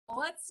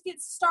Let's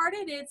get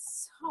started.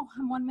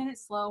 I'm 1 minute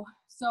slow.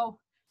 So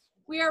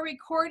we are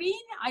recording.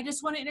 I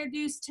just want to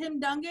introduce Tim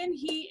Dungan.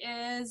 He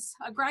is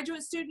a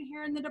graduate student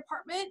here in the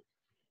department.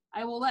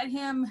 I will let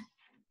him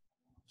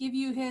give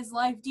you his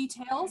life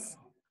details.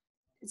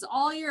 It's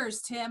all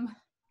yours, Tim.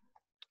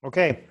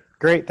 Okay,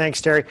 great. Thanks,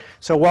 Terry.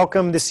 So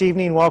welcome this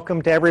evening.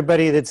 Welcome to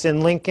everybody that's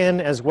in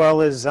Lincoln, as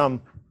well as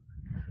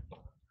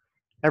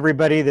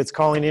everybody that's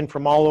calling in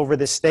from all over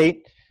the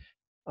state.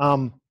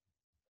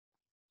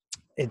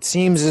 It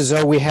seems as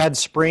though we had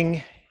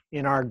spring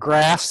in our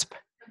grasp,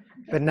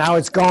 but now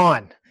it's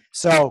gone.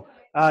 So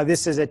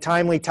this is a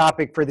timely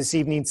topic for this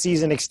evening's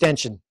season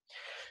extension.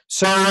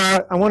 So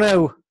I want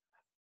to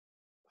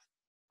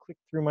click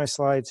through my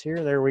slides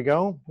here. There we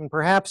go. And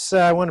perhaps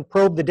I want to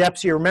probe the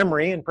depths of your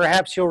memory, and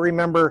perhaps you'll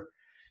remember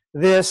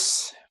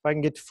this. If I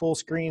can get to full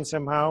screen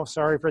somehow.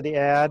 Sorry for the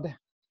ad.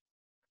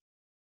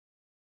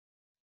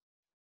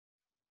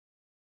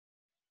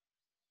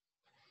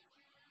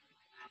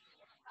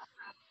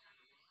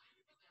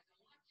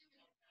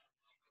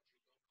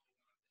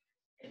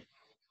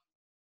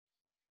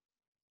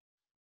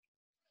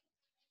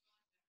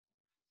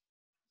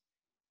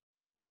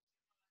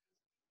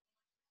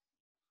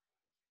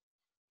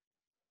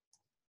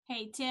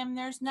 Hey, Tim,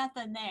 there's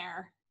nothing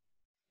there.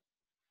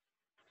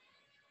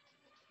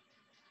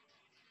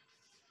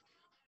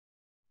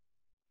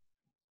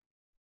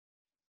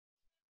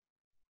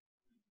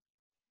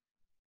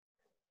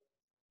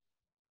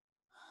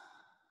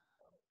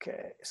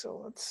 Okay,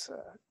 so let's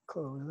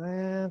close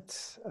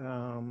that.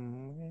 I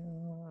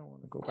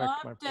want to go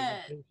back to my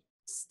presentation.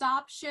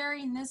 Stop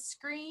sharing this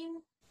screen.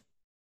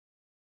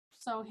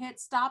 So hit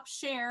stop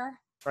share.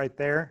 Right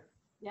there?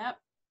 Yep.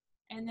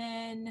 And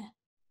then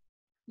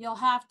you'll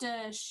have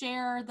to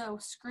share the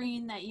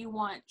screen that you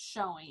want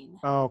showing.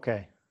 Oh,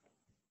 okay.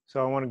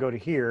 So I want to go to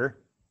here.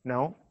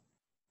 No.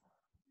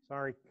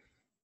 Sorry.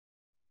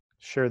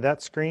 Share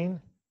that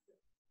screen.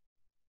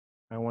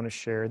 I want to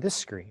share this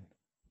screen.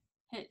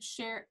 Hit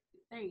share.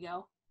 There you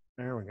go.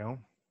 There we go.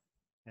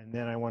 And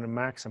then I want to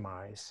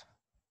maximize.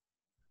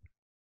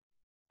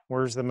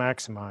 Where's the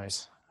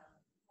maximize?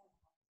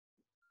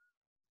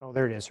 Oh,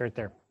 there it is, right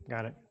there.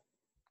 Got it.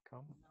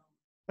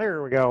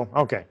 There we go.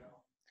 Okay.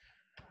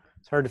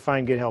 It's hard to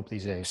find good help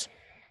these days.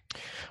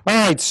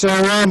 All right, so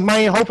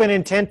my hope and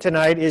intent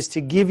tonight is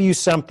to give you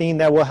something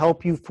that will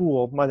help you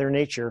fool Mother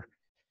Nature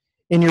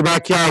in your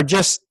backyard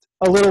just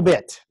a little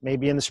bit,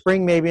 maybe in the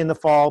spring, maybe in the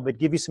fall, but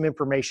give you some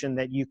information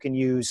that you can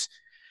use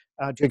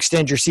to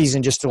extend your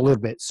season just a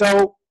little bit.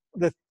 So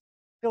the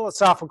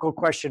philosophical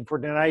question for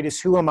tonight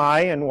is, who am I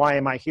and why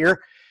am I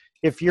here?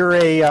 If you're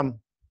a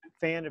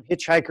fan of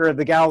Hitchhiker of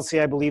the Galaxy,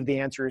 I believe the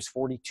answer is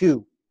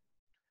 42.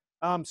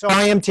 So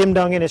I am Tim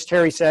Dungan, as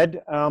Terry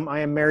said. I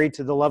am married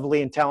to the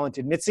lovely and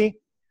talented Mitzi.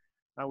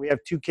 We have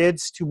two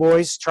kids, two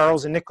boys,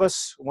 Charles and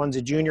Nicholas. One's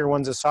a junior,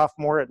 one's a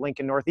sophomore at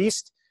Lincoln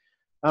Northeast.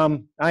 I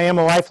am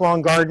a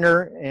lifelong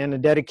gardener and a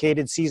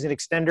dedicated season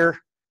extender.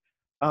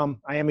 I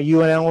am a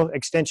UNL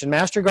Extension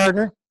Master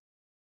Gardener,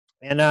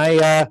 and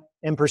I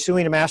am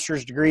pursuing a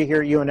master's degree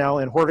here at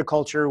UNL in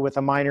horticulture with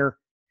a minor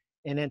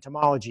in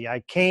entomology. I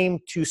came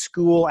to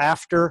school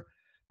after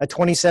a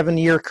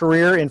 27-year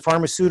career in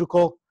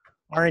pharmaceutical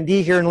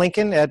R&D here in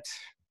Lincoln at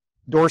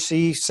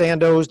Dorsey,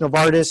 Sandoz,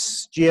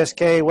 Novartis,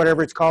 GSK,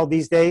 whatever it's called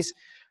these days.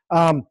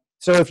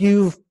 So if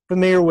you're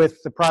familiar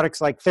with the products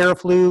like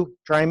Theraflu,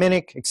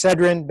 Triaminic,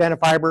 Excedrin,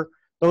 Benefiber,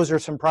 those are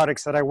some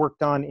products that I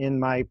worked on in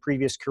my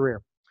previous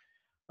career.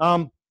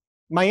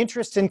 My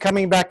interest in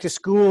coming back to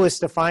school is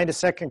to find a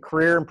second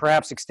career in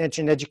perhaps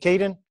extension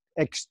education,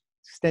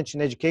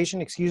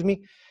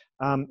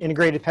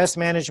 integrated pest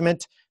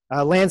management,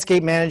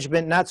 landscape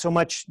management, not so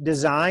much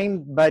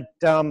design, but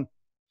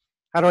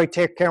how do I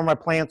take care of my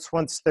plants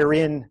once they're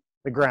in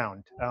the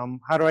ground?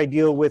 How do I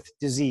deal with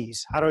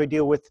disease? How do I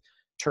deal with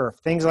turf?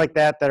 Things like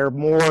that that are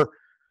more,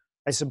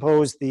 I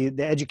suppose, the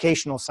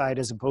educational side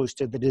as opposed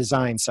to the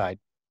design side.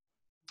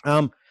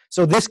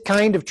 So this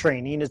kind of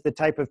training is the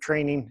type of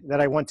training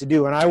that I want to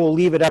do, and I will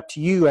leave it up to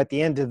you at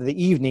the end of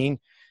the evening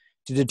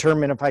to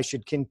determine if I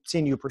should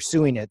continue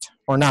pursuing it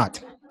or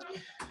not.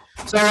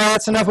 So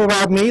that's enough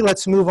about me.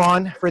 Let's move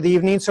on for the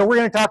evening. So we're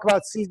going to talk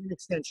about season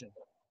extension.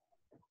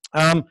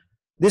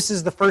 This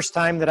is the first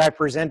time that I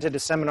presented a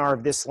seminar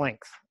of this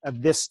length,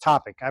 of this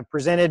topic. I've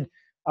presented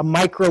a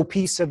micro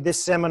piece of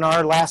this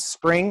seminar last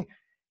spring.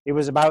 It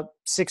was about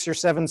 6 or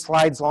 7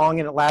 slides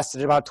long, and it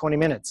lasted about 20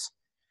 minutes.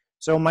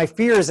 So my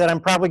fear is that I'm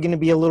probably going to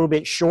be a little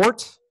bit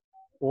short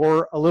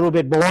or a little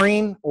bit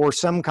boring or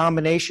some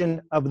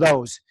combination of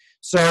those.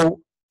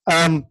 So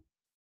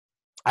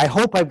I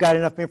hope I've got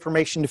enough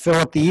information to fill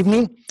up the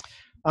evening.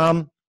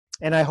 And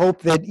I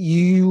hope that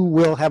you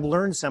will have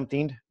learned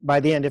something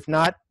by the end. If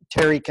not,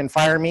 Terry can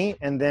fire me,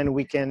 and then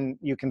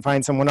you can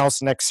find someone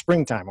else next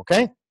springtime,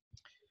 okay?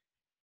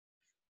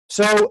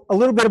 So a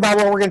little bit about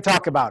what we're going to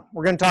talk about.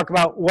 We're going to talk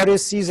about what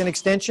is season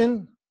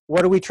extension,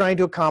 what are we trying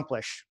to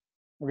accomplish.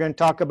 We're going to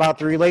talk about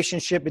the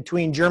relationship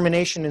between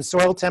germination and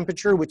soil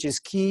temperature, which is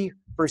key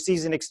for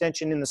season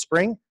extension in the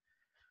spring.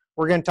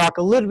 We're going to talk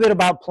a little bit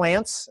about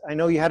plants. I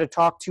know you had a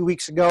talk 2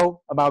 weeks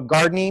ago about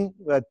gardening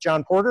with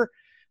John Porter.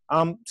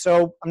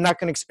 So I'm not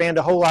going to expand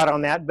a whole lot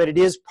on that, but it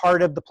is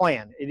part of the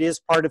plan. It is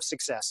part of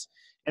success.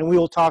 And we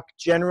will talk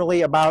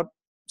generally about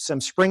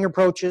some spring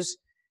approaches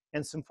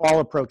and some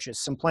fall approaches,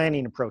 some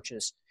planting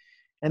approaches.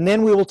 And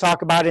then we will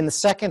talk about, in the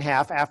second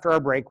half, after our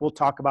break, we'll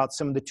talk about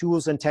some of the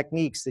tools and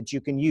techniques that you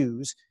can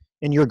use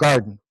in your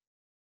garden.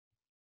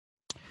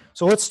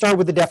 So let's start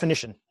with the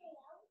definition.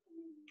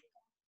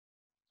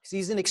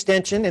 Season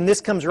extension, and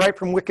this comes right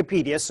from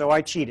Wikipedia, so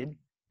I cheated,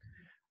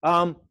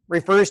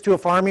 refers to a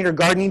farming or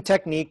gardening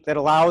technique that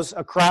allows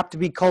a crop to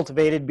be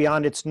cultivated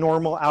beyond its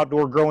normal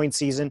outdoor growing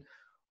season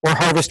or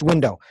harvest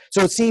window.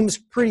 So it seems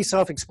pretty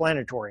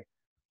self-explanatory.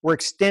 We're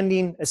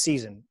extending a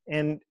season,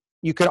 and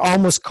you could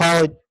almost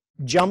call it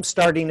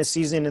jump-starting a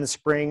season in the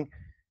spring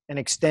and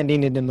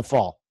extending it in the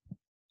fall.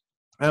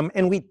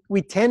 And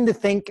we tend to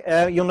think,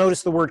 you'll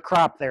notice the word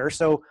crop there,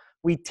 so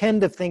we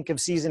tend to think of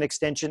season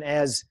extension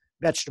as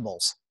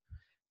vegetables.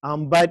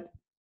 But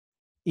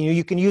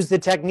you can use the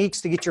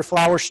techniques to get your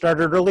flowers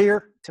started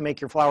earlier, to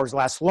make your flowers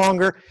last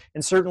longer,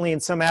 and certainly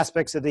in some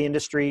aspects of the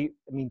industry,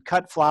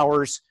 cut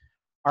flowers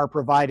are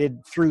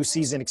provided through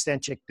season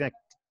extension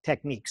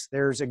techniques.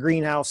 There's a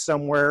greenhouse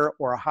somewhere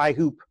or a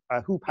hoop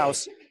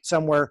house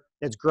somewhere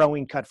that's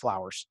growing cut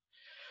flowers.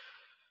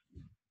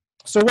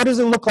 So what does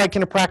it look like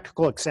in a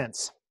practical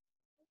sense?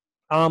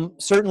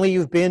 Certainly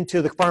you've been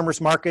to the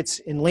farmers markets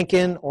in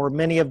Lincoln or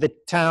many of the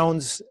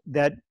towns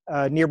that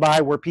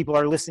nearby where people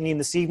are listening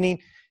this evening.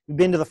 You've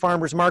been to the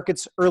farmers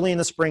markets early in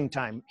the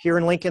springtime. Here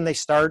in Lincoln, they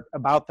start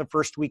about the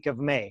first week of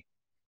May.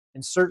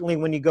 And certainly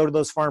when you go to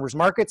those farmers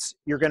markets,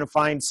 you're going to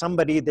find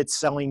somebody that's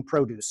selling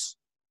produce.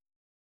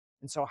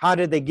 And so how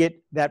did they get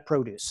that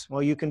produce?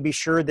 Well, you can be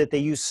sure that they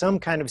use some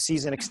kind of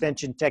season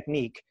extension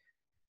technique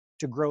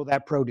to grow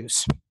that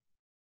produce.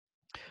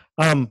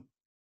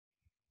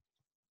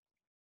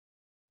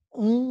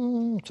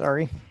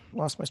 Sorry,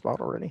 lost my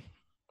spot already.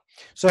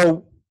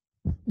 So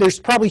there's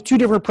probably two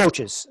different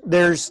approaches.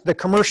 There's the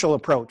commercial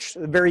approach,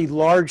 a very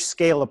large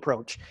scale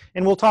approach.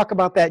 And we'll talk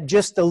about that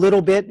just a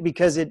little bit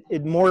because it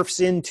morphs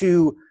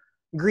into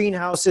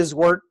greenhouses,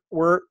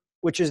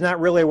 which is not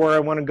really where I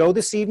want to go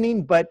this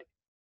evening, but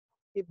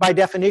by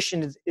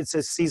definition, it's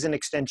a season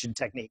extension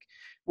technique.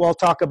 We'll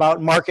talk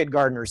about market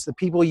gardeners, the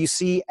people you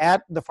see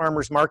at the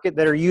farmer's market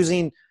that are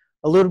using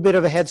a little bit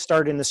of a head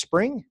start in the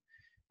spring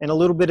and a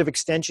little bit of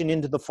extension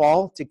into the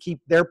fall to keep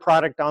their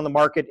product on the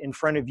market in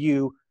front of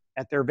you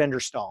at their vendor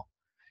stall.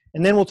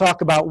 And then we'll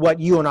talk about what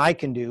you and I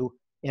can do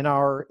in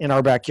our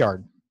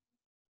backyard.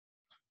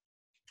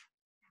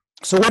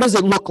 So what does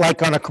it look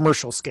like on a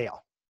commercial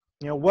scale?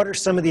 What are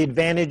some of the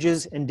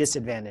advantages and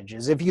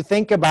disadvantages? If you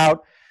think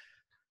about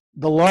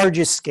the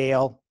largest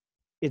scale,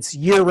 it's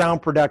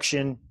year-round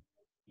production,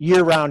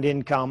 year-round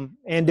income,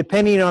 and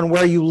depending on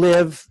where you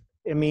live,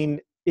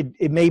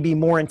 it may be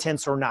more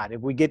intense or not. If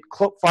we get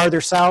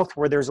farther south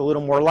where there's a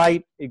little more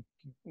light,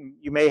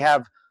 you may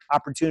have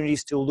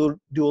opportunities to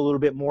do a little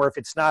bit more if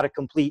it's not a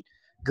complete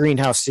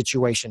greenhouse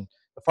situation.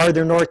 The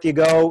farther north you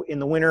go in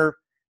the winter,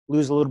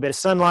 lose a little bit of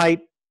sunlight,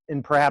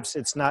 and perhaps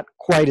it's not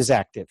quite as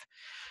active.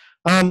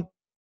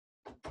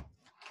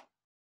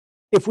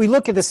 If we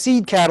look at the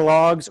seed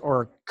catalogs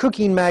or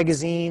cooking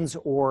magazines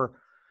or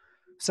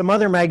some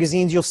other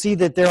magazines, you'll see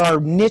that there are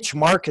niche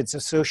markets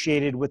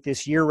associated with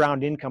this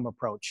year-round income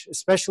approach.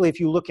 Especially if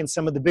you look in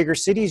some of the bigger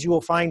cities, you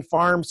will find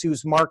farms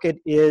whose market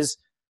is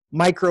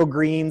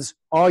microgreens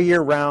all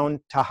year round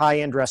to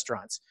high-end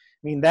restaurants.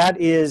 That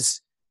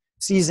is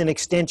season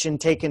extension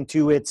taken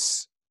to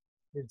its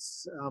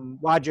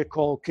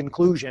logical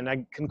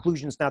conclusion.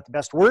 Conclusion is not the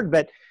best word,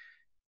 but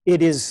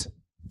it is,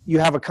 you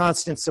have a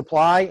constant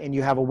supply and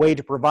you have a way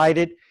to provide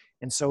it.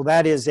 And so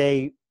that is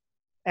a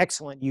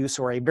excellent use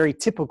or a very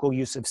typical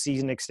use of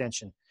season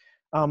extension.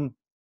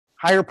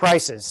 Higher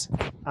prices.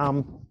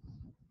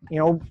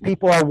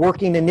 People are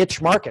working a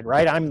niche market,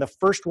 right? I'm the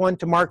first one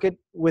to market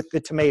with the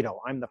tomato.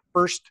 I'm the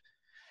first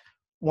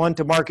one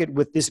to market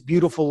with this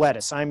beautiful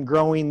lettuce. I'm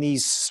growing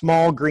these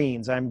small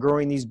greens. I'm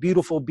growing these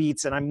beautiful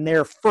beets, and I'm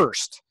there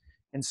first.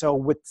 And so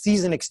with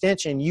season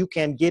extension, you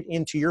can get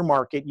into your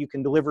market. You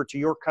can deliver to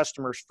your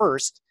customers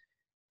first,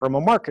 from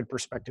a market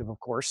perspective, of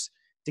course,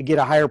 to get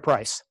a higher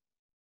price.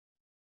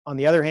 On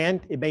the other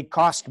hand, it may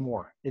cost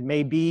more. It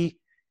may be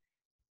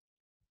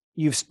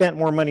you've spent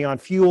more money on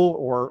fuel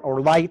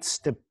or lights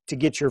to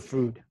get your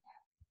food.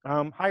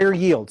 Higher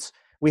yields.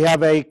 We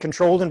have a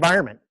controlled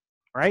environment,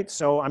 right?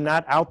 So I'm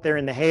not out there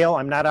in the hail.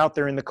 I'm not out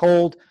there in the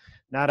cold,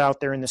 not out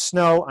there in the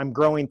snow. I'm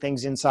growing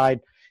things inside.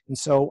 And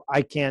so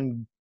I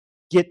can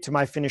get to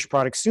my finished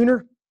product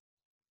sooner.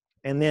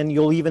 And then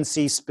you'll even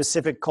see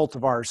specific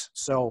cultivars.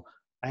 So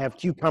I have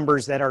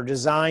cucumbers that are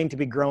designed to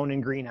be grown in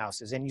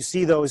greenhouses. And you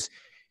see those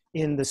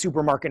in the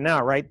supermarket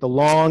now, right? The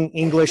long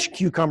English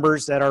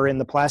cucumbers that are in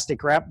the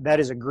plastic wrap, that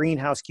is a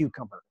greenhouse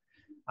cucumber.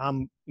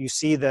 You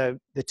see the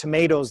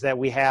tomatoes that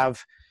we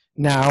have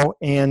now,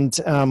 and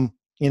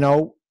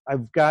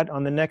I've got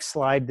on the next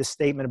slide the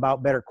statement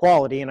about better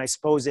quality, and I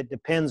suppose it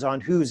depends on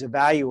who's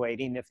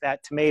evaluating if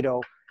that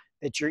tomato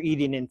that you're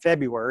eating in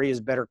February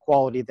is better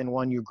quality than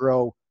one you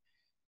grow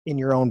in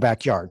your own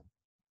backyard.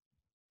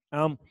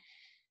 And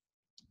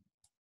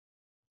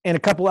a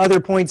couple other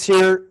points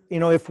here.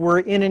 If we're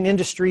in an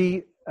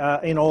industry,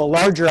 a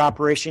larger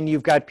operation,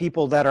 you've got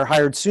people that are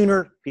hired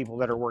sooner, people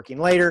that are working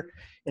later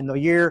in the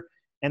year,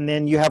 and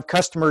then you have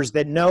customers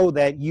that know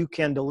that you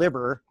can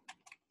deliver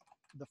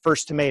the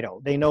first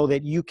tomato. They know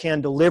that you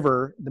can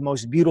deliver the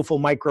most beautiful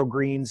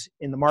microgreens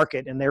in the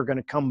market, and they're going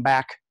to come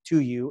back to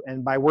you,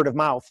 and by word of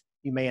mouth,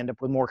 you may end up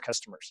with more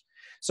customers.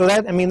 So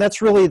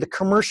that's really the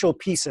commercial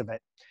piece of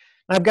it.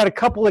 I've got a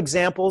couple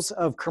examples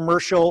of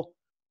commercial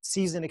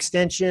season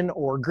extension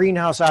or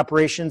greenhouse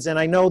operations, and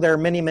I know there are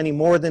many, many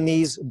more than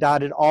these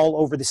dotted all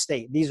over the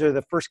state. These are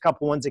the first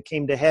couple ones that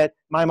came to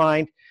my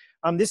mind.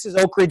 This is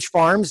Oak Ridge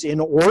Farms in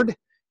Ord,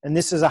 and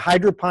this is a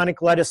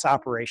hydroponic lettuce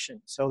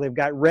operation. So they've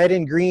got red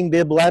and green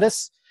bib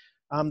lettuce.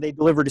 They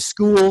deliver to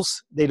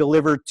schools. They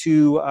deliver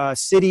to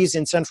cities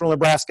in central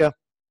Nebraska.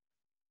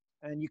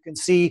 And you can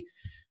see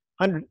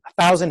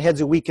 1,000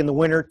 heads a week in the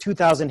winter,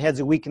 2,000 heads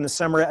a week in the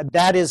summer.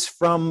 That is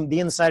from the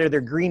inside of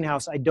their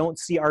greenhouse. I don't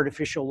see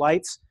artificial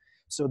lights.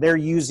 So they're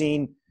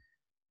using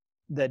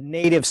the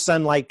native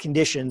sunlight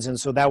conditions. And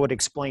so that would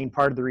explain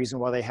part of the reason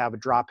why they have a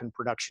drop in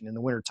production in the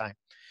wintertime.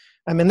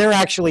 They're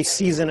actually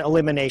season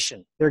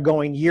elimination. They're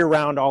going year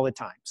round all the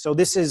time. So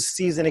this is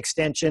season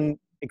extension,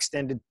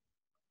 extended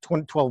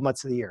 12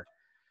 months of the year.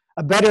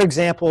 A better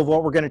example of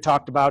what we're going to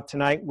talk about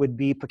tonight would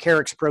be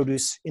Pecarix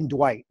Produce in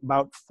Dwight,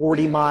 about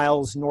 40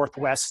 miles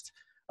northwest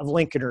of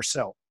Lincoln or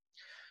so.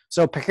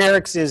 So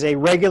Pecarix is a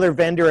regular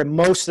vendor at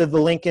most of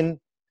the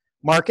Lincoln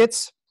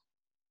markets,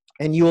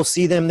 and you will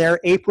see them there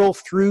April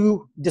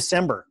through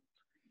December.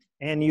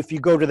 And if you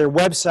go to their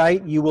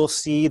website, you will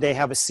see they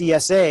have a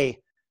CSA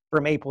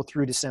from April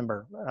through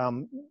December.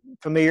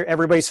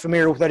 Everybody's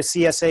familiar with what a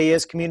CSA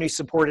is, Community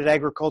Supported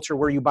Agriculture,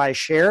 where you buy a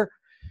share.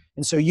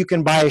 And so you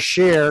can buy a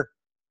share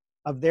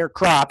of their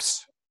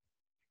crops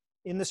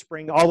in the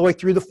spring all the way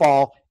through the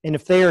fall. And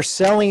if they are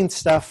selling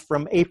stuff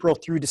from April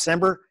through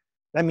December,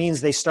 that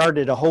means they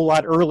started a whole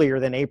lot earlier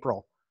than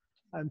April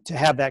to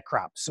have that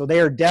crop. So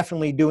they are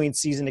definitely doing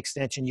season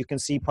extension. You can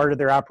see part of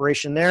their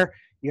operation there.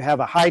 You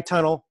have a high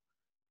tunnel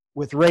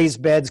with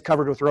raised beds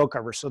covered with row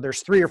covers. So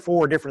there's 3 or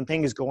 4 different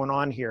things going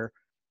on here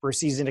for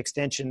season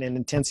extension and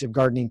intensive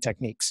gardening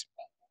techniques.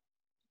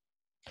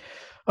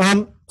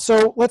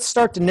 So let's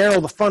start to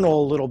narrow the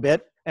funnel a little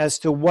bit as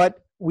to what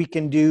we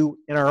can do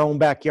in our own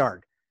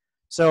backyard.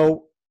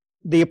 So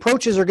the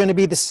approaches are going to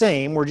be the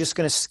same. We're just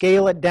going to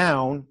scale it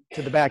down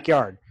to the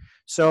backyard.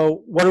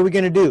 So what are we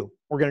going to do?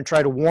 We're going to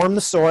try to warm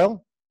the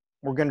soil.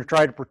 We're going to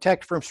try to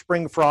protect from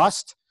spring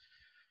frost.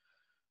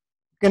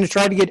 We're going to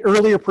try to get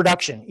earlier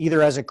production,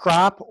 either as a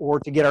crop or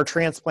to get our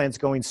transplants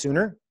going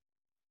sooner.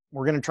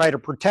 We're going to try to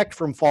protect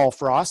from fall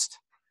frost.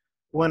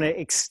 We want to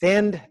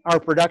extend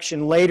our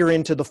production later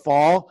into the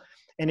fall.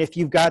 And if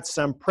you've got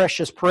some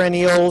precious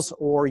perennials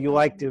or you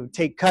like to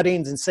take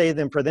cuttings and save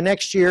them for the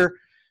next year,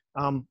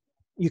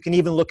 you can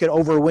even look at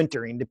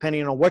overwintering.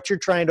 Depending on what you're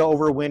trying to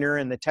overwinter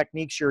and the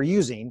techniques you're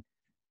using,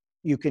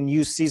 you can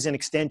use season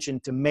extension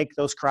to make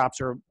those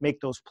crops or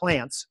make those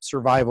plants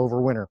survive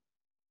over winter.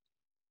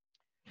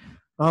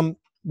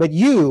 But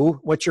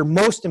what you're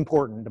most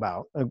concerned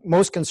about,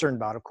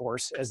 of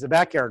course, as the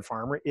backyard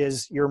farmer,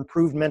 is your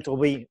improved mental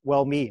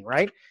well-being,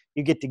 right?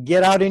 You get to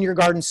get out in your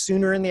garden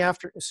sooner in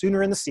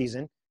the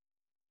season,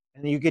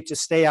 and you get to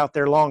stay out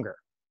there longer.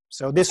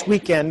 So this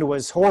weekend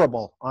was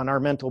horrible on our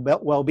mental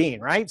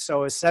well-being, right? So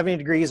it was 70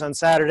 degrees on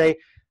Saturday,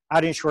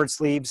 out in short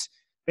sleeves,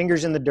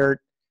 fingers in the dirt,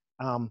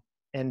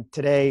 and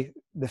today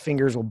the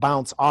fingers will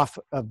bounce off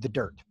of the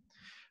dirt.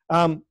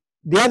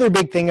 The other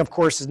big thing, of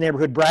course, is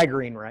neighborhood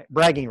bragging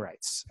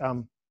rights.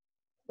 The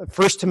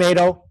first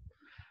tomato,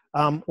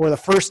 or the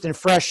first and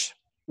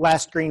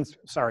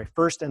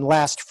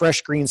last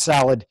fresh green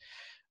salad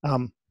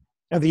of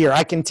the year.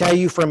 I can tell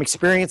you from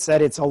experience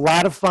that it's a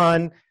lot of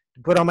fun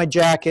to put on my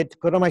jacket, to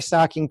put on my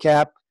stocking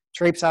cap,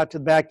 traipse out to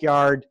the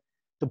backyard,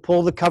 to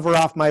pull the cover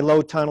off my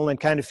low tunnel and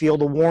kind of feel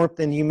the warmth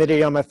and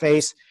humidity on my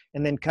face,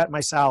 and then cut my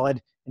salad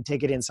and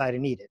take it inside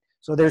and eat it.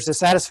 So there's a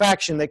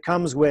satisfaction that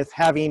comes with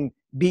having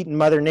beaten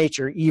Mother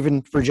Nature,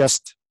 even for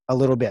just a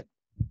little bit.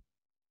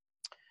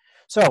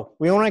 So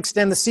we want to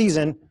extend the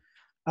season,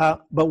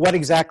 but what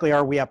exactly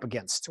are we up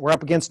against? We're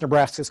up against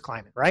Nebraska's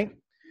climate, right?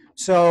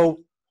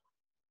 So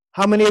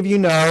how many of you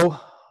know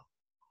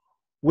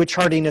which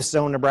hardiness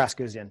zone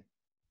Nebraska is in?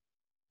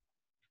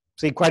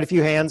 See quite a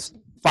few hands.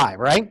 5,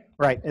 right?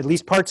 Right, at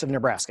least parts of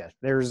Nebraska.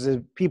 There's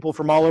people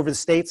from all over the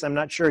states. I'm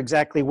not sure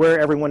exactly where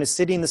everyone is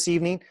sitting this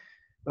evening,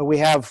 but we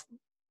have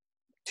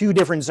 2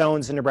 different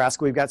zones in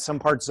Nebraska. We've got some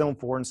parts zone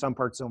 4 and some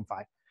parts zone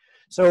 5.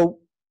 So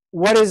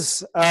what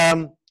is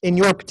in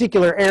your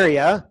particular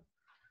area?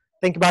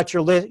 Think about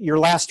your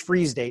last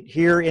freeze date.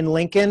 Here in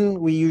Lincoln,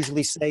 we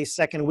usually say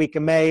second week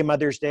of May,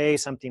 Mother's Day,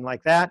 something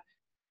like that.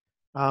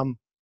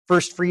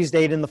 First freeze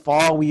date in the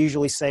fall, we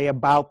usually say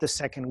about the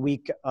second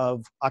week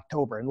of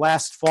October. And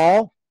last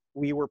fall,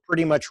 we were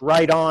pretty much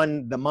right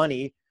on the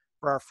money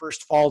for our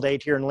first fall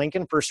date here in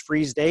Lincoln, first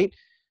freeze date.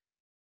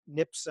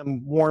 nipped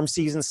some warm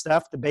season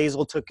stuff. The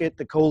basil took it,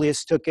 the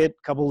coleus took it,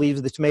 a couple leaves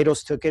of the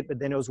tomatoes took it, but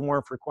then it was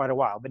warm for quite a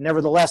while. But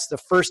nevertheless, the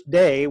first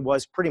day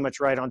was pretty much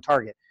right on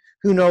target.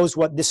 Who knows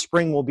what this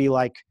spring will be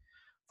like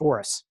for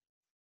us?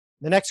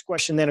 The next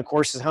question then, of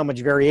course, is how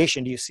much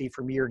variation do you see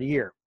from year to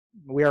year?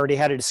 We already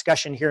had a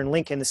discussion here in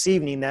Lincoln this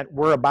evening that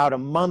we're about a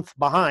month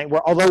behind.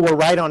 Although we're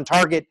right on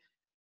target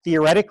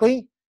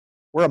theoretically,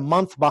 we're a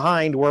month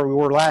behind where we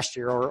were last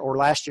year, or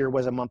last year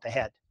was a month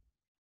ahead.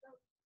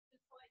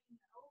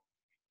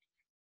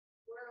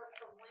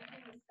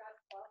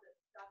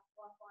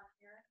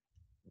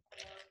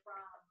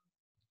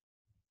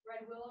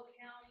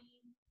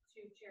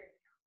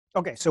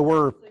 Okay, so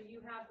we're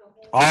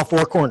all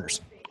four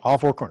corners. All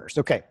four corners.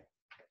 Okay.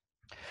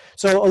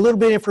 So a little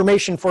bit of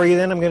information for you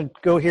then. I'm going to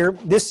go here.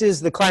 This is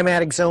the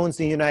climatic zones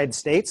in the United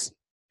States.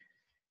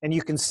 And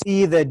you can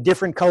see the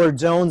different colored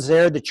zones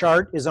there. The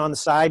chart is on the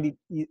side.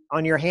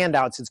 On your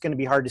handouts, it's going to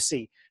be hard to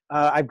see.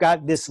 I've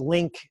got this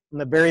link on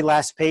the very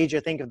last page, I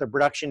think, of the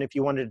production. If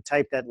you wanted to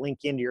type that link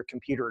into your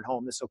computer at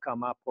home, this will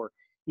come up. Or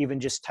even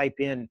just type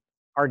in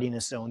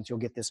hardiness zones, you'll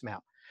get this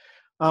map.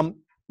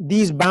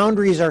 These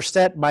boundaries are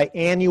set by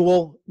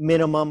annual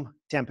minimum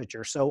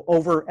temperature. So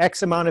over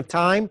X amount of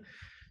time,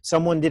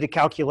 someone did a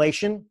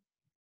calculation.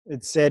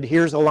 It said,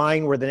 here's a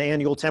line where the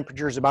annual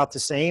temperature is about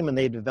the same, and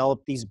they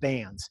developed these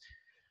bands.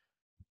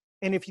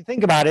 And if you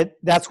think about it,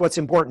 that's what's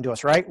important to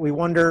us, right? We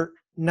wonder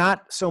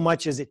not so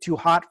much, is it too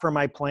hot for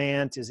my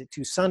plant? Is it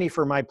too sunny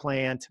for my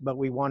plant? But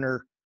we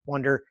wonder,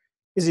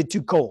 is it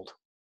too cold?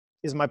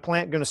 Is my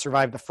plant going to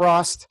survive the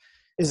frost?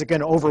 Is it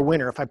going to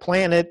overwinter? If I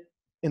plant it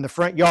in the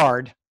front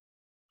yard,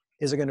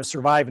 is it going to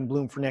survive and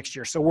bloom for next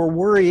year? So we're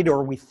worried,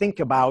 or we think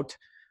about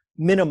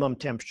minimum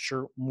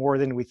temperature more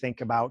than we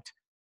think about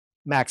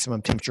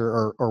maximum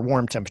temperature or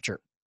warm temperature.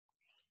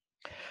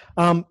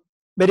 But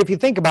if you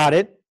think about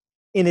it,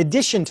 in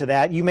addition to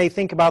that, you may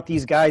think about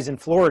these guys in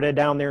Florida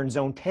down there in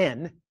zone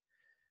 10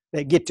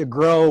 that get to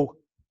grow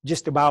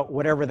just about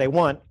whatever they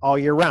want all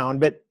year round.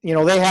 But, you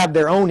know, they have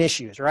their own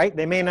issues, right?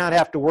 They may not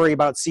have to worry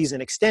about season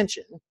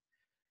extension,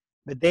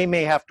 but they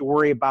may have to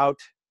worry about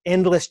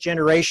endless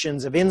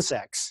generations of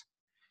insects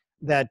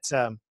that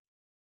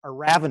are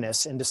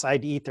ravenous and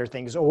decide to eat their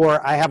things.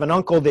 Or I have an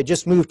uncle that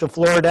just moved to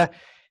Florida,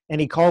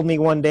 and he called me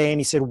one day and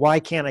he said, why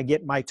can't I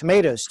get my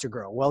tomatoes to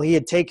grow? Well, he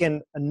had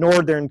taken a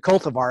northern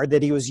cultivar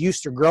that he was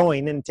used to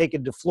growing and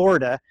taken to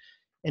Florida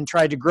and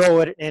tried to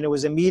grow it, and it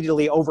was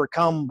immediately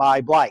overcome by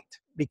blight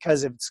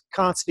because of its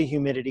constant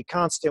humidity,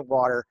 constant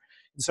water.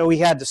 And so he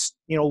had to,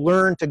 you know,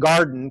 learn to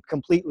garden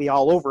completely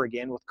all over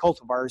again with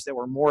cultivars that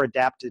were more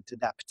adapted to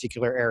that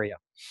particular area.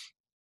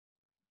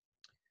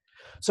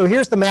 So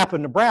here's the map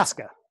of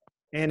Nebraska.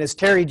 And as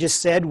Terry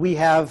just said, we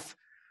have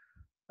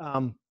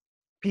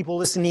people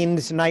listening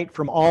tonight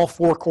from all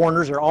four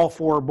corners or all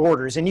four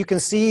borders. And you can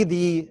see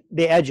the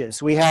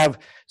edges. We have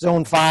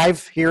zone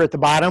 5 here at the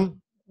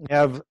bottom. We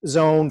have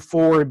zone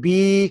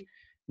 4B.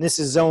 This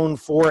is zone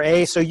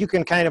 4A. So you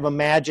can kind of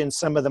imagine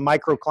some of the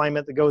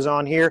microclimate that goes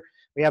on here.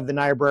 We have the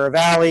Niobrara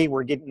Valley.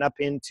 We're getting up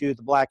into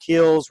the Black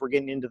Hills. We're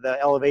getting into the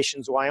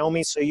elevations of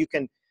Wyoming. So you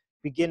can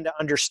begin to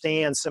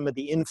understand some of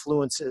the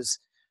influences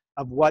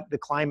of what the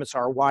climates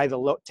are, why the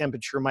low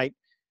temperature might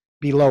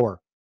be lower.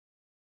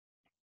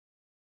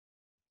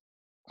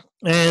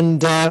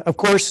 And of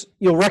course,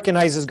 you'll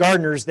recognize as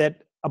gardeners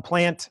that a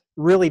plant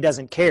really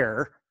doesn't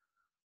care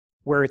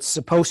where it's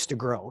supposed to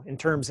grow in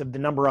terms of the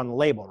number on the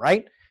label,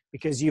 right?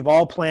 Because you've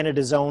all planted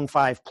a zone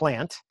 5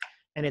 plant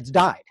and it's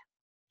died,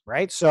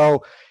 right?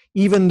 So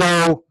even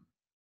though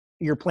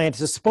your plant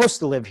is supposed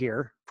to live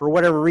here, for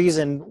whatever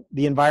reason,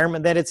 the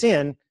environment that it's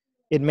in,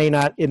 it may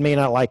not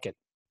like it.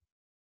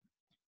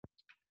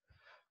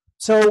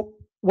 So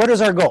what is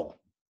our goal?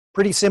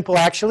 Pretty simple,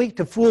 actually.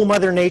 To fool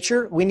Mother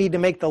Nature, we need to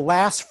make the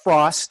last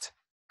frost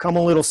come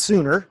a little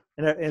sooner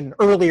and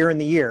earlier in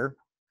the year,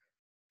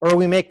 or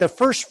we make the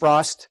first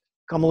frost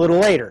come a little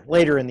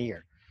later in the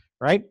year,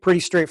 right? Pretty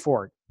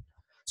straightforward.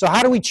 So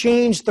how do we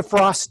change the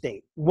frost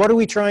date? What are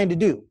we trying to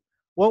do?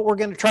 Well, we're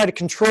going to try to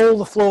control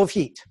the flow of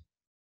heat,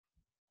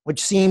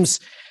 which seems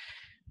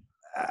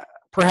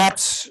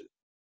perhaps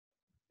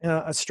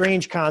a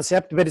strange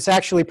concept, but it's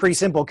actually pretty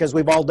simple because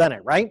we've all done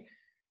it, right?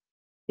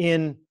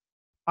 In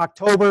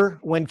October,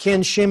 when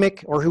Ken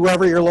Shimmick or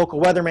whoever your local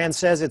weatherman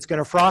says it's going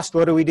to frost,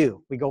 what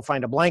do? We go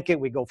find a blanket,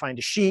 we go find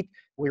a sheet,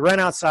 we run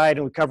outside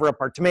and we cover up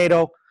our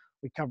tomato,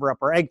 we cover up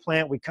our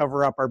eggplant, we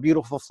cover up our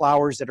beautiful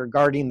flowers that are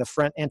guarding the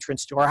front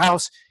entrance to our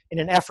house in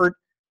an effort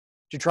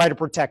to try to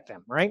protect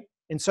them, right?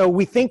 And so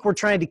we think we're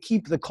trying to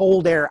keep the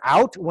cold air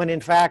out when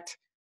in fact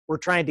we're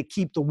trying to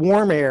keep the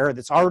warm air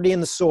that's already in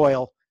the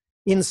soil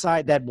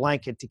inside that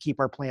blanket to keep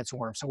our plants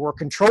warm. So we're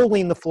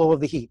controlling the flow of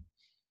the heat.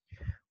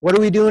 What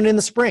are we doing in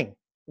the spring?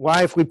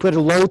 Why, if we put a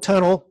low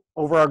tunnel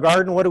over our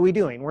garden, what are we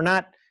doing? We're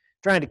not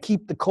trying to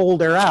keep the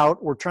cold air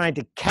out. We're trying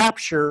to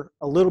capture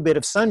a little bit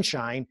of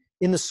sunshine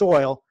in the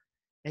soil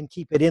and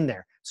keep it in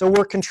there. So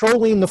we're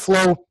controlling the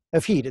flow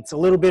of heat. It's a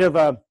little bit of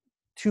a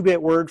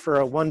two-bit word for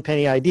a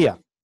one-penny idea.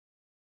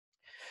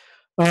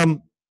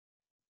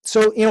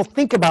 So,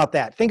 think about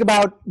that. Think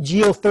about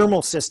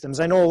geothermal systems.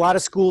 I know a lot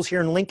of schools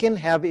here in Lincoln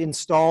have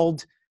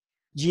installed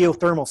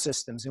geothermal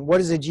systems. And what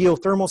is a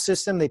geothermal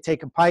system? They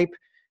take a pipe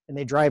and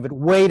they drive it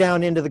way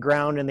down into the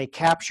ground and they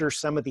capture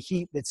some of the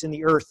heat that's in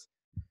the earth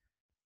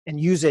and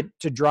use it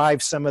to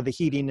drive some of the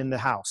heating in the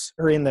house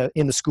or in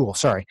the school.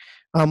 Sorry.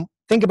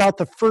 Think about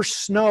the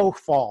first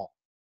snowfall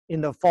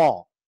in the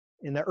fall,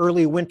 in the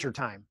early winter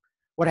time.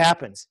 What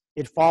happens?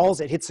 It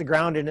falls, it hits the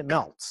ground, and it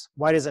melts.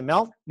 Why does it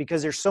melt?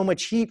 Because there's so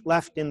much heat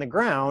left in the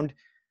ground,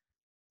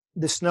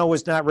 the snow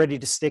is not ready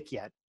to stick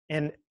yet.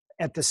 And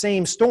at the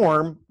same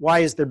storm, why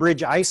is the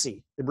bridge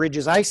icy? The bridge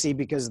is icy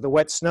because the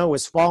wet snow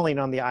is falling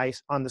on the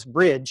ice on this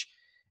bridge,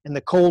 and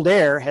the cold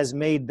air has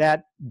made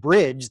that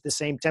bridge the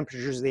same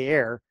temperature as the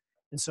air,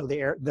 and so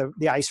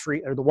the ice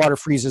free or the water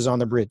freezes on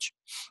the bridge.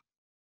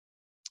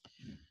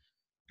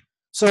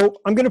 So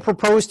I'm going to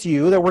propose to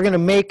you that we're going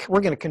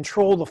to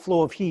control the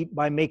flow of heat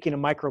by making a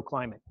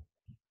microclimate.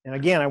 And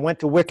again, I went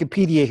to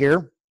Wikipedia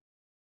here.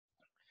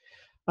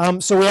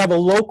 So we have a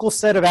local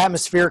set of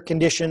atmospheric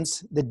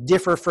conditions that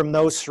differ from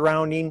those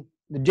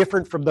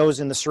different from those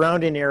in the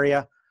surrounding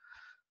area,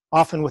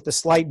 often with a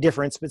slight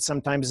difference, but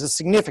sometimes a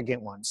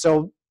significant one.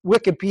 So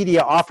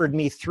Wikipedia offered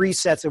me 3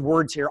 sets of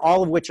words here,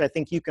 all of which I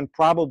think you can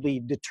probably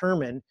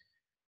determine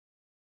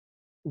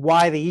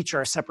why they each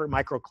are a separate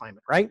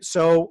microclimate, right?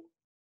 So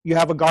you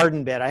have a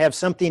garden bed. I have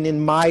something in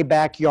my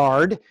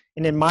backyard,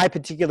 and in my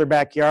particular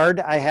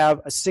backyard, I have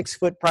a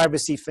 6-foot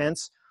privacy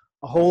fence,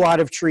 a whole lot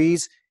of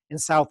trees, and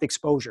south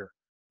exposure.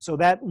 So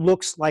that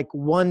looks like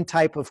one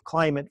type of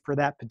climate for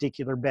that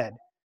particular bed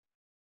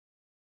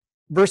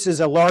versus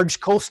a large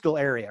coastal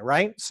area,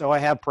 right? So I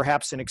have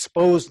perhaps an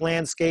exposed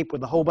landscape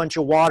with a whole bunch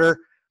of water,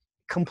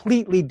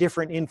 completely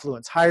different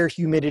influence, higher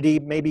humidity,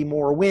 maybe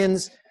more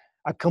winds,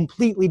 a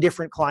completely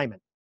different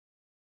climate.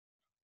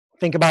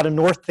 Think about a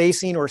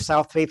north-facing or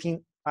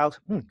south-facing,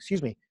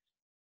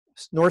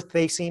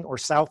 north-facing or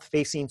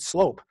south-facing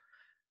slope.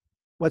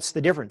 What's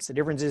the difference? The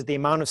difference is the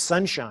amount of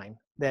sunshine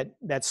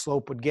that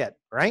slope would get,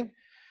 right?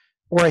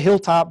 Or a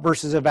hilltop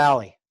versus a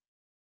valley.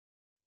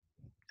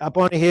 Up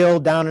on a hill,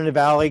 down in a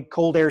valley,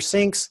 cold air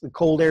sinks. The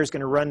cold air is going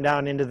to run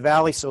down into the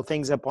valley, so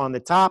things up on the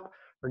top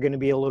are going to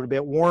be a little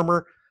bit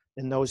warmer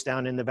than those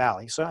down in the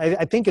valley. So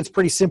I think it's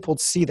pretty simple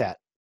to see that.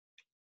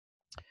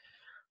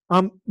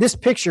 This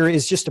picture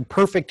is just a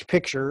perfect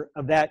picture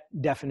of that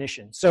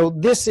definition. So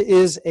this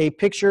is a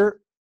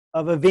picture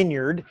of a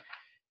vineyard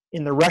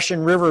in the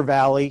Russian River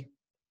Valley,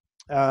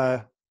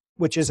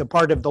 which is a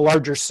part of the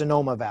larger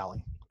Sonoma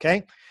Valley,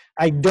 okay?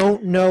 I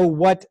don't know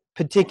what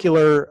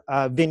particular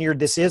vineyard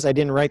this is. I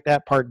didn't write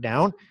that part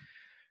down.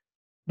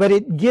 But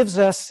it gives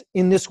us,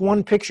 in this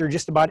one picture,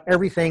 just about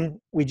everything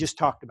we just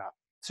talked about.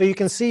 So you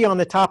can see on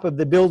the top of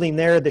the building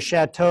there, the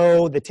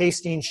chateau, the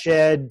tasting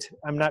shed,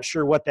 I'm not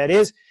sure what that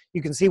is.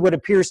 You can see what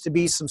appears to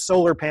be some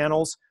solar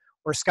panels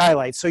or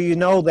skylights. So you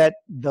know that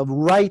the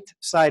right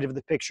side of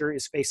the picture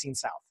is facing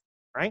south,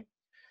 right?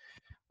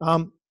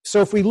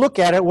 So if we look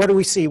at it, what do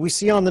we see? We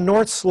see on the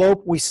north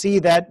slope, we see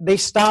that they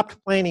stopped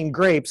planting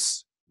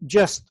grapes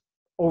just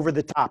over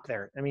the top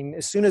there. I mean,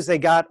 as soon as they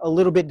got a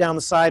little bit down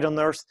the side on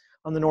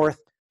the north,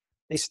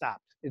 they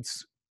stopped.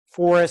 It's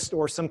forest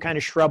or some kind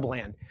of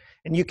shrubland.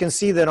 And you can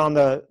see that on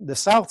the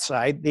south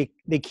side,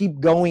 they keep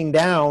going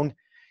down.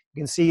 You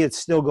can see it's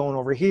still going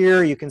over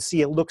here. You can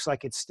see it looks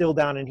like it's still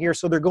down in here.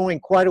 So they're going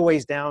quite a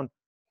ways down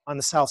on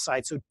the south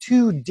side. So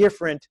 2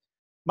 different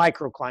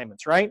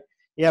microclimates, right?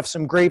 You have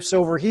some grapes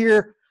over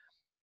here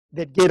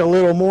that get a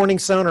little morning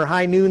sun or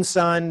high noon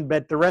sun,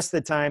 but the rest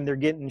of the time they're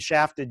getting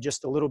shafted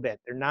just a little bit.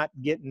 They're not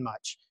getting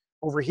much.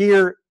 Over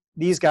here,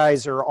 these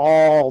guys are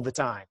all the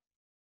time,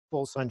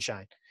 full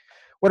sunshine.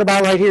 What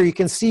about right here? You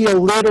can see a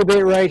little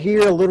bit right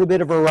here, a little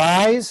bit of a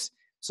rise.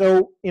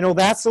 So,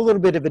 that's a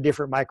little bit of a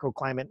different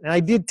microclimate. And I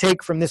did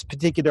take from this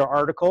particular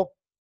article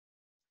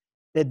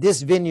that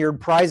this vineyard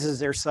prizes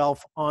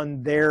themselves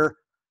on their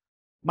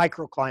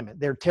microclimate,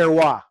 their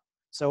terroir.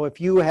 So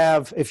if you're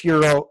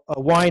a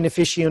wine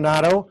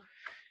aficionado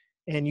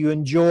and you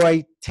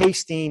enjoy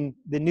tasting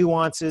the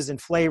nuances and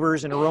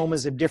flavors and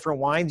aromas of different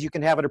wines, you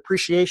can have an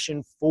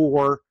appreciation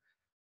for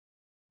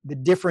the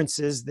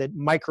differences that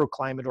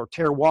microclimate or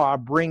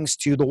terroir brings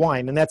to the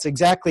wine. And that's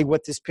exactly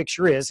what this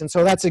picture is. And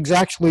so that's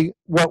exactly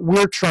what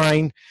we're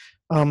trying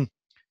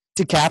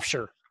to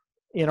capture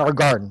in our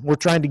garden. We're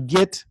trying to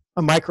get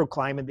a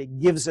microclimate that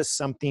gives us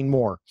something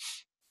more.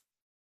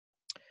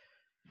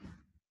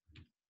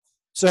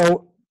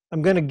 So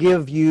I'm going to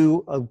give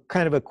you a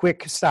kind of a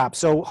quick stop.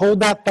 So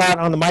hold that thought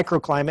on the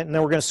microclimate, and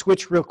then we're going to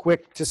switch real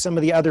quick to some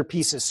of the other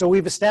pieces. So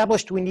we've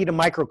established we need a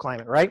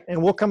microclimate, right?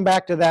 And we'll come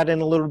back to that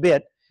in a little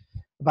bit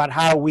about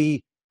how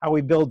we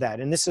build that.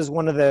 And this is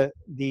one of the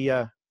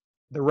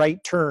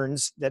right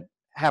turns that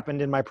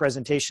happened in my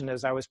presentation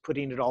as I was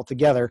putting it all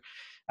together.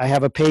 I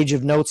have a page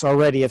of notes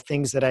already of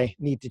things that I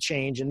need to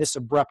change, and this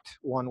abrupt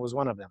one was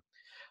one of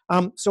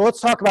them. So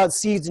let's talk about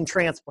seeds and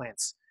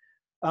transplants.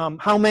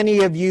 How many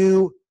of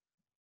you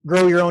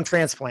grow your own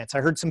transplants.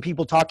 I heard some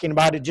people talking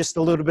about it just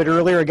a little bit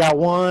earlier. I got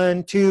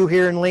 1, 2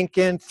 here in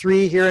Lincoln,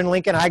 3 here in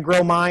Lincoln. I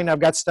grow mine. I've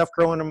got stuff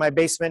growing in my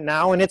basement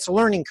now, and it's a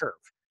learning curve.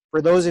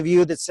 For those of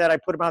you that said I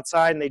put them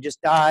outside and they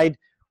just died,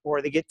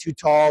 or they get too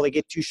tall, they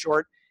get too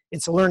short,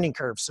 it's a learning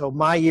curve. So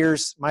my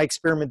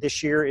experiment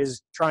this year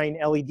is trying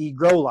LED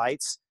grow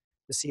lights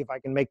to see if I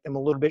can make them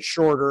a little bit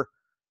shorter,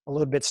 a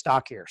little bit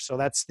stockier. So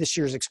that's this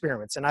year's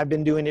experiments. And I've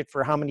been doing it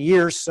for how many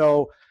years?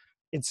 So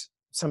it's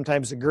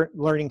sometimes the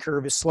learning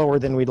curve is slower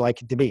than we'd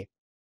like it to be.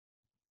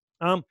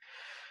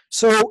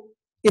 So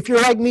if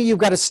you're like me, you've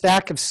got a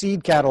stack of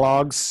seed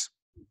catalogs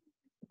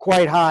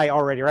quite high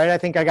already, right? I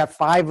think I got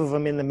 5 of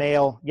them in the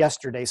mail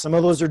yesterday. Some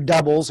of those are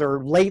doubles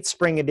or late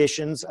spring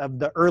editions of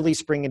the early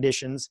spring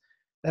editions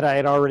that I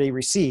had already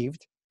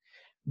received.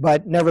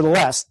 But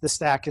nevertheless, the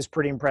stack is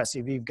pretty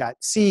impressive. You've got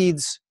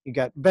seeds, you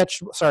got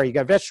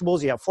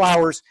vegetables, you have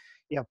flowers,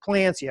 you have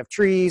plants, you have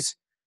trees,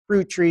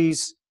 fruit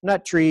trees,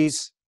 nut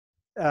trees,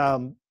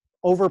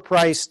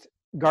 overpriced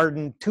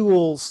garden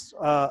tools,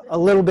 a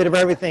little bit of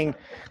everything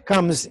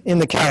comes in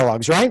the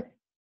catalogs, right?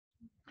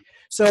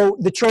 So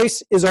the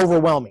choice is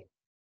overwhelming.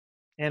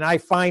 And I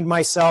find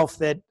myself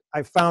that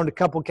I found a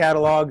couple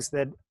catalogs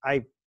that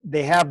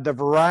they have the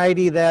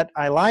variety that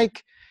I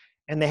like,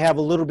 and they have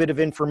a little bit of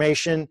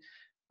information.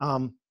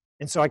 And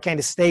so I kind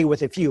of stay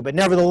with a few, but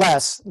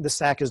nevertheless, the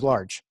stack is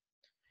large.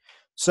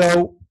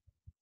 So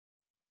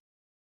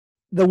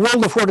the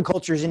world of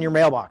horticulture is in your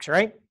mailbox,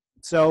 right?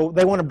 So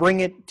they want to bring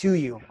it to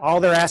you. All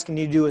they're asking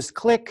you to do is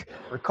click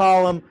or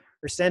call them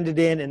or send it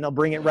in, and they'll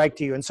bring it right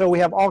to you. And so we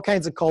have all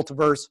kinds of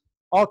cultivars,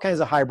 all kinds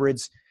of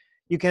hybrids.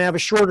 You can have a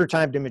shorter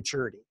time to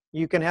maturity.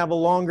 You can have a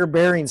longer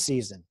bearing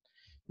season.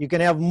 You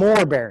can have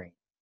more bearing.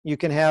 You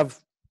can have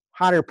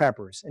hotter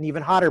peppers and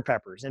even hotter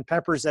peppers, and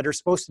peppers that are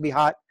supposed to be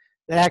hot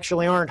that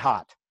actually aren't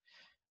hot.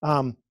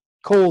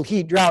 Cold,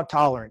 heat, drought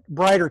tolerant,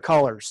 brighter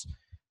colors,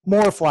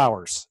 more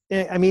flowers.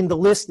 I mean, the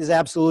list is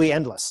absolutely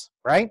endless,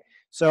 right?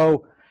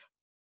 So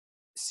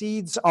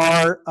seeds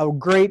are a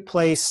great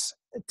place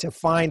to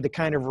find the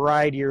kind of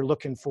variety you're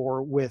looking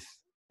for with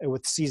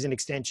season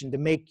extension to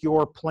make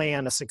your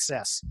plan a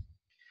success.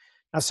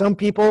 Now, some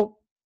people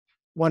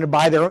want to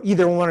buy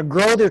either want to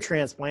grow their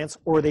transplants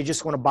or they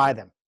just want to buy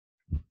them,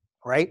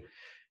 right?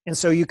 And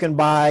so you can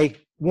buy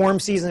warm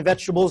season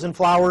vegetables and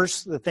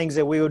flowers, the things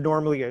that we would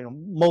normally,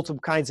 multiple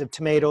kinds of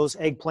tomatoes,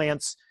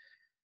 eggplants,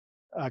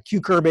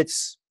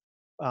 cucurbits,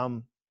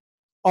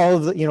 all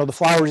of the, the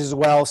flowers as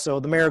well. So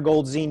the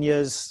marigold,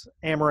 zinnias,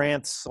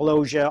 amaranths,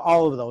 celosia,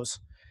 all of those.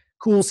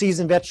 Cool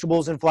season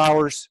vegetables and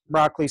flowers,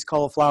 broccolis,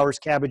 cauliflowers,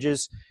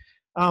 cabbages.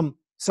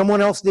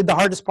 Someone else did the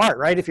hardest part,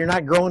 right? If you're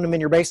not growing them in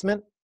your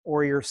basement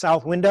or your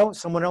south window,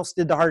 someone else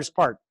did the hardest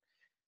part.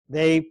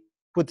 They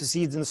put the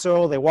seeds in the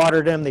soil, they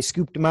watered them, they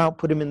scooped them out,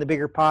 put them in the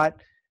bigger pot,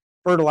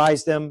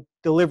 fertilized them,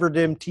 delivered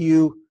them to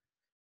you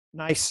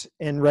nice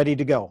and ready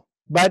to go.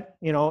 But,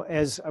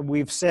 as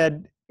we've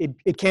said,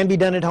 it can be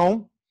done at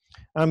home.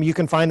 You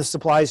can find the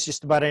supplies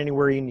just about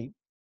anywhere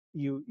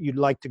you'd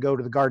like to go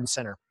to the garden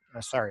center.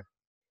 Sorry.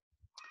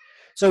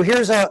 So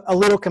here's a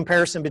little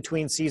comparison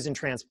between seeds and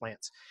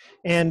transplants.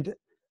 And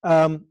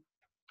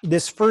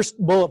this first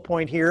bullet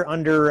point here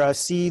under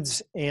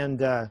seeds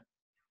and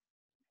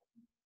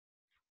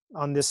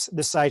on this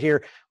side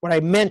here, what I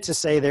meant to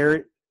say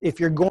there, if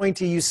you're going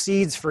to use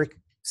seeds for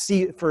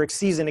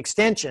season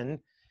extension,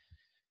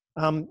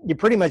 you're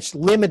pretty much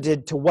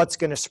limited to what's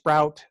going to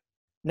sprout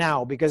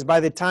now, because by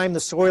the time the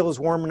soil is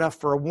warm enough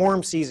for a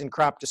warm season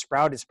crop to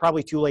sprout, it's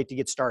probably too late to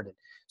get started.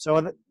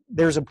 So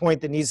there's a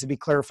point that needs to be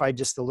clarified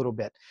just a little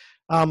bit.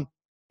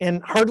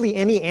 And hardly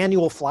any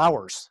annual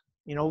flowers.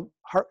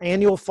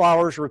 Annual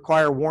flowers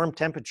require warm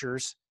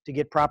temperatures to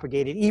get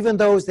propagated. Even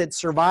those that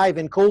survive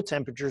in cold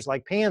temperatures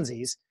like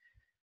pansies,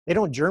 they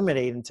don't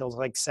germinate until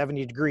like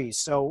 70 degrees.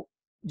 So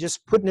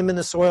just putting them in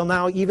the soil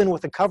now, even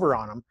with a cover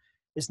on them,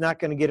 is not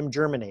going to get them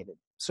germinated.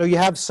 So you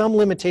have some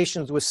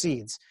limitations with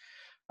seeds.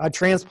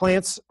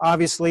 Transplants,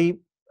 obviously,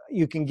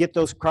 you can get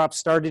those crops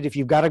started if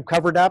you've got them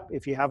covered up.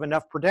 If you have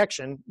enough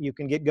protection, you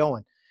can get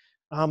going.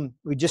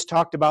 We just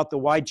talked about the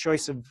wide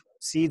choice of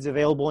seeds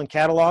available in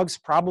catalogs,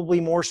 probably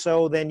more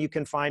so than you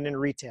can find in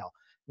retail.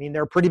 I mean,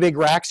 there are pretty big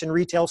racks in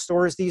retail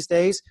stores these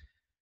days.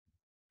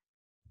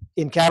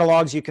 In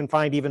catalogs, you can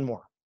find even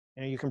more.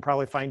 You can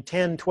probably find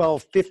 10,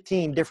 12,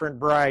 15 different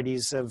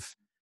varieties of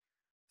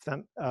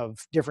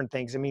different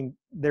things. I mean,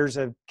 there's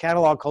a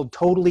catalog called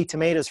Totally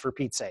Tomatoes, for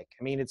Pete's sake.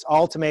 I mean, it's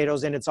all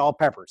tomatoes and it's all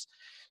peppers.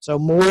 So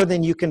more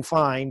than you can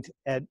find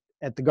at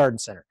the garden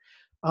center.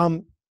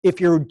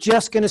 If you're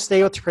just going to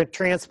stay with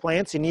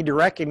transplants, you need to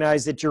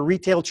recognize that your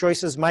retail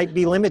choices might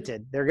be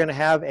limited. They're going to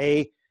have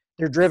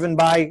they're driven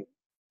by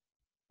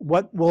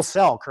what will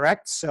sell,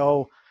 correct?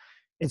 So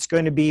it's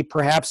going to be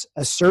perhaps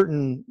a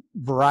certain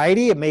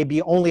variety. It may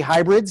be only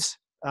hybrids.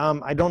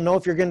 I don't know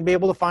if you're going to be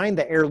able to find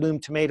the heirloom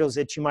tomatoes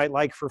that you might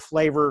like for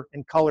flavor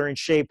and color and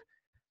shape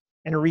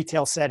in a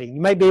retail setting.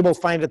 You might be able to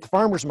find it at the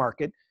farmer's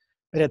market,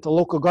 but at the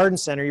local garden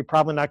center, you're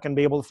probably not going to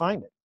be able to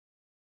find it.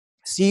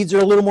 Seeds are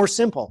a little more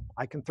simple.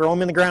 I can throw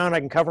them in the ground, I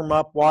can cover them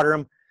up, water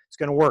them, it's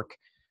going to work.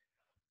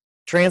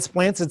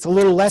 Transplants, it's a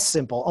little less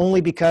simple,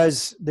 only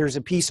because there's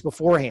a piece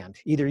beforehand.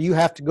 Either you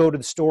have to go to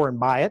the store and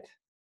buy it,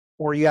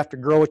 or you have to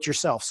grow it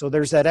yourself. So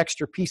there's that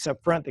extra piece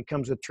up front that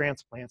comes with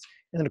transplants.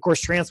 And then, of course,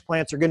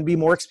 transplants are going to be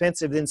more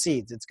expensive than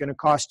seeds. It's going to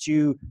cost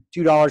you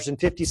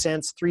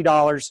 $2.50,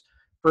 $3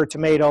 for a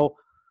tomato,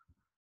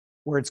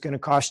 where it's going to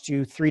cost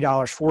you $3,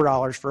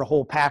 $4 for a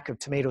whole pack of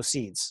tomato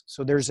seeds.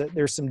 So there's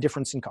some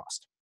difference in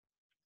cost.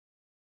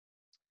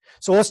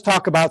 So let's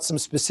talk about some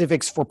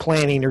specifics for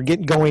planting or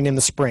getting going in the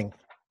spring.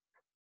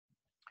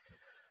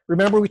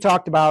 Remember, we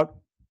talked about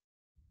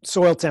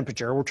soil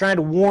temperature. We're trying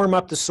to warm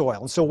up the soil.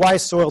 And so why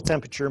is soil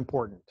temperature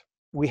important?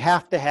 We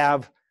have to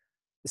have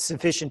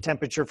sufficient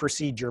temperature for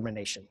seed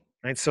germination,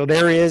 right? So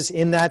there is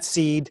in that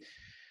seed,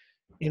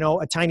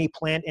 a tiny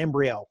plant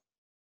embryo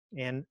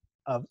and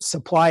a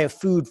supply of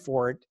food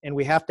for it. And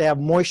we have to have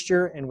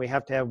moisture and we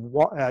have to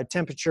have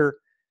temperature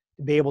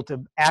to be able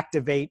to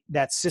activate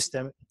that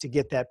system to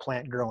get that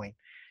plant growing.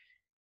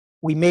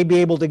 We may be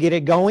able to get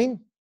it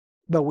going,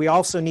 but we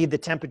also need the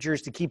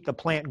temperatures to keep the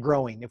plant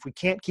growing. If we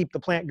can't keep the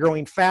plant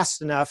growing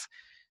fast enough,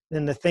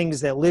 then the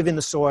things that live in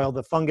the soil,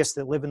 the fungus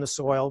that live in the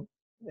soil,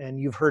 and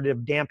you've heard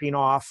of damping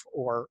off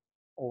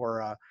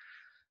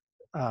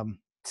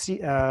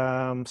sorry,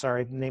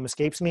 the name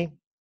escapes me,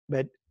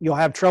 but you'll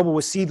have trouble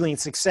with seedling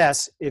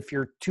success if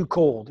you're too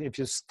cold, if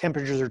your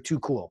temperatures are too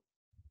cool.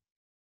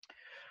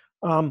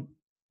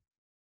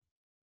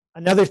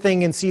 Another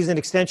thing in season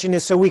extension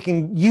is so we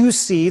can use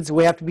seeds,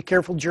 we have to be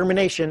careful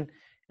germination,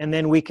 and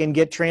then we can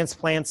get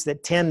transplants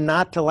that tend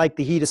not to like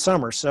the heat of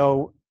summer.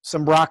 So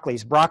some broccoli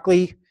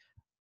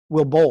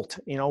will bolt,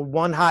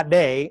 one hot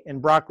day and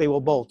broccoli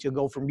will bolt. You'll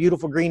go from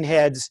beautiful green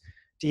heads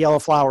to yellow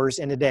flowers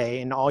in a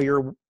day and all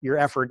your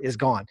effort is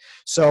gone.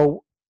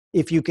 So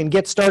if you can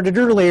get started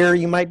earlier,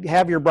 you might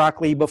have your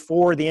broccoli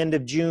before the end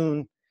of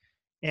June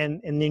and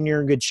then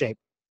you're in good shape.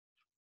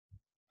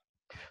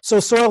 So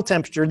soil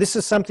temperature, this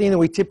is something that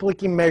we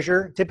typically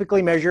measure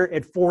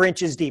at 4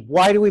 inches deep.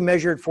 Why do we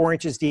measure at 4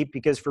 inches deep?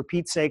 Because for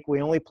Pete's sake,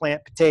 we only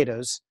plant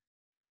potatoes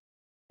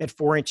at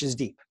 4 inches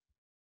deep.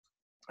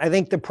 I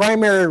think the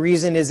primary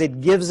reason is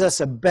it gives us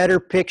a better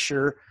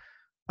picture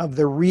of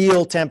the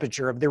real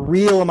temperature, of the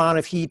real amount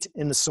of heat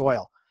in the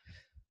soil.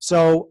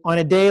 So on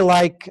a day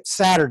like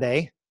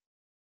Saturday,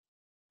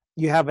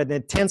 you have an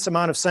intense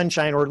amount of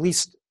sunshine, or at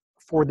least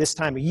for this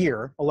time of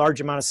year, a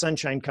large amount of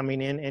sunshine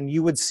coming in, and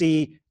you would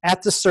see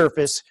at the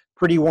surface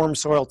pretty warm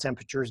soil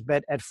temperatures.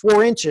 But at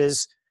 4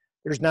 inches,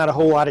 there's not a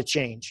whole lot of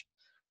change,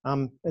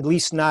 at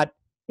least not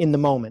in the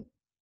moment.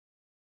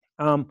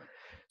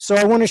 So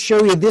I want to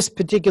show you this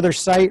particular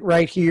site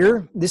right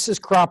here. This is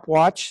Crop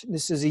Watch.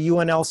 This is a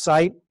UNL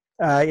site.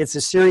 It's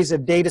a series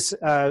of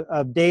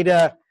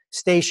data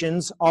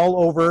stations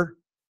all over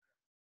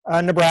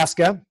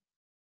Nebraska.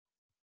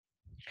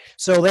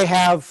 So they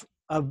have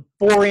a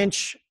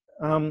 4-inch,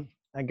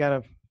 I got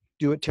to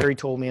do what Terry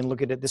told me and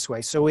look at it this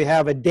way. So we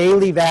have a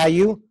daily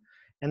value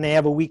and they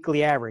have a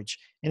weekly average.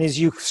 And as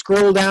you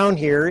scroll down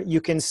here,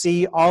 you can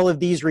see all of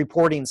these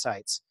reporting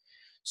sites.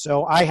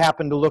 So I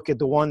happen to look at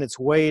the one that's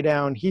way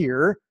down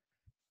here.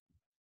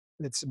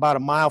 It's about a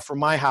mile from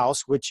my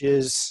house, which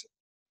is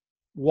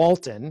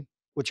Walton,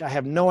 which I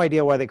have no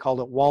idea why they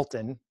called it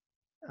Walton,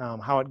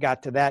 how it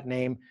got to that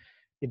name.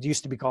 It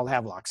used to be called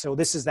Havelock. So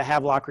this is the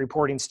Havelock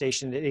reporting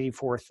station at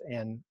 84th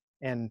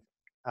and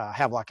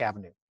Havelock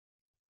Avenue.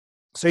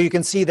 So you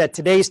can see that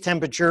today's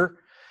temperature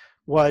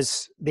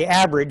was the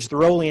average, the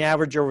rolling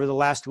average over the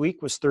last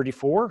week was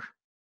 34.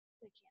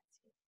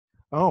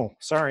 Oh,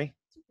 sorry.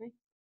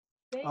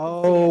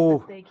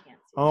 Oh,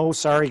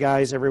 sorry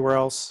guys, everywhere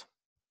else.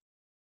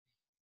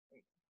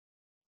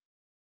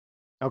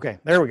 Okay,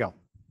 there we go.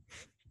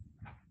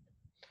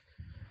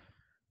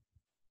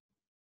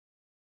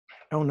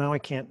 Oh, now I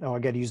can't. Oh, I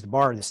got to use the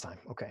bar this time.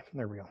 Okay,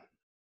 there we go.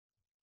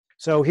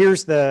 So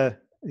here's the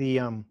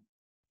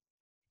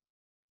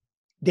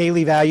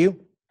daily value.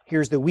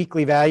 Here's the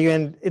weekly value,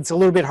 and it's a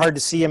little bit hard to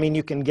see. I mean,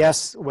 you can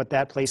guess what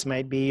that place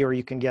might be, or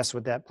you can guess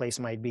what that place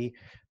might be,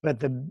 but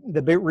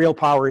the real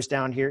power is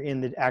down here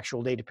in the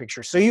actual data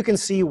picture. So you can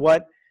see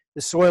what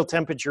the soil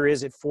temperature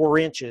is at 4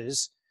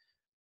 inches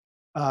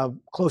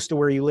close to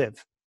where you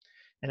live.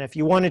 And if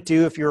you wanted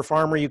to, if you're a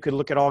farmer, you could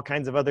look at all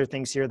kinds of other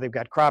things here. They've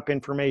got crop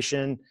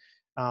information.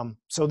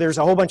 So there's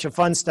a whole bunch of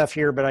fun stuff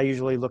here, but I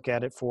usually look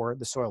at it for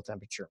the soil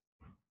temperature.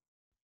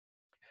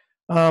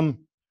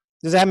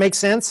 Does that make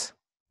sense?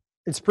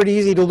 It's pretty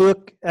easy to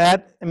look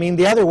at. I mean,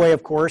 the other way,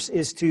 of course,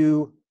 is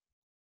to,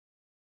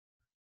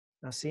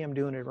 now see, I'm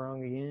doing it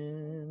wrong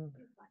again.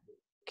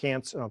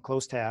 Cancel, oh,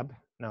 close tab,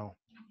 no.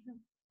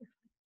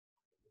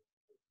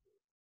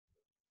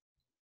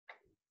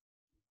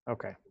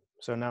 Okay,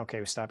 so now, okay,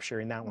 we stop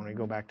sharing that one, we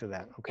go back to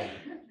that, okay.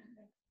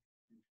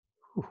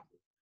 Whew.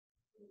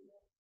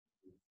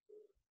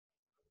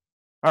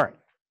 All right,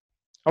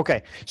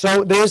 okay,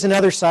 so there's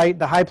another site,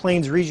 the High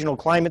Plains Regional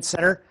Climate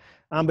Center,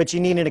 but you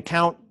need an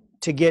account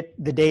to get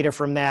the data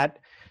from that.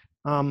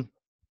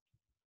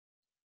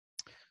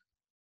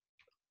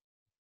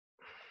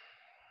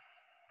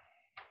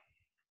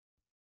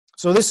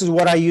 So this is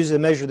what I use to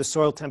measure the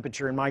soil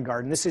temperature in my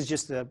garden. This is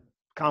just a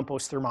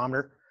compost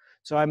thermometer.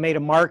 So I made a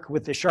mark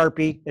with the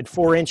Sharpie at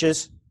 4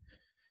 inches,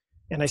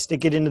 and I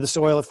stick it into the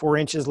soil at 4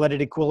 inches, let it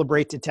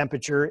equilibrate to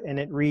temperature, and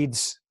it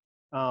reads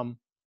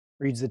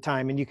the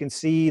time. And you can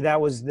see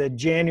that was the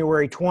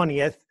January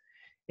 20th.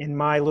 In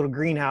my little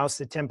greenhouse,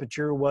 the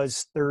temperature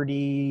was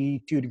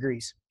 32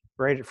 degrees,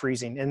 right at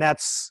freezing. And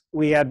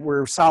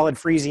we're solid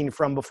freezing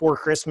from before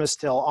Christmas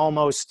till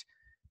almost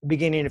the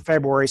beginning of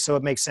February, so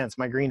it makes sense.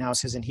 My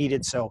greenhouse isn't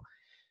heated, so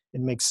it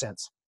makes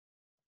sense.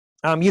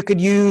 You could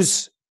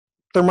use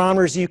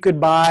thermometers you could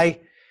buy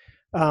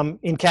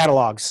in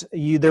catalogs.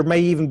 There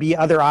may even be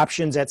other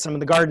options at some of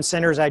the garden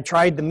centers. I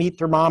tried the meat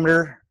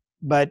thermometer,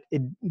 but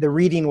the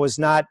reading was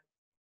not,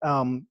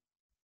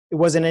 it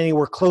wasn't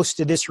anywhere close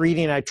to this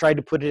reading. I tried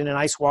to put it in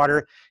ice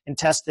water and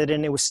test it,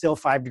 and it was still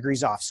 5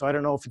 degrees off. So I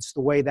don't know if it's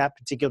the way that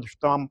particular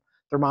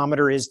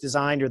thermometer is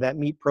designed or that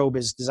meat probe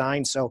is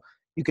designed. So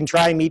you can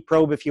try meat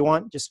probe if you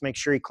want. Just make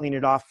sure you clean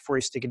it off before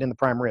you stick it in the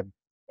prime rib.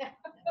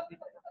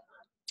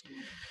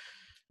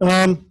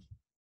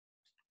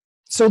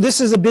 So this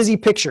is a busy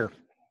picture,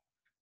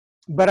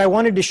 but I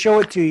wanted to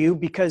show it to you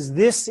because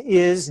this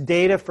is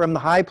data from the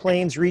High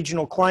Plains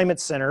Regional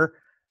Climate Center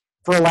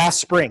for last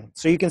spring.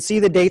 So you can see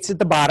the dates at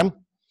the bottom,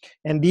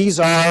 and you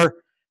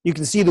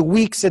can see the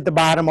weeks at the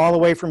bottom all the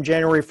way from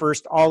January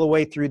 1st all the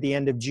way through the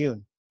end of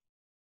June.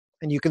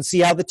 And you can see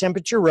how the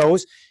temperature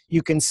rose.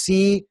 You can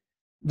see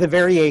the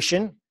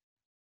variation.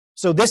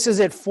 So this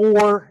is at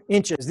 4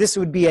 inches. This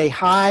would be a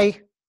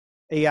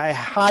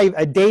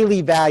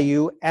daily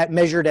value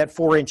measured at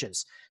 4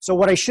 inches. So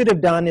what I should have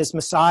done is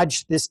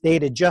massage this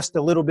data just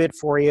a little bit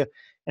for you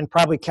and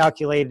probably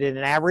calculated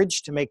an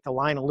average to make the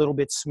line a little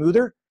bit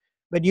smoother.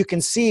 But you can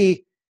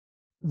see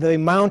the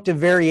amount of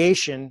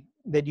variation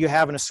that you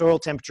have in a soil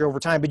temperature over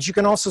time. But you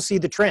can also see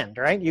the trend,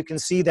 right? You can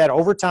see that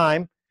over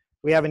time,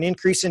 we have an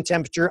increase in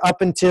temperature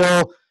up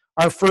until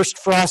our first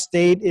frost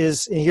date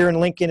is here in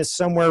Lincoln is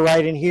somewhere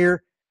right in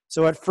here.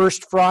 So at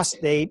first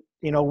frost date,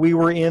 we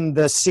were in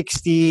the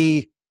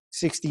 60,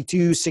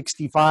 62,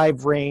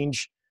 65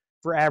 range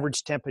for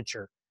average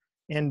temperature.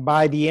 And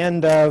by the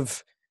end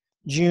of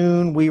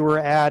June, we were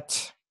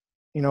at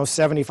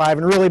 75,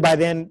 and really by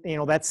then,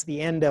 that's the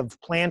end of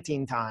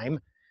planting time.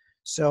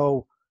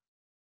 So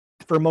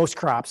for most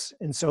crops,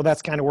 and so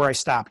that's kind of where I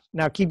stopped.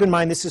 Now keep in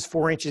mind, this is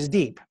 4 inches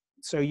deep.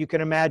 So you can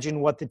imagine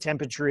what the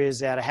temperature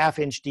is at a half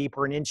inch deep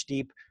or an inch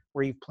deep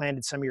where you've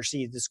planted some of your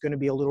seeds. It's going to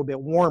be a little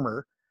bit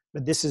warmer,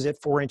 but this is at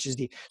 4 inches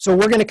deep. So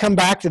we're going to come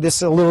back to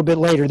this a little bit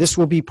later. This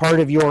will be part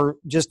of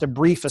just a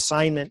brief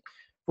assignment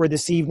for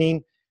this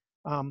evening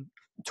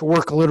to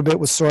work a little bit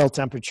with soil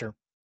temperature.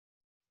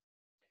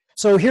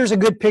 So here's a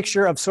good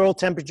picture of soil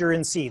temperature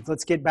in seeds.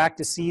 Let's get back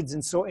to seeds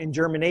and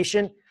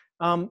germination.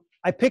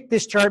 I picked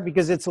this chart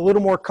because it's a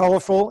little more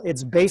colorful.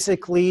 It's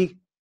basically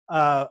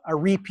a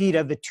repeat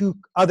of the 2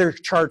 other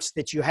charts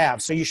that you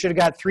have. So you should have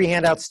got 3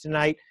 handouts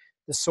tonight: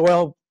 the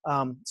soil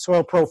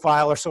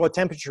profile or soil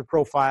temperature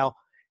profile,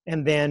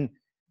 and then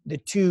the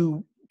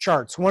 2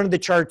 charts. One of the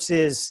charts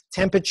is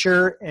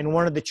temperature, and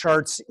one of the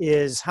charts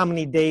is how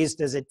many days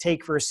does it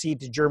take for a seed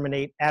to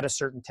germinate at a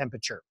certain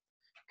temperature.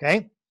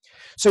 Okay?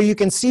 So you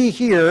can see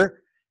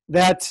here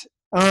that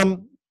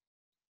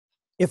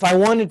if I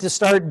wanted to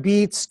start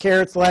beets,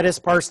 carrots, lettuce,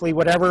 parsley,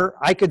 whatever,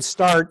 I could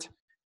start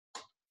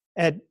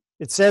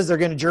it says they're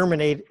going to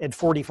germinate at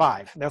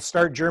 45. They'll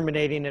start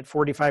germinating at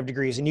 45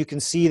 degrees. And you can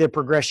see the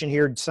progression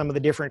here, some of the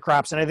different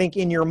crops. And I think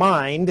in your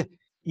mind,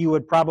 you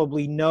would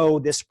probably know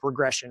this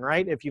progression,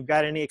 right? If you've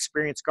got any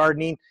experience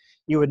gardening,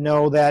 you would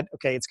know that,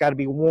 okay, it's got to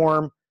be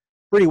warm,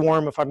 pretty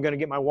warm if I'm going to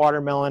get my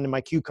watermelon and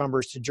my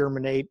cucumbers to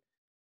germinate,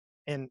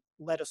 and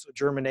lettuce will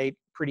germinate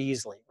pretty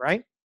easily,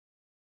 right?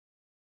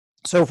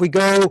 So if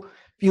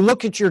you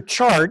look at your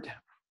chart,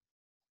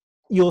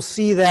 you'll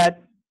see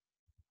that,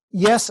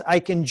 yes, I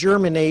can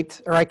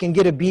germinate, or I can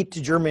get a beet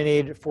to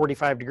germinate at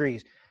 45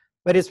 degrees,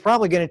 but it's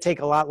probably going to take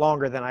a lot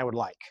longer than I would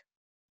like.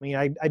 I mean,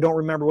 I don't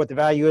remember what the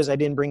value is. I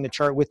didn't bring the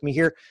chart with me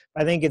here.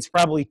 I think it's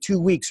probably 2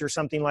 weeks or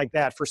something like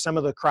that for some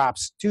of the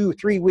crops.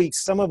 2-3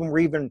 weeks. Some of them were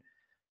even,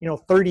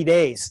 30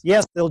 days.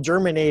 Yes, they'll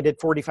germinate at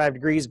 45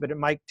 degrees, but it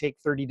might take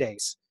 30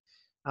 days.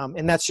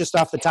 And that's just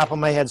off the top of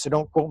my head, so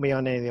don't quote me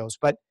on any of those.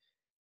 But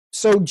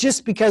so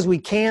just because we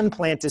can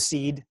plant a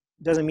seed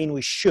doesn't mean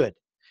we should.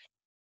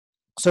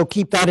 So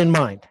keep that in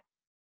mind.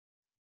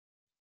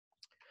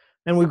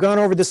 And we've gone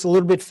over this a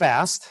little bit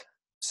fast.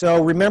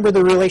 So remember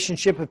the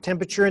relationship of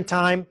temperature and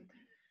time.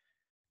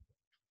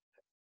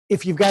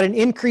 If you've got an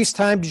increased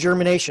time to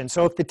germination,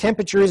 so if the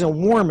temperature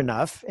isn't warm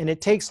enough and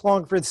it takes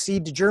long for the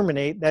seed to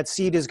germinate, that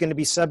seed is going to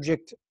be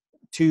subject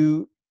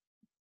to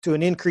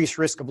an increased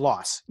risk of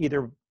loss,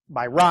 either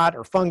by rot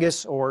or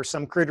fungus or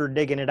some critter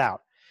digging it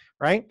out,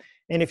 right?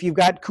 And if you've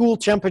got cool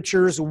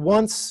temperatures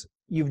once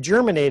you've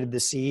germinated the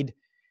seed,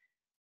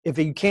 if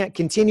you can't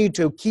continue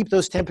to keep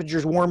those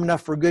temperatures warm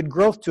enough for good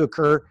growth to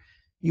occur,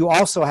 you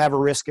also have a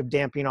risk of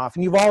damping off.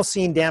 And you've all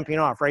seen damping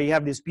off, right? You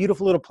have this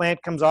beautiful little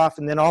plant comes off,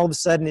 and then all of a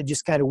sudden it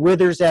just kind of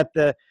withers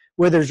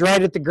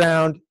right at the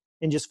ground,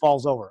 and just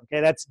falls over.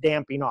 Okay, that's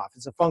damping off.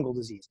 It's a fungal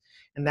disease.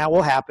 And that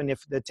will happen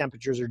if the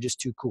temperatures are just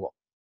too cool.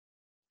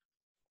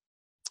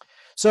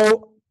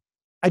 So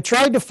I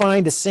tried to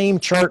find the same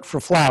chart for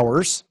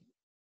flowers,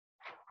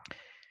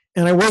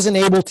 and I wasn't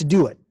able to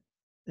do it.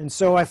 And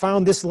so I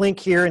found this link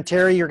here, and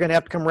Terry, you're going to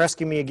have to come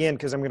rescue me again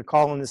because I'm going to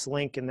call on this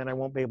link and then I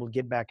won't be able to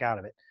get back out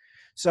of it.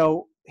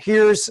 So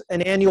here's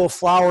an annual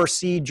flower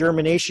seed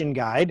germination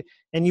guide,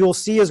 and you'll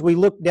see as we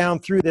look down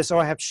through this, oh,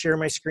 I have to share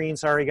my screen,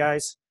 sorry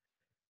guys.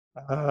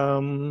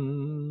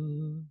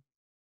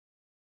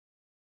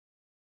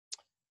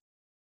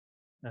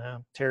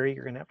 Terry,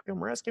 you're going to have to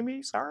come rescue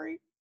me, sorry.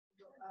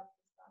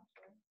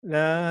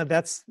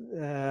 That's,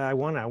 I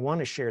want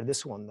to share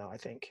this one though, I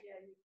think.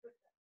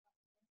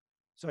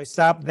 So I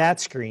stopped that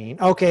screen.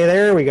 Okay,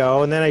 there we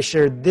go. And then I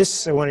shared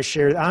this. I want to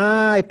share.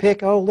 I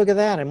pick. Oh, look at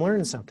that. I'm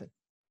learning something.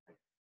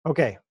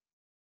 Okay.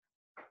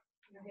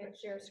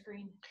 Share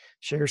screen.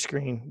 Share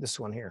screen. This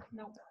one here.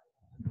 No.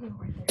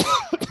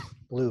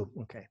 Blue.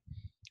 Okay.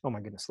 Oh my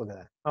goodness. Look at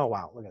that. Oh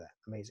wow. Look at that.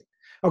 Amazing.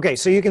 Okay.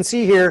 So you can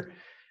see here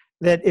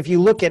that if you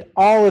look at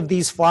all of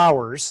these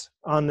flowers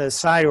on the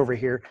side over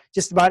here,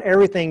 just about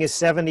everything is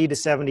 70 to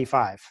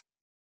 75.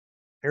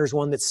 There's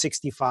one that's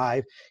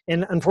 65.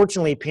 And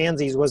unfortunately,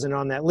 pansies wasn't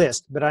on that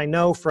list. But I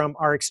know from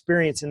our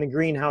experience in the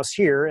greenhouse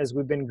here, as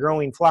we've been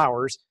growing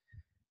flowers,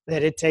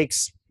 that it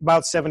takes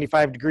about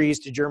 75 degrees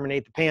to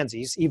germinate the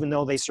pansies, even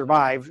though they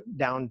survive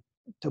down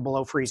to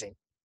below freezing.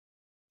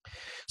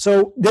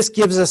 So this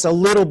gives us a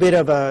little bit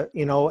of a,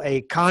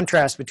 a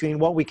contrast between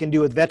what we can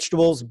do with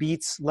vegetables,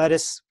 beets,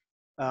 lettuce,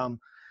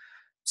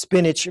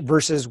 spinach,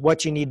 versus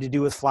what you need to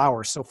do with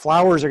flowers. So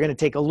flowers are going to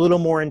take a little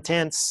more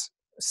intense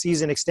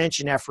season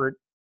extension effort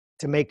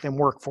to make them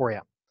work for you.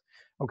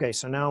 Okay,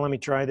 so now let me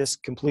try this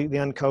completely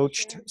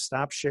uncoached.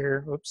 Stop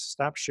share. Oops,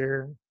 stop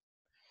share.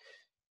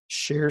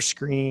 Share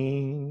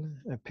screen.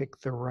 I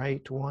picked the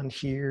right one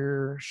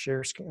here.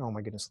 Share screen. Oh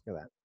my goodness, look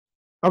at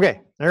that.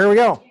 Okay, there we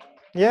go.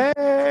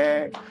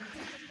 Yay!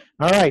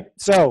 All right,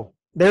 so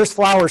there's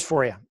flowers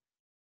for you.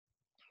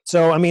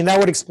 So, I mean, that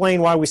would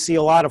explain why we see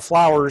a lot of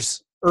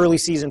flowers, early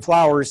season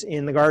flowers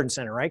in the garden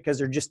center, right? Because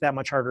they're just that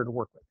much harder to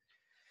work with.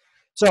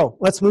 So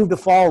let's move to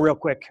fall real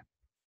quick.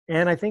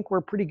 And I think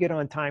we're pretty good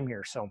on time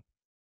here. So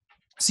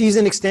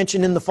season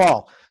extension in the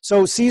fall.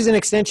 So season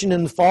extension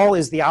in the fall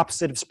is the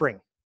opposite of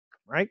spring,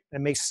 right? That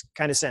makes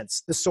kind of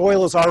sense. The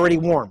soil is already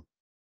warm.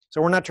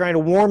 So we're not trying to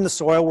warm the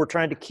soil. We're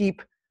trying to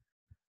keep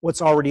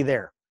what's already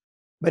there.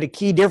 But a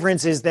key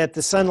difference is that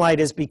the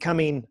sunlight is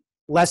becoming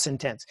less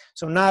intense.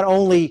 So not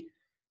only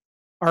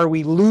are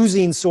we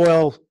losing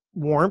soil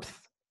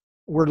warmth,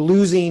 we're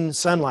losing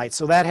sunlight.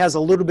 So that has a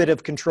little bit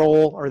of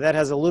control, or that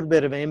has a little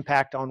bit of an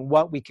impact on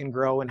what we can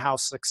grow and how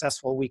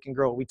successful we can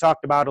grow. We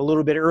talked about a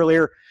little bit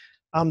earlier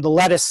the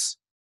lettuce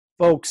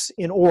folks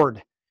in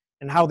Ord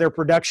and how their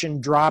production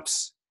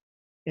drops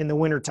in the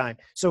wintertime.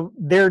 So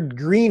their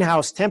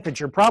greenhouse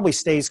temperature probably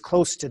stays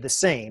close to the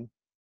same,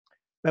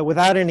 but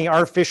without any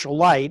artificial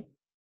light,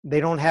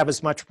 they don't have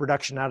as much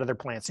production out of their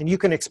plants. And you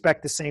can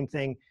expect the same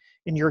thing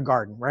in your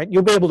garden, right?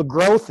 You'll be able to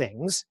grow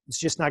things. It's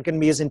just not going to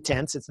be as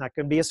intense. It's not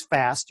going to be as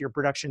fast. Your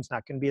production's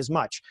not going to be as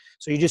much.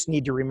 So you just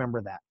need to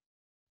remember that.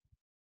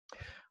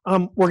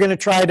 We're going to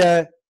try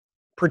to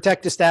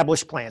protect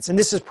established plants. And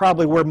this is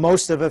probably where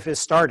most of it has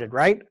started,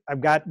 right?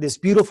 I've got this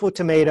beautiful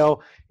tomato.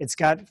 It's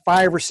got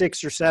 5 or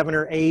 6 or 7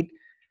 or 8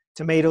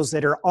 tomatoes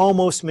that are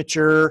almost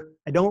mature.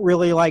 I don't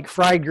really like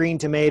fried green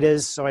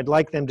tomatoes, so I'd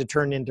like them to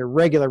turn into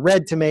regular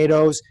red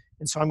tomatoes.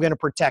 And so I'm going to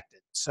protect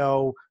it.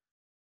 So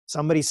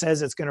somebody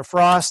says it's going to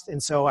frost,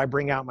 and so I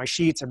bring out my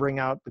sheets, I bring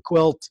out the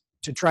quilt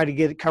to try to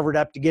get it covered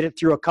up, to get it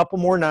through a couple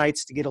more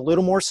nights, to get a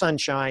little more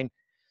sunshine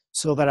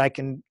so that I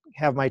can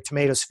have my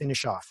tomatoes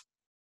finish off.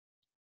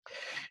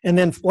 And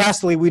then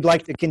lastly, we'd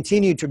like to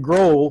continue to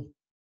grow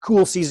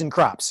cool season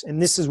crops. And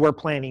this is where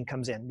planting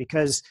comes in,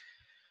 because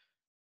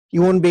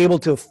you won't be able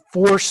to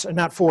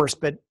not force,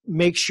 but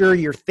make sure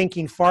you're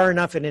thinking far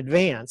enough in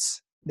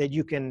advance that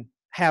you can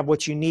have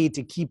what you need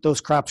to keep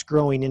those crops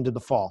growing into the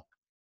fall.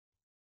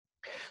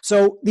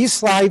 So these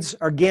slides,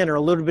 again, are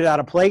a little bit out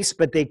of place,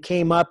 but they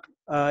came up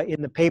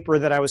in the paper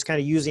that I was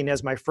kind of using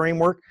as my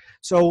framework.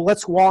 So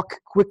let's walk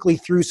quickly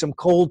through some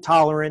cold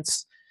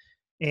tolerance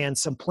and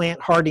some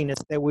plant hardiness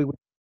that we would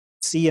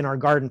see in our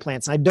garden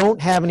plants. I don't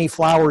have any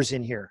flowers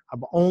in here.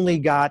 I've only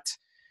got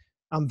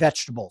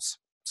vegetables.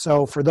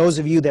 So for those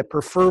of you that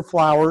prefer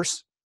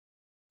flowers,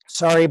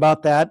 sorry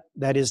about that.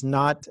 That is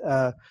not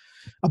a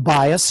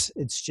bias.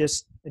 It's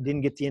just I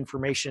didn't get the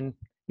information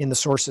in the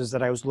sources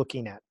that I was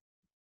looking at.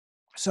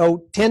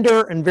 So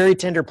tender and very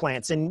tender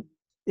plants. And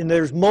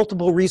there's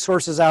multiple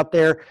resources out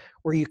there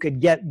where you could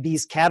get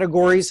these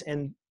categories,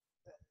 and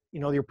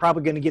you're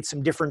probably going to get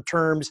some different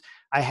terms.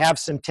 I have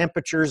some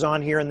temperatures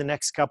on here in the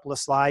next couple of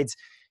slides,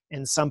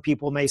 and some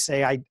people may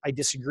say, I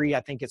disagree.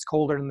 I think it's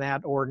colder than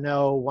that, or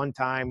no, one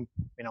time,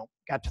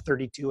 got to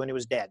 32 and it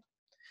was dead.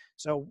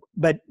 So,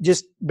 but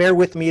just bear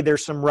with me.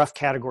 There's some rough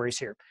categories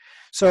here.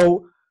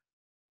 So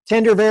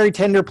tender, very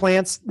tender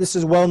plants. This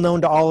is well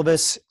known to all of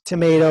us.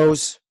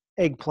 Tomatoes,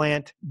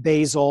 eggplant,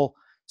 basil,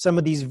 some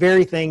of these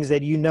very things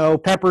that you know,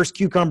 peppers,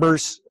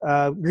 cucumbers,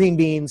 green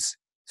beans,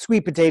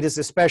 sweet potatoes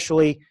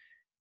especially,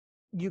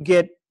 you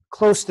get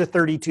close to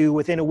 32,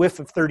 within a whiff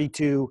of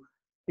 32,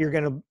 you're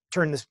going to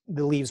turn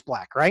the leaves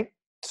black, right?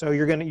 So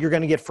you're going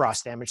to get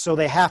frost damage. So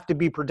they have to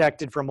be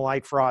protected from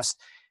light frost.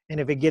 And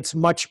if it gets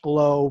much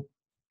below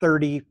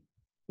 30,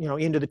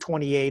 into the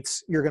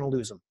 28s, you're going to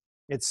lose them.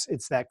 It's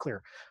that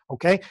clear.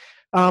 Okay.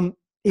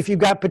 If you've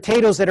got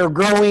potatoes that are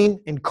growing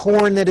and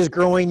corn that is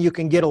growing, you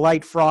can get a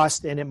light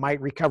frost and it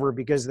might recover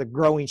because the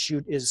growing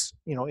shoot is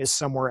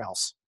somewhere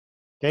else.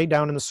 Okay,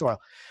 down in the soil.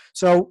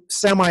 So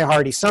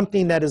semi-hardy,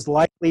 something that is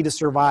likely to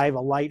survive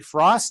a light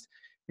frost.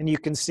 And you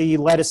can see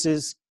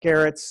lettuces,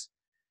 carrots,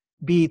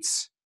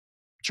 beets,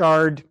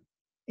 chard.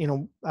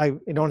 I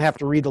don't have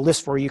to read the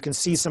list for you. You can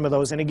see some of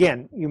those. And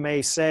again, you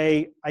may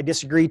say, I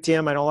disagree,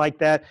 Tim. I don't like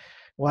that.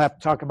 We'll have to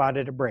talk about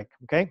it at a break,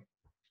 okay?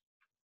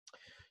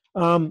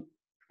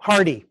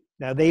 Hardy.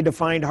 Now, they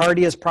defined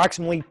hardy as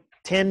approximately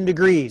 10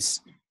 degrees,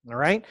 all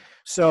right?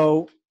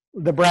 So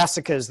the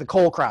brassicas, the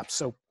cole crops,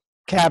 so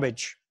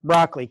cabbage,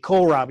 broccoli,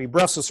 kohlrabi,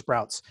 Brussels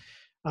sprouts,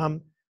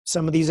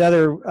 some of these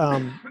other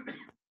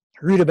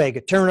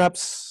rutabaga,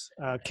 turnips,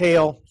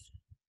 kale.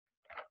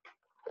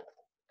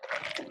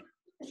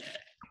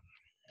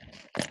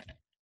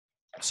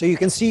 So you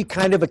can see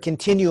kind of a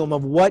continuum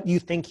of what you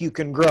think you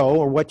can grow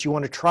or what you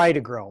want to try to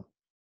grow.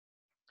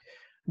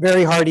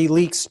 Very hardy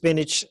leeks,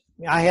 spinach.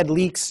 I had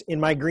leeks in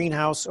my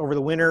greenhouse over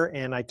the winter,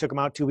 and I took them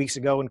out 2 weeks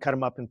ago and cut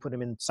them up and put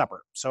them in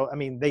supper. So,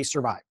 they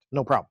survived,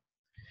 no problem.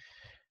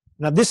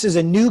 Now, this is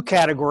a new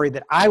category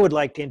that I would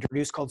like to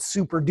introduce called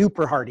super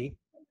duper hardy.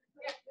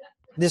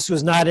 This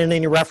was not in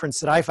any reference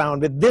that I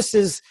found, but this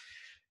is,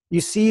 you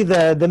see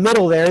the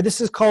middle there,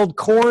 this is called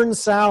corn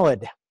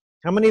salad.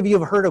 How many of you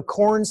have heard of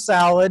corn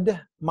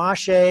salad,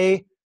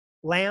 mâché,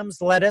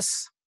 lamb's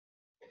lettuce?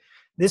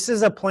 This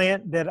is a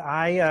plant that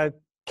I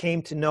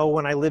came to know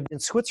when I lived in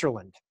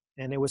Switzerland.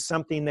 And it was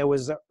something that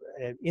was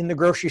in the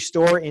grocery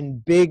store in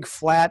big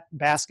flat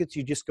baskets.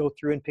 You just go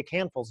through and pick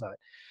handfuls of it.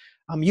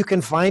 You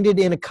can find it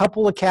in a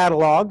couple of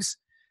catalogs.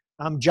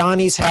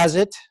 Johnny's has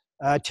it.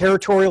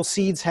 Territorial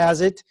Seeds has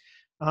it.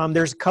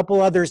 There's a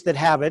couple others that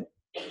have it.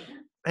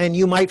 And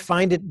you might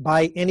find it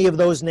by any of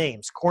those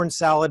names. Corn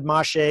salad,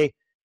 mâché,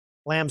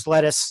 lamb's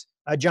lettuce.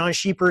 John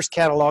Sheeper's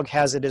catalog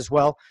has it as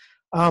well.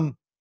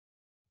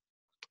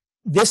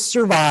 This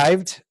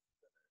survived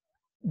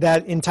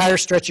that entire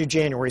stretch of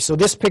January. So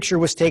this picture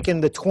was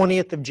taken the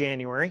 20th of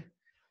January.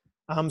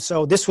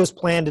 So this was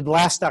planted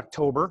last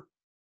October.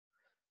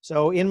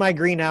 So in my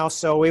greenhouse,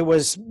 so it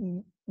was,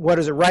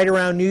 right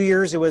around New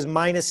Year's, it was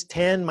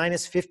 -10,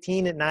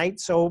 -15 at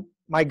night. So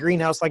my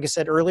greenhouse, like I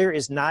said earlier,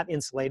 is not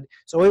insulated.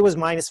 So it was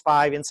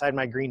 -5 inside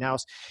my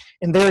greenhouse.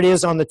 And there it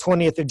is on the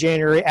 20th of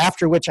January,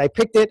 after which I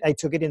picked it, I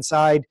took it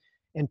inside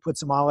and put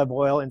some olive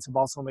oil and some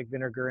balsamic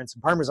vinegar and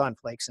some Parmesan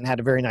flakes and had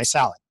a very nice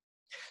salad.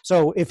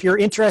 So if you're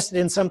interested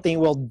in something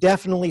will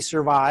definitely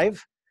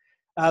survive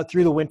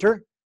through the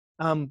winter,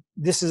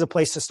 this is a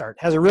place to start.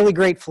 It has a really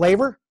great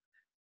flavor.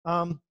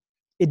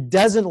 It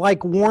doesn't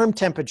like warm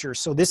temperatures,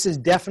 so this is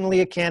definitely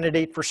a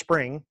candidate for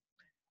spring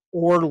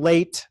or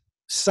late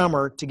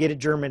summer to get it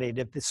germinated.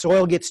 If the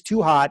soil gets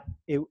too hot,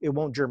 it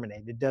won't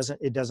germinate. It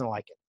doesn't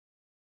like it.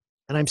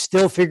 And I'm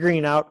still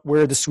figuring out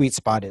where the sweet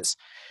spot is.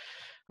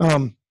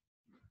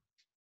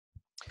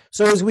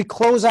 So as we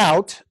close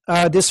out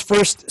this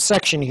first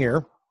section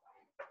here,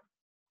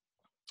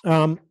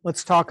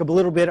 let's talk a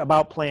little bit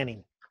about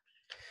planting.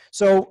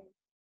 So,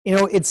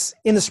 it's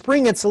in the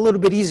spring, it's a little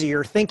bit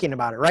easier thinking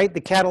about it, right?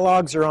 The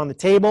catalogs are on the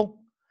table.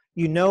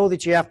 You know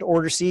that you have to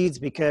order seeds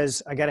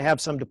because I got to have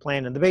some to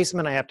plant in the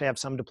basement. I have to have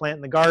some to plant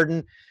in the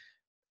garden.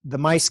 The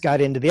mice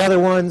got into the other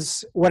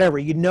ones, whatever.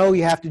 You know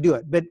you have to do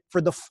it. But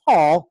for the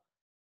fall,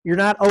 you're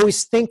not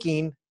always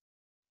thinking,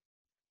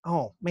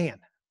 oh, man,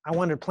 I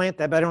wanted to plant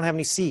that, but I don't have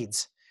any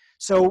seeds.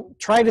 So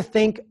try to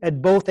think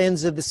at both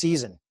ends of the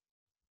season.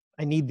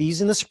 I need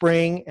these in the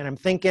spring, and I'm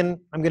thinking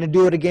I'm going to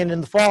do it again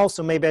in the fall,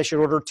 so maybe I should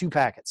order 2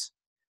 packets.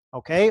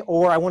 Okay?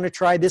 Or I want to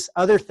try this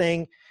other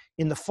thing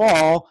in the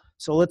fall,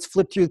 so let's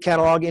flip through the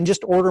catalog and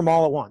just order them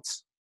all at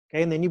once.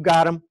 Okay? And then you've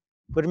got them.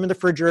 Put them in the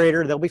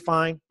refrigerator. They'll be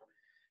fine.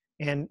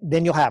 And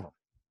then you'll have them.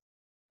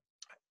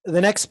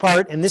 The next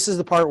part, and this is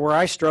the part where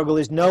I struggle,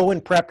 is know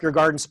and prep your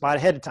garden spot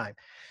ahead of time.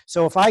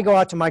 So if I go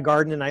out to my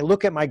garden and I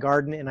look at my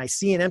garden and I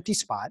see an empty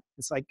spot,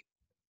 it's like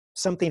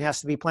something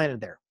has to be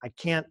planted there. I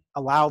can't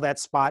allow that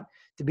spot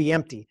to be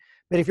empty.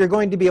 But if you're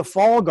going to be a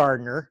fall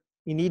gardener,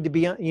 you need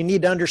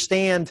to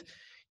understand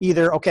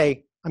either,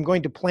 okay, I'm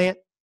going to plant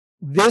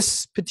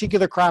this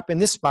particular crop in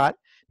this spot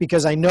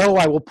because I know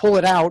I will pull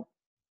it out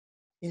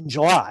in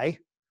July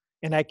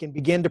and I can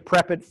begin to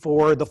prep it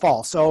for the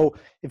fall. So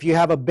if you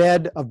have a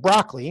bed of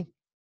broccoli,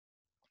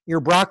 your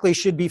broccoli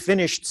should be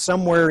finished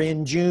somewhere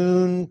in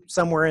June,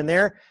 somewhere in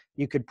there.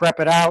 You could prep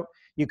it out.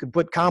 You could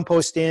put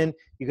compost in.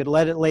 You could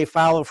let it lay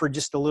fallow for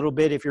just a little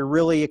bit. If you're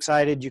really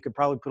excited, you could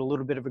probably put a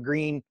little bit of a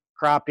green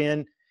crop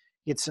in,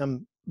 get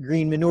some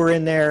green manure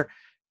in there,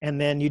 and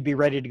then you'd be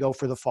ready to go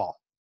for the fall.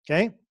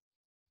 Okay?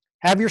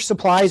 have your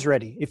supplies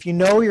ready. If you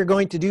know you're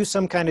going to do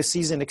some kind of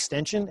season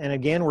extension, and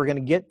again, we're going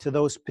to get to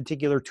those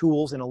particular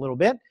tools in a little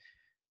bit,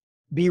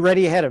 be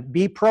ready ahead of,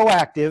 be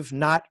proactive,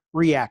 not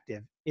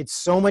reactive. It's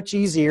so much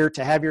easier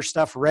to have your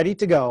stuff ready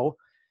to go,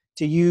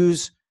 to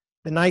use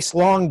the nice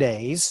long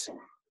days,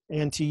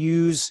 and to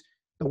use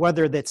the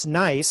weather that's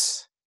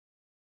nice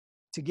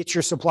to get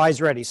your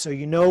supplies ready. So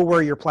you know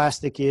where your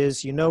plastic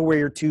is, you know where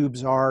your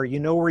tubes are, you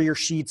know where your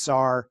sheets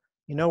are,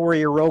 you know where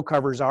your row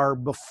covers are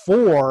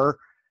before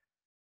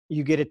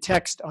you get a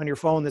text on your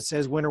phone that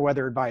says winter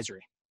weather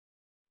advisory.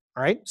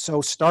 All right,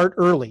 so start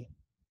early.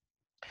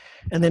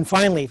 And then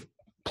finally,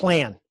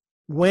 plan.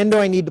 When do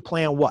I need to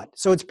plan what?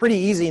 So it's pretty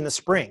easy in the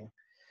spring.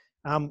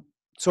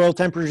 Soil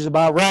temperature is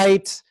about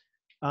right.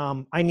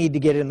 I need to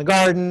get it in the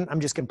garden. I'm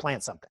just going to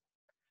plant something.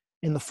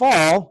 In the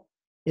fall,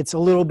 it's a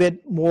little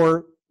bit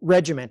more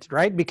regimented,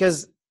 right?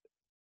 Because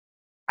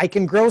I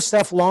can grow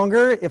stuff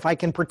longer if I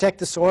can protect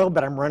the soil,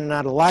 but I'm running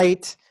out of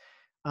light.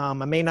 I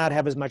may not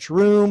have as much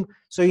room.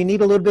 So you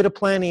need a little bit of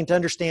planning to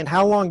understand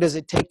how long does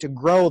it take to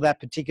grow that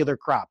particular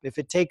crop. If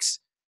it takes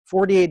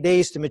 48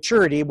 days to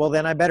maturity, well,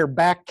 then I better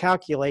back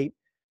calculate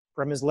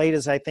from as late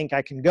as I think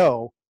I can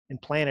go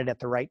and plant it at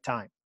the right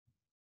time.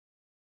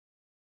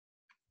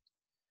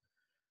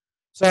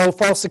 So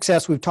fall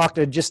success, we've talked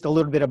just a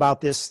little bit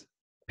about this.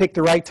 Pick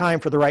the right time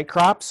for the right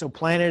crop, so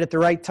plant it at the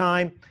right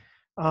time.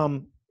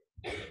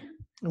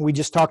 We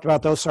just talked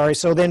about those, sorry.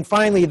 So then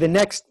finally, the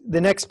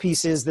next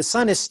piece is the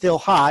sun is still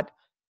hot,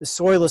 the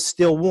soil is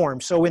still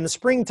warm. So in the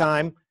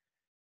springtime,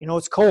 you know,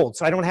 it's cold,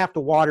 so I don't have to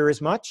water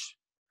as much.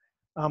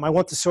 I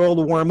want the soil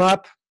to warm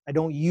up.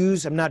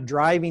 I'm not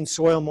driving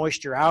soil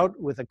moisture out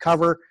with a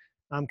cover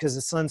because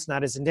the sun's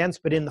not as intense.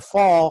 But in the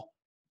fall,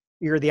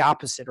 you're the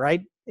opposite,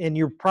 right? And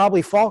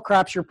fall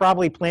crops you're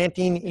probably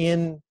planting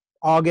in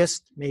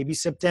August, maybe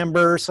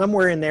September,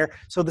 somewhere in there.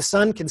 So the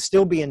sun can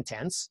still be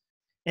intense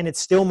and it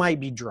still might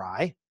be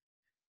dry.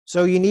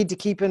 So you need to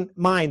keep in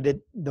mind that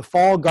the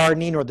fall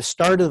gardening or the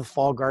start of the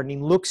fall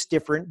gardening looks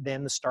different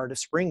than the start of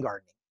spring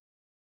gardening.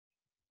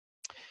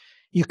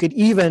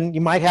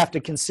 You might have to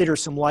consider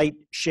some light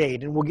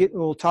shade, and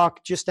we'll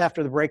talk just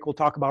after the break. We'll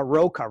talk about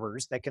row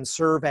covers that can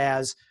serve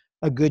as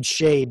a good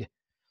shade,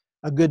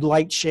 a good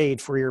light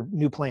shade for your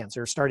new plants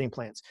or starting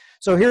plants.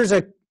 So here's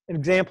an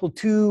example,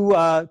 two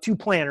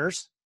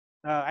planters.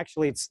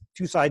 Actually, it's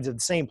two sides of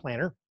the same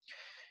planter.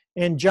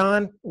 And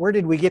John, where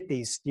did we get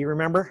these? Do you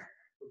remember?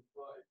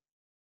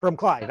 From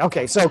Clyde.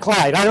 Okay, so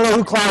Clyde. I don't know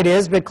who Clyde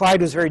is, but Clyde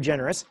was very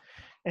generous,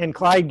 and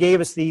Clyde gave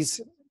us these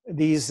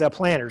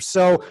planters.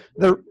 So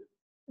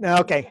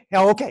okay.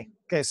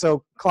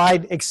 So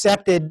Clyde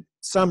accepted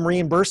some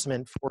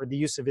reimbursement for the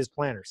use of his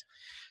planters.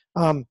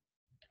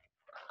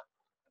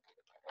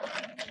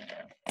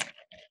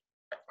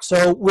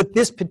 So with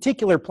this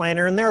particular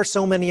planter, and there are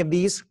so many of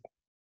these,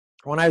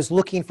 when I was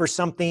looking for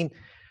something,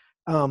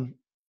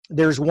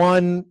 there's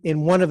one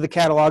in one of the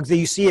catalogs that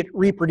you see it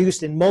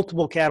reproduced in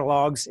multiple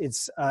catalogs.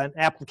 It's an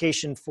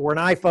application for an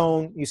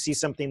iPhone. You see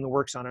something that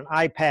works on an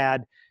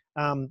iPad.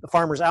 The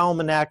Farmer's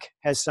Almanac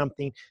has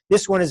something.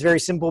 This one is very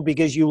simple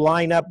because you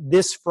line up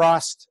this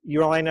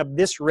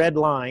red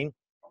line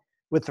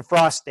with the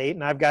frost date,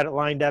 and I've got it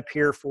lined up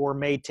here for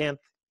May 10th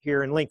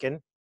here in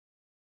Lincoln.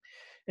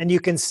 And you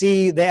can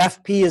see the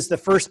FP is the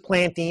first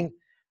planting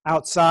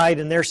outside,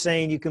 and they're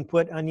saying you can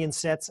put onion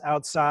sets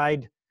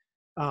outside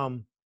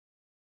the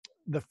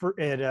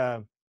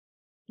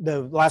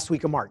last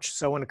week of March.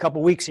 So in a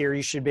couple weeks here,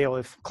 you should be able,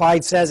 if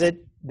Clyde says it,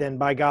 then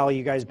by golly,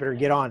 you guys better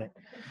get on it.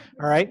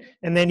 All right,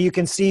 and then you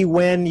can see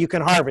when you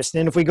can harvest.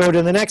 And if we go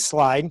to the next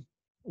slide,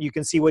 you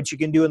can see what you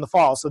can do in the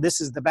fall. So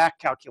this is the back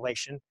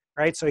calculation,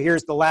 right? So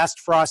here's the last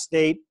frost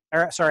date,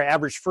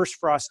 average first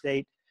frost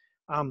date,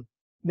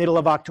 middle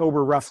of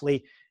October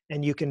roughly,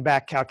 and you can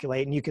back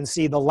calculate, and you can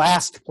see the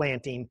last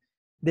planting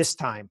this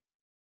time.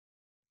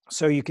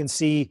 So you can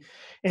see,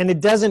 and it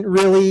doesn't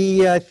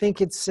really, I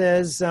think it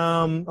says,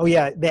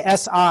 the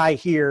SI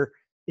here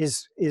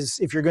is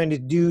if you're going to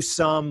do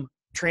some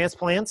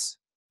transplants,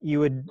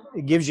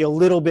 it gives you a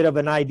little bit of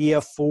an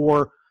idea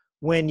for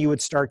when you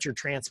would start your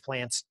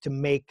transplants to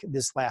make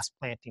this last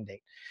planting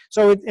date.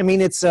 So,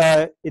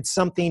 it's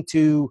something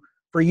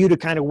for you to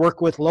kind of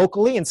work with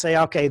locally and say,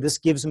 okay, this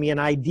gives me an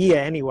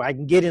idea anyway. I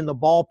can get in the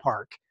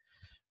ballpark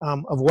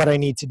of what I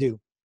need to do.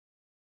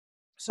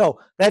 So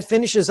that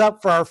finishes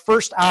up for our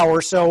first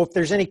hour. So if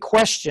there's any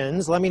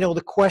questions, let me know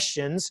the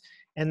questions,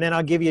 and then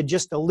I'll give you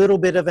just a little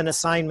bit of an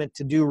assignment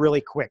to do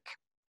really quick.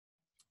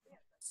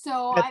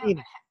 So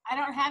I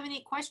don't have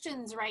any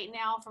questions right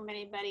now from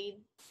anybody,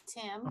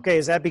 Tim. Okay,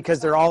 is that because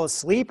they're all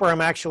asleep, or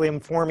I'm actually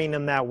informing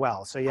them that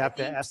well? So you have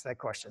to ask that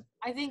question.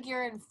 I think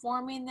you're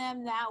informing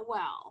them that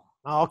well.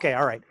 Oh, okay,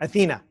 all right.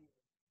 Athena.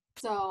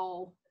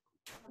 So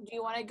do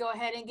you want to go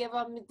ahead and give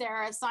them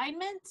their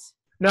assignment?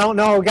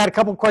 No, we got a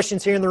couple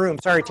questions here in the room.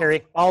 Sorry,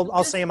 Terry.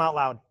 I'll say them out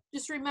loud.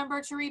 Just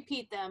remember to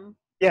repeat them.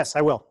 Yes,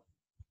 I will.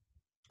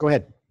 Go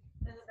ahead.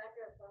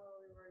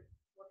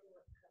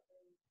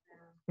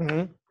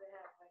 Mm-hmm.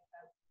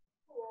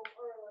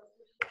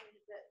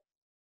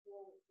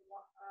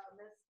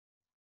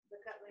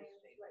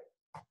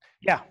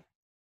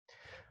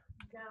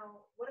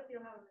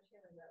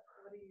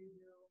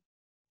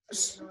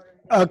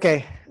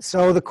 Okay,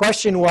 so the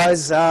question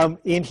was,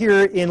 in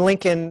here in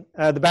Lincoln,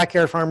 the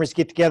backyard farmers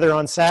get together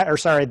on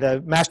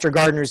the master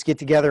gardeners get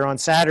together on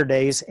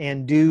Saturdays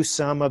and do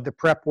some of the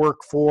prep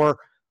work for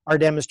our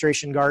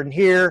demonstration garden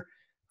here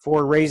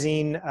for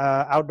raising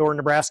outdoor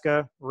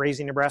Nebraska,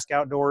 raising Nebraska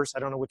outdoors. I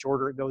don't know which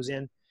order it goes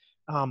in,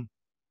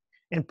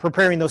 and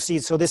preparing those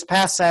seeds. So this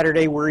past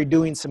Saturday, we're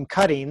doing some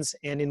cuttings,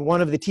 and in one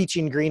of the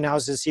teaching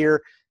greenhouses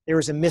here, there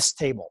was a mist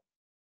table.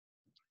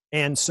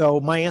 And so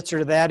my answer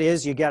to that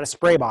is you got a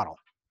spray bottle.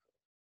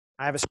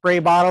 I have a spray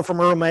bottle from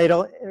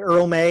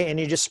Earl May, and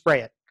you just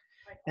spray it.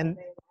 And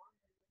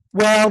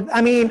well,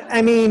 I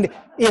mean,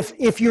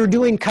 if you're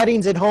doing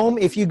cuttings at home,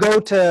 if you go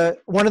to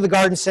one of the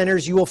garden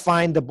centers, you will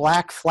find the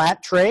black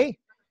flat tray,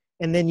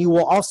 and then you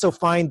will also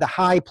find the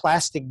high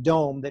plastic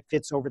dome that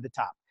fits over the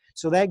top.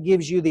 So that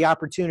gives you the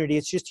opportunity.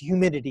 It's just a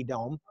humidity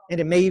dome, and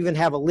it may even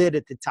have a lid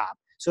at the top.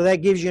 So that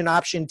gives you an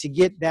option to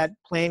get that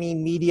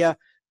planting media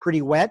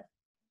pretty wet,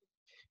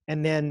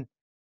 and then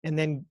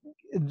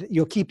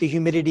you'll keep the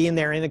humidity in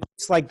there. And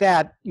it's like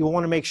that, you'll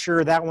want to make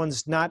sure that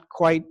one's not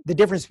quite, the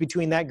difference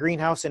between that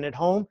greenhouse and at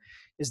home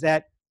is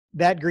that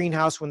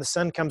greenhouse, when the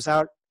sun comes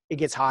out, it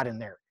gets hot in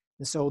there.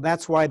 And so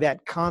that's why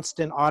that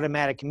constant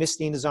automatic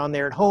misting is on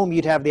there. At home,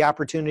 you'd have the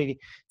opportunity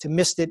to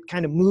mist it,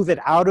 kind of move it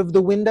out of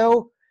the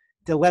window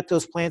to let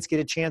those plants get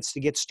a chance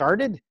to get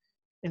started.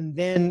 And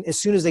then as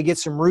soon as they get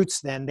some roots,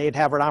 then they'd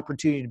have an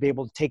opportunity to be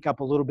able to take up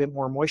a little bit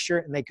more moisture,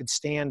 and they could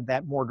stand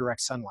that more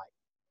direct sunlight.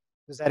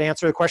 Does that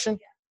answer the question?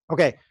 Yeah.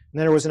 Okay. And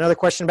then there was another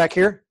question back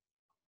here.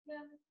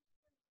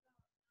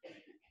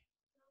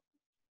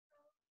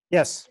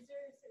 Yes.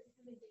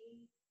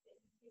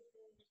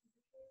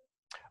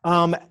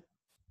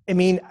 I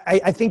mean,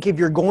 I think if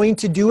you're going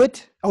to do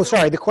it, oh,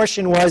 sorry, the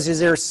question was, is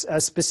there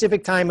a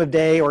specific time of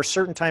day or a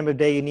certain time of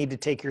day you need to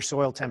take your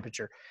soil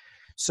temperature?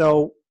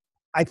 So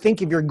I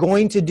think if you're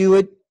going to do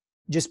it,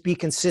 just be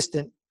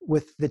consistent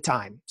with the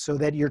time so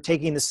that you're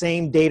taking the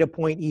same data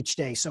point each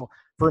day. So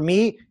for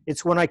me,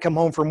 it's when I come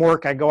home from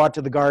work, I go out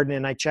to the garden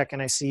and I check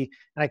and I see,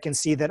 and I can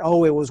see that,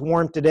 oh, it was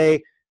warm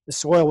today. The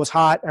soil was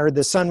hot, or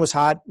the sun was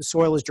hot, the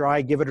soil is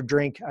dry, give it a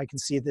drink. I can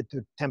see that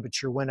the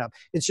temperature went up.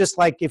 It's just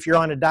like if you're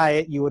on a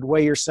diet, you would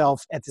weigh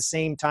yourself at the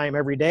same time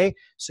every day.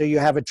 So you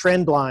have a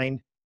trend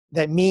line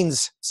that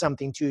means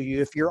something to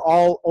you. If you're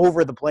all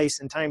over the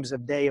place in times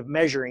of day of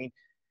measuring,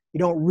 you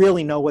don't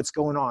really know what's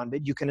going on,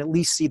 but you can at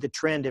least see the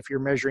trend if you're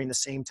measuring the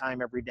same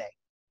time every day.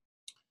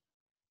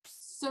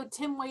 So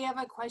Tim, we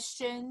have a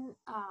question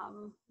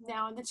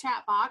now in the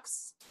chat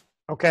box.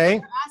 Okay.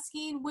 They're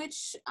asking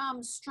which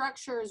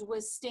structures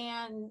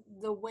withstand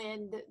the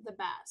wind the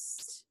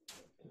best.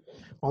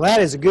 Well, that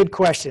is a good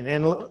question.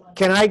 And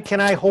can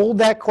I hold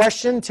that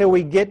question till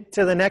we get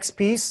to the next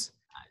piece,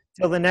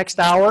 till the next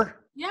hour?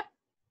 Yep.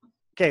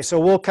 Okay, so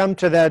we'll come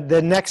to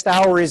the next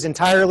hour is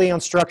entirely on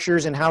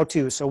structures and how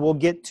to. So we'll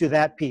get to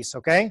that piece,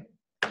 okay?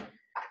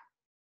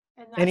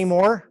 Any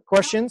more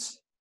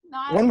questions?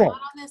 Not, one more.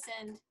 Not on this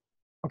end.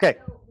 Okay.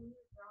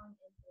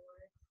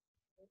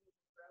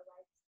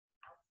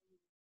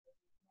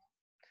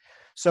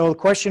 So the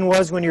question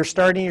was, when you're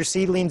starting your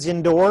seedlings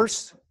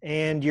indoors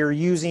and you're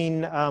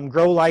using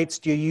grow lights,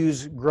 do you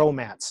use grow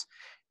mats?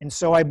 And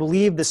so I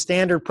believe the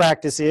standard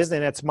practice is,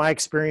 and that's my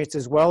experience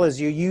as well,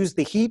 is you use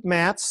the heat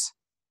mats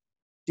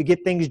to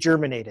get things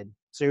germinated.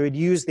 So you would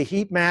use the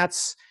heat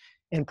mats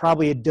and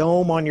probably a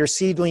dome on your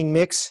seedling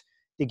mix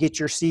to get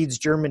your seeds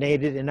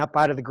germinated and up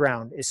out of the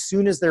ground. As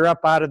soon as they're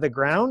up out of the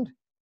ground,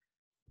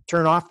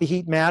 turn off the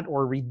heat mat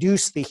or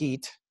reduce the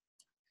heat,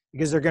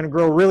 because they're going to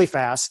grow really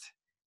fast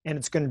and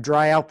it's going to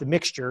dry out the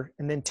mixture,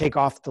 and then take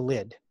off the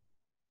lid.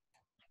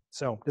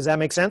 So does that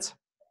make sense?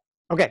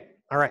 Okay.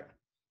 All right.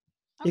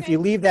 Okay. If you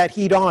leave that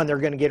heat on, they're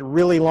going to get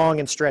really long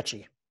and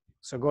stretchy.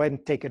 So go ahead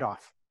and take it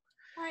off.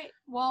 All right.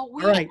 Well,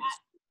 we're at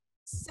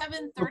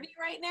 7:30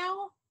 right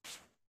now.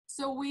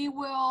 So we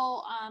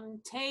will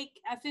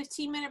take a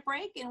 15-minute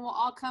break, and we'll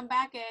all come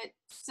back at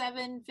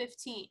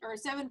 7:15 or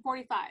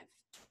 7:45.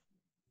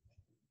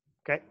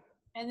 Okay.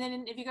 And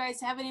then if you guys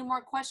have any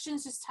more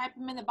questions, just type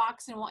them in the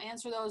box and we'll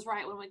answer those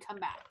right when we come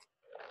back.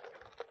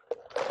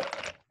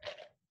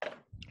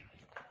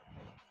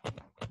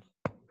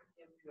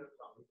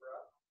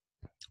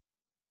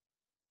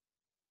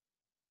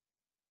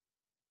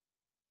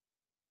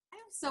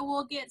 So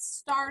we'll get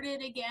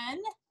started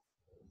again.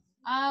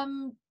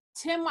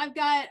 Tim, I've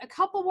got a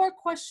couple more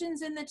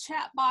questions in the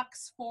chat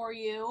box for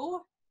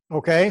you.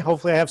 Okay,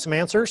 hopefully I have some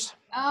answers.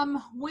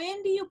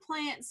 When do you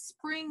plant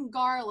spring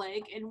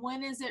garlic, and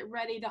when is it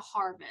ready to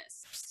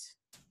harvest?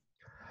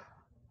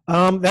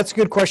 That's a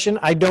good question.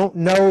 I don't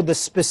know the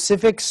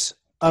specifics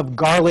of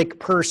garlic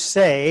per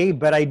se,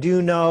 but I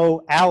do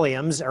know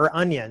alliums or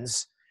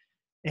onions.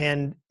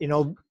 And, you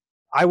know,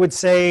 I would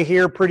say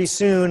here pretty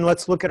soon,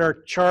 let's look at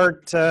our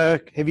chart.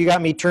 Have you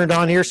got me turned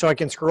on here so I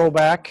can scroll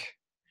back?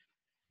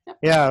 Yep.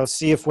 Yeah, let's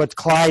see if what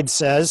Clyde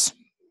says.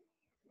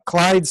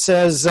 Clyde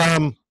says,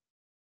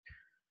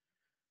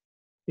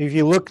 if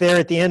you look there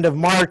at the end of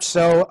March,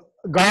 so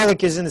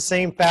garlic is in the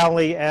same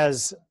family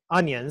as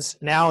onions,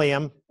 an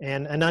allium,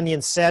 and an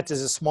onion set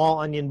is a small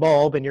onion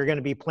bulb, and you're going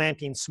to be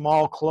planting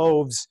small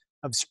cloves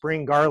of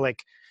spring garlic.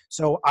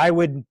 So I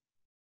would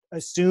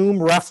assume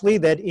roughly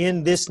that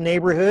in this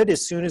neighborhood,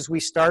 as soon as we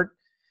start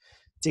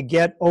to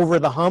get over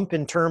the hump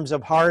in terms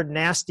of hard,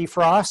 nasty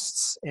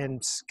frosts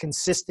and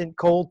consistent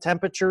cold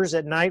temperatures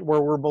at night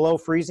where we're below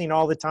freezing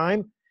all the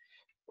time,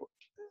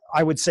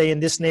 I would say in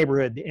this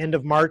neighborhood, the end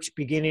of March,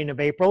 beginning of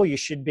April, you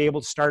should be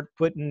able to start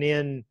putting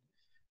in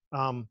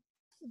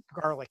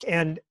garlic.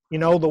 And, you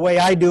know, the way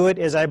I do it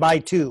is I buy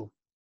two.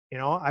 You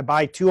know, I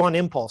buy two on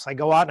impulse. I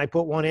go out and I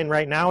put one in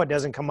right now. It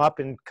doesn't come up,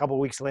 and a couple of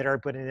weeks later I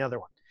put in the other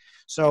one.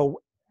 So,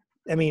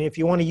 I mean, if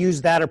you want to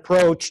use that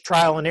approach,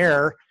 trial and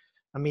error,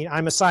 I mean,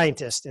 I'm a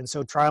scientist, and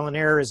so trial and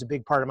error is a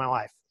big part of my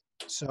life.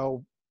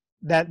 So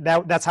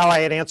that's how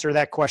I'd answer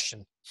that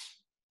question.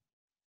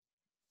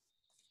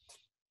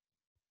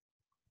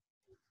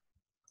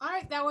 All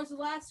right, that was the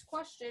last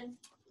question.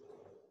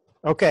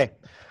 Okay.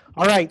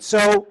 All right.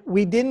 So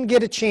we didn't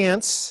get a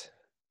chance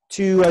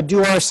to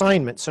do our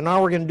assignment. So now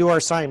we're going to do our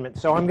assignment.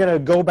 So I'm going to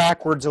go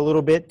backwards a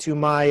little bit to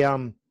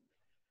my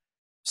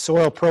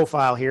soil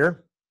profile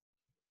here.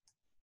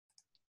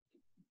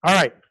 All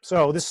right.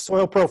 So this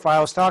soil profile.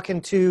 I was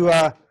talking to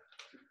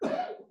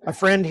a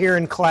friend here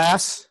in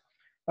class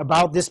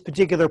about this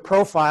particular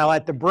profile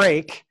at the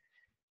break.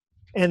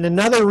 And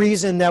another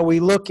reason that we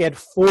look at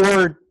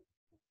 4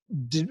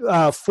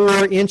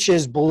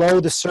 inches below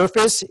the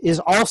surface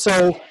is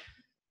also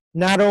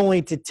not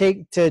only to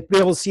be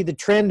able to see the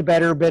trend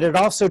better, but it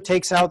also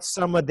takes out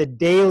some of the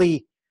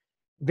daily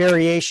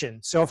variation.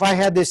 So if I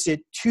had this at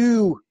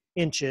 2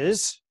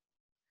 inches,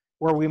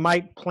 where we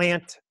might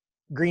plant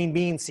green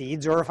bean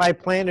seeds, or if I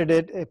planted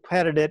it,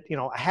 you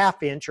know, a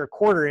 ½ inch or a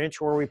 ¼ inch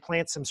where we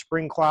plant some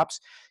spring crops,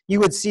 you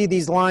would see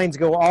these lines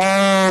go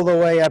all the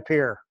way up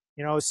here.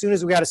 You know, as soon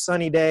as we got a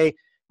sunny day,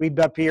 we'd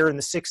be up here in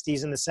the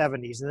 60s and the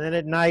 70s. And then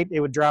at night,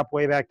 it would drop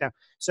way back down.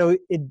 So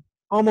it'd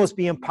almost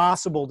be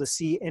impossible to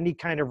see any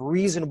kind of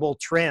reasonable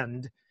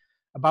trend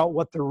about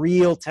what the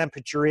real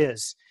temperature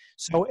is.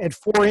 So at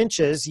 4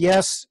 inches,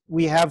 yes,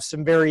 we have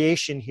some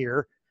variation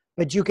here,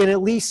 but you can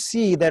at least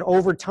see that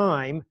over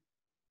time,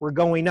 we're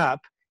going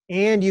up.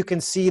 And you can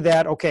see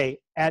that, okay,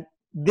 at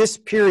this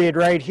period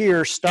right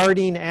here,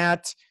 starting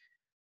at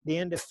the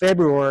end of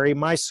February,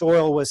 my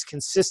soil was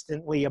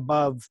consistently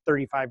above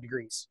 35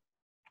 degrees.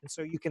 And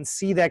so you can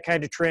see that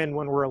kind of trend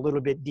when we're a little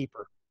bit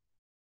deeper.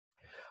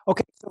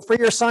 Okay, so for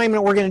your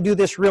assignment, we're going to do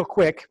this real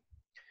quick.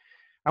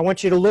 I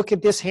want you to look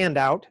at this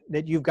handout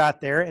that you've got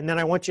there, and then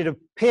I want you to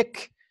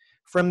pick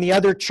from the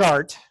other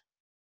chart,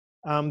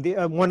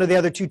 one of the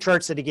other 2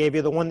 charts that he gave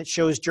you, the one that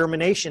shows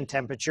germination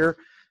temperature.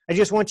 I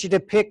just want you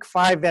to pick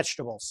 5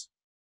 vegetables,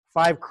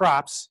 5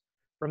 crops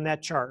from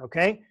that chart,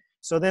 okay?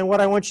 So then what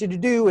I want you to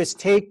do is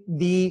take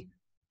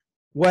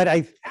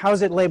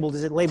how's it labeled?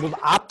 Is it labeled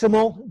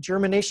optimal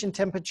germination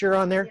temperature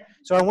on there? Yeah.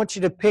 So I want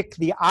you to pick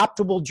the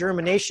optimal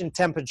germination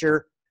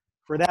temperature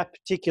for that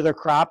particular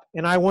crop,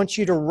 and I want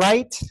you to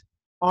write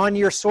on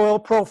your soil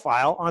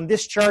profile, on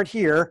this chart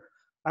here,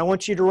 I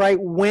want you to write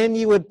when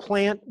you would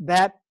plant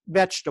that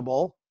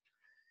vegetable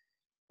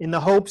in the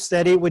hopes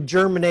that it would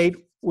germinate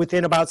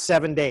within about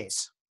 7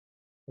 days.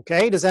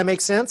 Okay, does that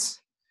make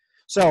sense?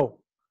 So,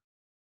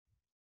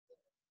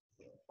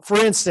 for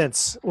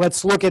instance,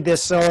 let's look at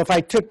this. So if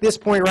I took this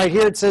point right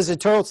here, it says the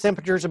total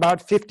temperature is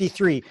about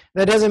 53.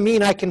 That doesn't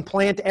mean I can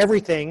plant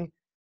everything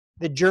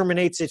that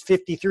germinates at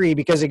 53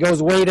 because it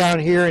goes way down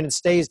here and it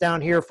stays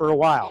down here for a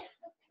while,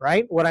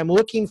 right? What I'm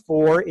looking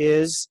for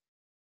is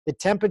the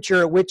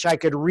temperature at which I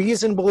could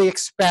reasonably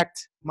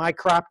expect my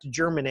crop to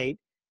germinate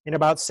in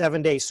about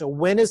 7 days. So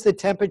when is the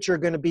temperature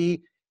going to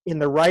be in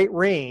the right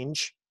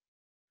range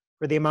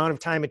for the amount of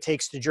time it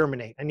takes to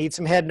germinate? I need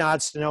some head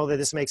nods to know that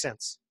this makes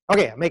sense.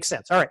 Okay, it makes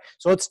sense. All right,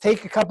 so let's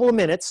take a couple of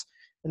minutes,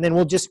 and then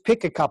we'll just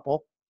pick a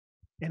couple,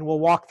 and we'll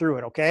walk through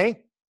it,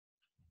 okay?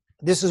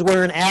 This is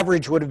where an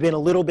average would have been a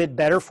little bit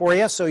better for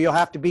you, so you'll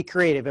have to be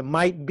creative. It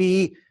might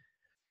be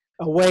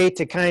a way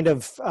to kind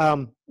of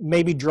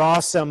maybe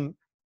draw some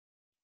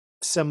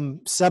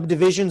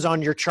subdivisions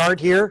on your chart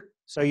here.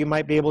 So you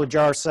might be able to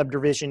draw a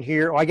subdivision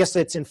here. Oh, I guess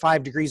it's in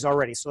 5 degrees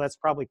already, so that's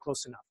probably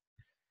close enough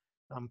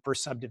for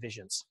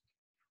subdivisions.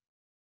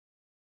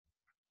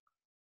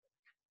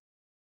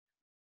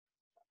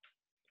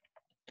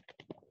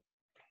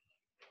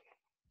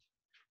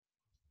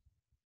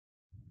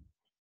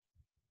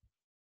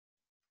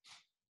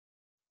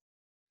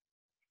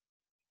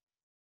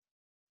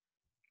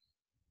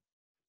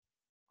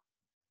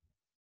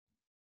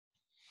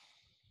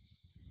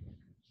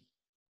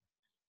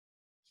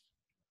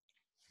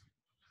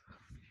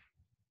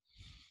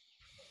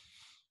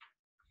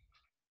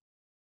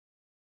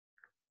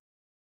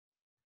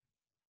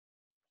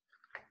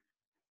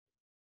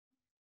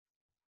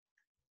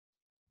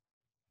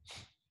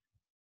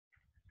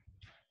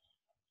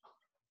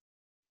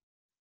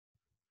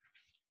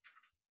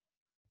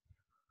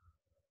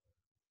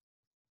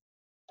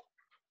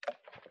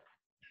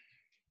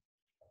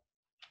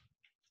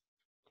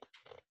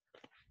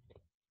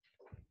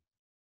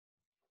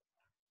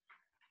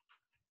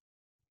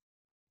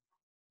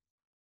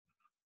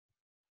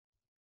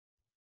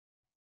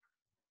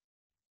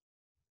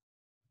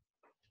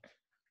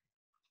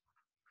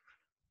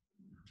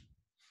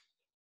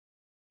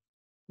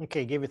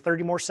 Okay, give it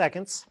 30 more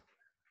seconds,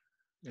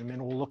 and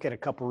then we'll look at a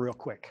couple real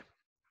quick.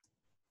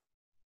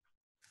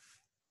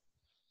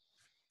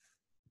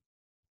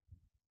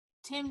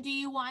 Tim, do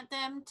you want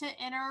them to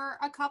enter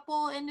a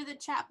couple into the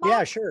chat box?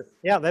 Yeah, sure.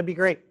 Yeah, that'd be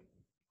great.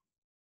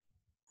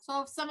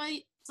 So if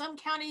some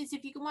counties,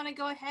 if you want to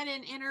go ahead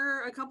and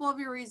enter a couple of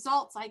your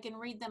results, I can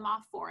read them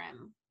off for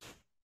him.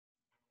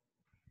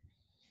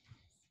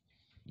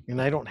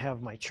 And I don't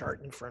have my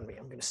chart in front of me.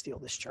 I'm going to steal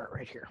this chart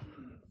right here.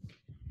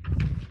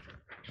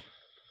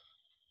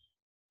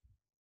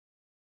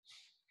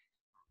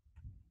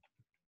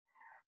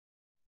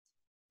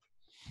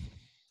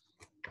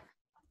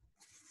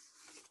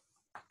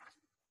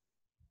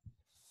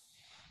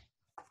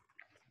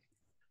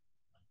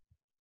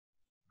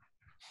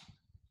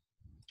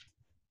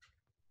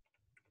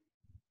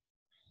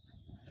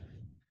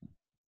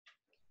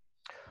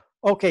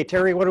 Okay,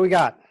 Terry, what do we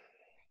got?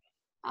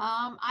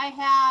 I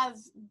have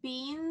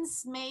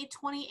beans May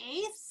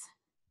 28th.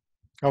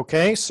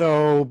 Okay,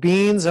 so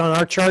beans on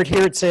our chart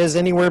here, it says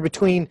anywhere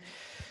between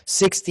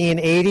 60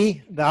 and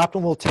 80. The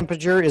optimal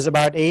temperature is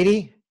about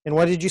 80. And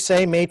what did you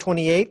say, May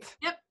 28th?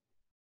 Yep.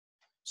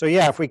 So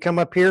yeah, if we come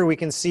up here, we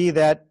can see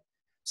that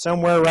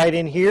somewhere right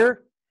in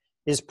here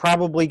is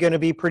probably going to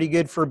be pretty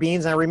good for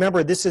beans. Now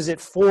remember, this is at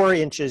 4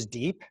 inches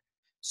deep.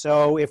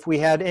 So if we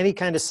had any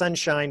kind of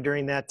sunshine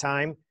during that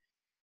time,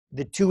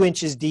 the 2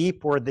 inches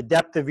deep or the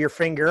depth of your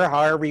finger,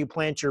 however you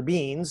plant your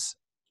beans,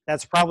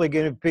 that's probably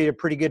going to be a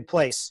pretty good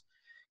place.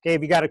 Okay,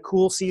 have you got a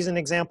cool season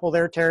example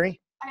there,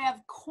 Terry? I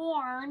have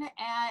corn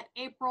at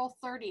April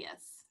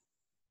 30th.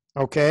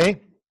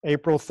 Okay,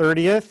 April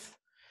 30th.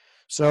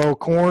 So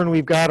corn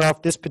we've got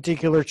off this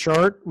particular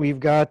chart, we've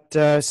got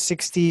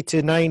 60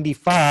 to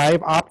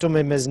 95.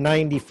 Optimum is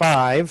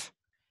 95.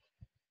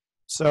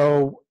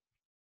 So,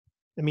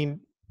 I mean,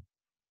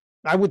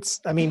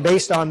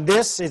 based on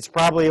this, it's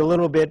probably a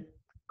little bit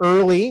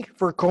early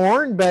for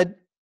corn, but,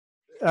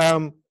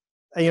 I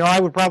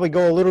would probably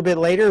go a little bit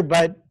later,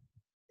 but,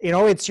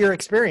 it's your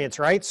experience,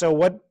 right? So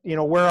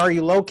where are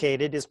you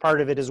located is part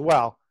of it as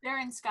well.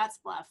 They're in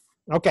Scottsbluff.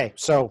 Okay,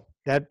 so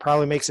that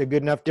probably makes a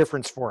good enough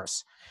difference for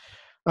us.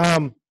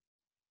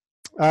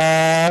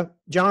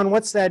 John,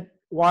 what's that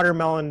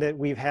watermelon that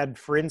we've had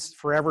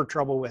forever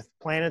trouble with?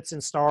 Planets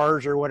and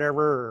Stars or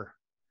whatever? Or?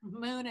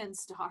 Moon and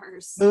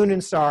Stars. Moon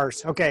and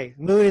Stars. Okay,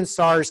 Moon and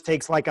Stars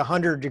takes like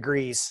 100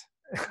 degrees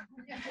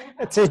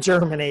to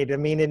germinate. I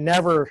mean,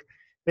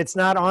 it's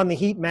not on the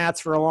heat mats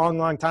for a long,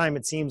 long time.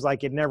 It seems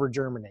like it never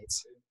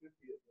germinates.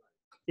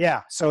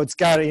 Yeah, so it's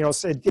got to,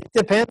 so it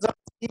depends on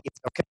the seeds.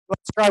 Okay,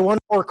 let's try one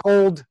more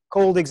cold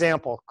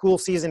example, cool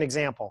season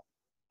example.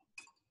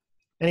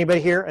 Anybody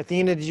here?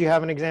 Athena, did you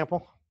have an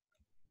example?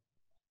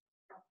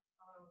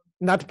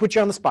 Not to put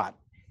you on the spot.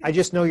 I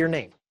just know your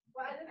name.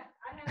 Well, I did it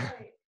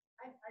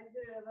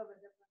a little bit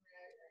differently.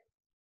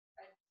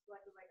 I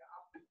selected like an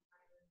option and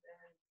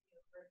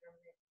for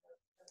germination of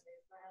 7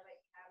 days. So I had like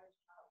cabbage,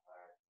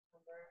 cauliflower,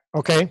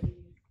 Okay.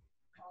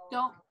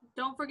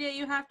 Don't forget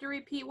you have to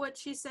repeat what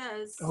she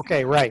says.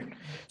 Okay, right.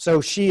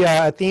 So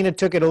Athena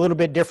took it a little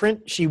bit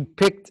different. She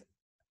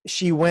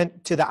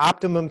went to the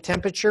optimum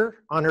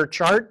temperature on her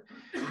chart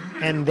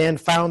and then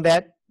found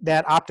that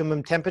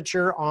optimum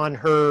temperature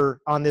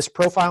on this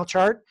profile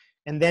chart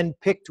and then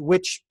picked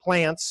which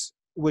plants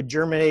would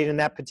germinate in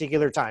that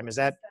particular time. Is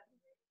that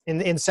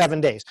in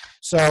 7 days?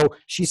 So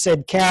she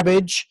said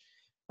cabbage,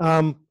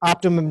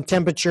 optimum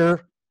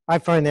temperature. I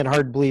find that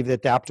hard to believe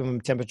that the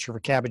optimum temperature for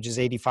cabbage is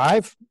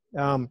 85.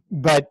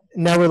 But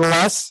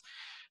nevertheless,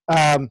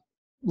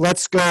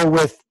 let's go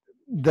with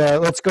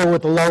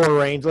the lower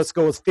range. Let's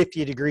go with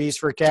 50 degrees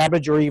for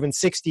cabbage or even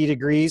 60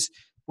 degrees.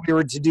 If we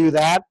were to do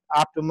that,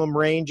 optimum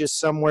range is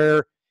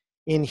somewhere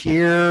in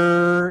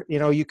here.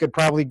 You could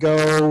probably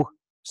go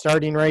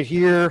starting right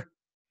here.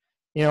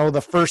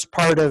 The first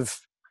part of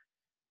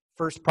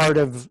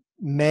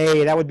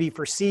May, that would be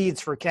for seeds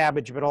for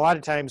cabbage, but a lot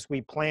of times we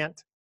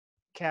plant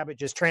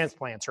cabbage as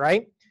transplants,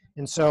 right?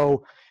 And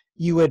so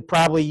you would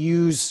probably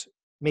use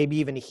maybe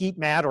even a heat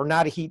mat or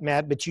not a heat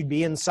mat, but you'd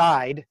be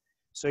inside.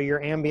 So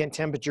your ambient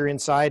temperature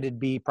inside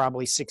would be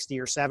probably 60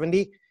 or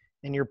 70.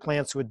 And your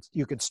plants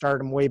you could start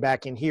them way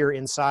back in here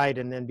inside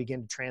and then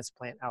begin to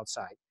transplant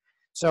outside.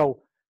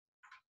 So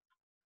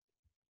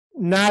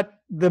not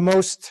the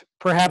most,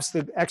 perhaps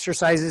the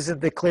exercise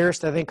isn't the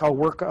clearest. I think I'll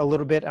work a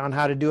little bit on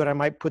how to do it. I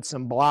might put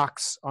some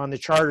blocks on the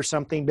chart or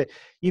something, but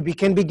you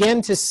can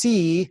begin to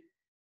see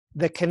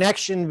the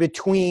connection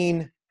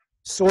between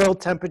soil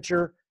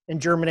temperature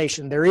and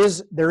germination. There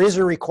is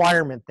a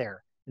requirement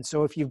there. And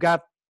so if you've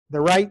got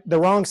the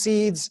wrong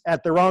seeds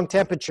at the wrong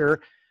temperature,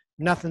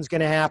 nothing's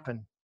going to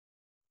happen.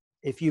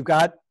 If you've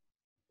got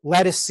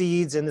lettuce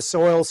seeds and the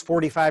soil's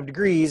 45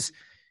 degrees,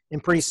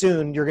 and pretty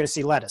soon you're going to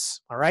see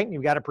lettuce, all right?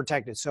 You've got to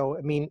protect it. So,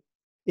 I mean,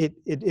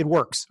 it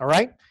works, all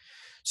right?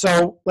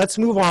 So let's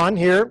move on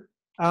here.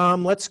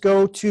 Let's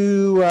go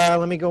to,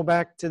 let me go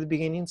back to the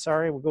beginning.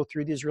 Sorry, we'll go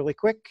through these really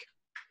quick.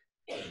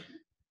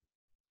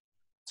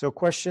 So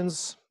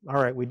questions?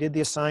 All right, we did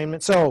the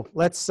assignment. So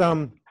let's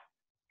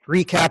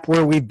recap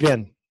where we've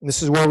been.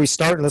 This is where we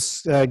start.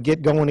 Let's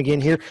get going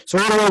again here. So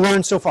what do we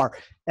learn so far?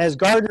 As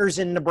gardeners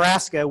in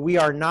Nebraska, we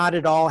are not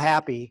at all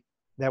happy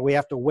that we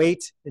have to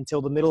wait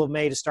until the middle of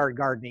May to start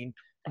gardening,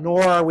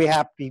 nor are we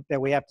happy that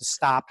we have to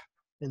stop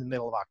in the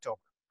middle of October,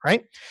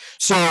 right?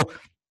 So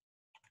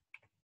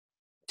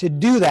to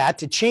do that,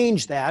 to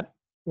change that,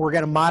 we're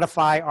going to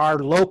modify our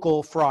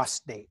local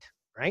frost date,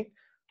 right?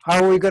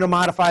 How are we going to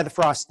modify the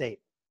frost date?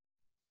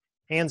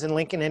 Hands in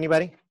Lincoln,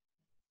 anybody?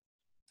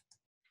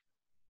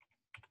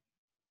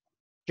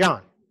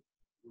 John?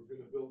 We're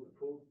going to build a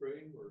cold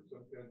frame or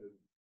some kind of...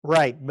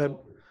 Right,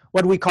 but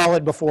what do we call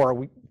it before?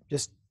 We're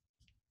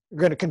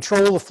going to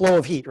control the flow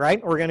of heat,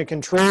 right? We're going to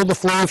control the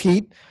flow of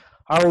heat.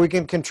 How are we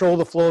going to control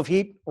the flow of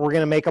heat? We're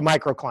going to make a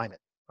microclimate,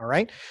 all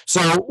right?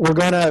 So we're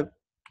going to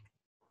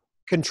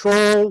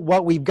control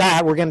what we've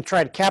got. We're going to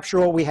try to capture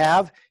what we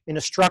have in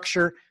a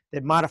structure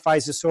that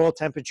modifies the soil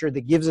temperature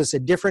that gives us a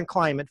different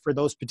climate for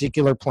those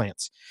particular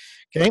plants,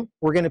 okay?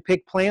 We're going to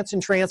pick plants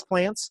and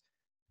transplants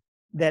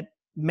that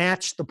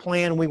match the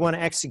plan we want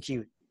to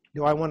execute.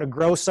 Do I want to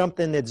grow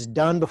something that's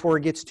done before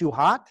it gets too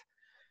hot?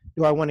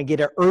 Do I want to get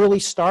an early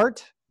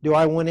start? Do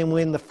I want to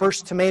win the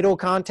first tomato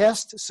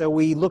contest? So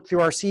we look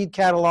through our seed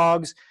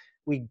catalogs,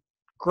 we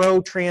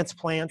grow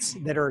transplants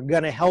that are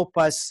going to help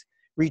us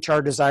reach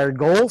our desired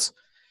goals.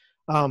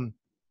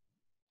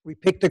 We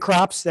pick the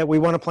crops that we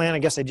want to plant. I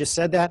guess I just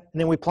said that. And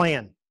then we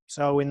plan.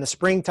 So in the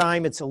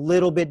springtime, it's a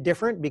little bit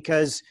different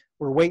because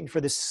we're waiting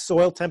for the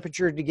soil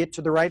temperature to get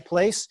to the right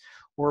place,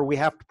 or we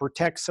have to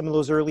protect some of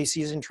those early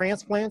season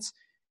transplants.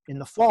 In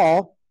the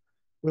fall,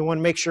 we want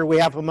to make sure we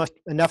have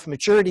enough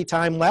maturity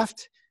time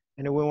left,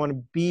 and we want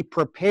to be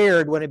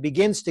prepared when it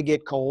begins to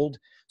get cold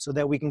so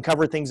that we can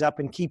cover things up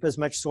and keep as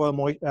much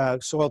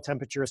soil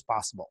temperature as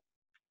possible.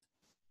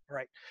 All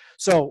right,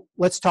 so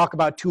let's talk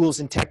about tools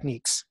and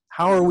techniques.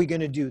 How are we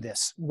going to do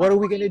this? What are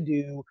we going to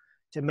do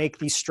to make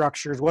these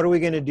structures? What are we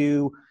going to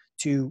do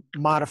to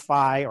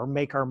modify or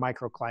make our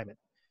microclimate?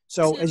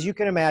 So as you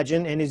can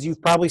imagine, and as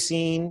you've probably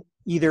seen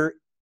either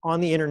on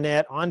the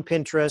internet, on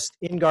Pinterest,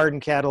 in garden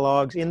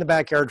catalogs, in the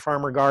backyard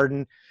farmer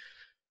garden,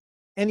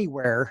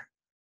 anywhere,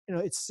 you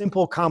know, it's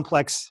simple,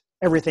 complex,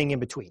 everything in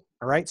between,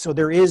 all right? So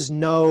there is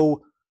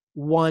no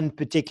one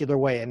particular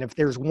way. And if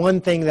there's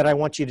one thing that I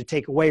want you to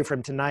take away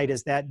from tonight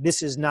is that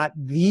this is not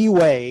the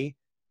way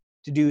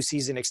to do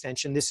season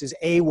extension. This is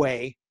a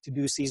way to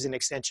do season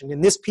extension.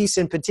 In this piece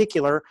in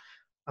particular,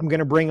 I'm going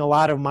to bring a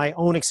lot of my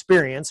own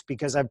experience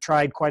because I've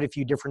tried quite a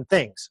few different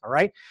things, all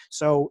right?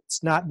 So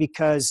it's not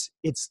because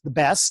it's the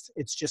best,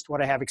 it's just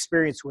what I have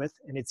experience with,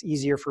 and it's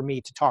easier for me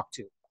to talk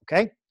to,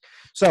 okay?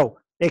 So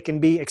they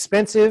can be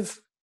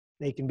expensive,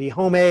 they can be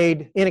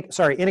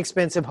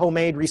inexpensive,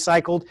 homemade,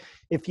 recycled.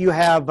 If you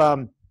have,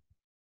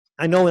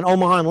 I know in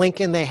Omaha and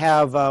Lincoln, they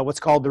have what's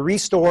called the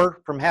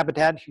Restore from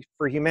Habitat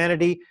for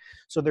Humanity.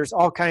 So there's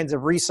all kinds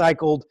of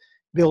recycled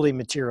building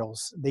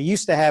materials. They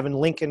used to have in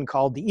Lincoln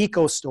called the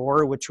Eco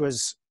Store, which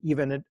was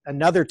even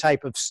another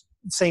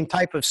same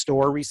type of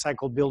store,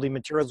 recycled building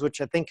materials,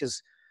 which I think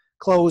is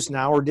closed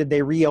now, or did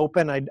they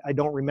reopen? I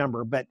don't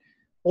remember, but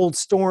old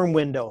storm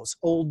windows,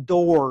 old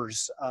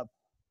doors,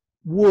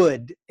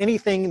 wood,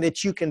 anything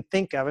that you can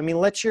think of. I mean,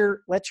 let your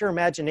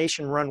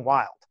imagination run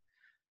wild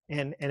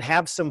and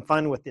have some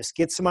fun with this.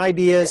 Get some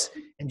ideas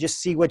and just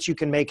see what you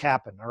can make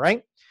happen, all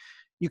right?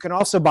 You can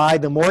also buy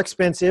the more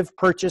expensive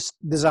purchase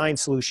design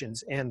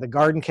solutions, and the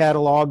garden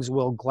catalogs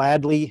will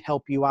gladly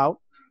help you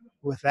out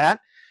with that.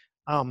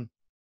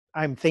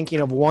 I'm thinking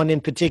of one in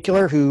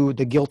particular who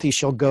the guilty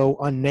shall go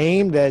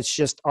unnamed. That's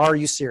just, are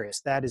you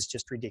serious? That is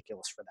just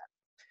ridiculous for that.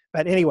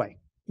 But anyway,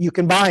 you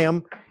can buy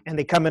them, and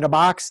they come in a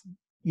box.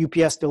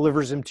 UPS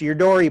delivers them to your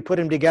door. You put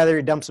them together,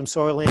 you dump some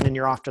soil in, and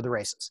you're off to the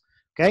races.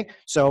 Okay?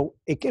 So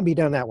it can be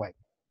done that way.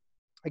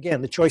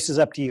 Again, the choice is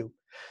up to you.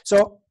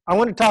 So I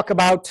want to talk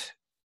about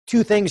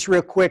two things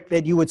real quick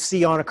that you would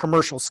see on a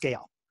commercial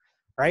scale,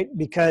 right?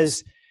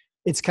 Because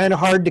it's kind of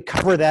hard to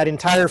cover that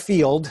entire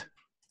field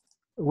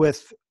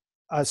with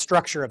a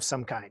structure of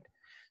some kind.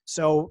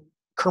 So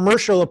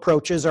commercial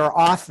approaches are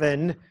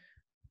often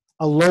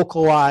a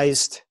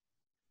localized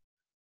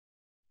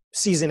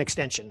season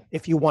extension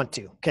if you want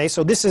to, okay?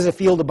 So this is a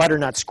field of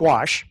butternut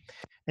squash,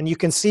 and you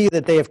can see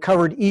that they have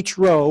covered each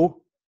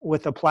row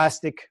with a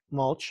plastic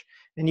mulch,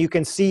 and you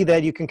can see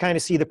that you can kind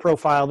of see the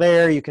profile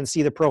there, you can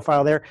see the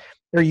profile there.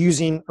 They're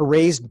using a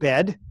raised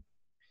bed.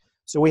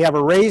 So we have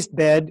a raised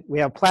bed, we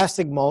have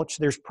plastic mulch,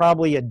 there's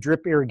probably a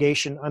drip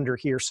irrigation under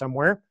here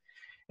somewhere.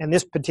 And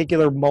this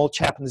particular mulch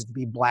happens to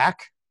be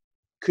black,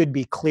 could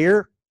be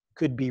clear,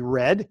 could be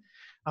red.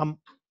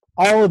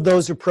 All of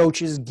those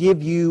approaches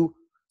give you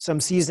some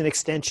season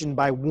extension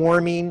by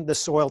warming the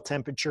soil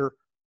temperature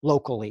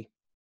locally.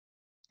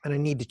 And I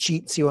need to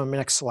cheat and see what my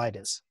next slide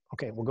is.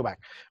 Okay, we'll go back.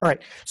 All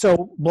right,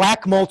 so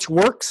black mulch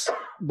works.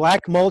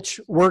 Black mulch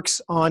works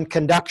on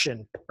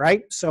conduction,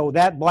 right? So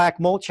that black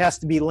mulch has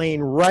to be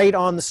laying right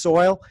on the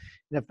soil.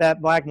 And if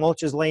that black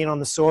mulch is laying on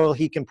the soil,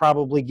 he can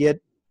probably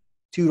get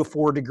 2 to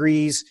 4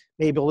 degrees,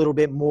 maybe a little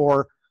bit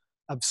more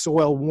of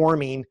soil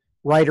warming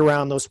right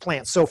around those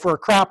plants. So for a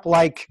crop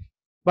like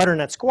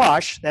butternut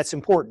squash, that's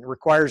important. It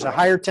requires a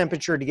higher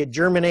temperature to get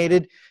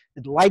germinated.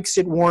 It likes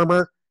it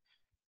warmer.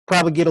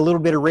 Probably get a little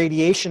bit of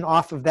radiation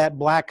off of that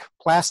black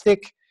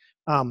plastic.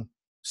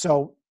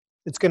 So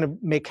it's going to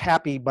make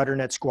happy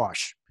butternut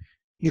squash.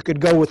 You could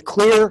go with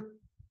clear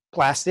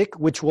plastic,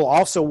 which will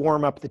also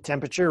warm up the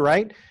temperature,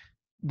 right?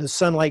 The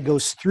sunlight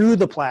goes through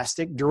the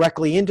plastic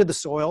directly into the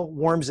soil,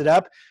 warms it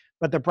up.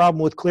 But the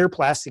problem with clear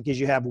plastic is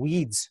you have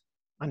weeds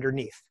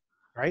underneath,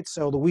 right?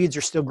 So the weeds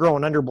are still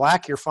growing. Under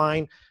black, you're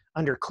fine.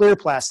 Under clear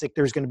plastic,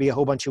 there's going to be a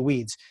whole bunch of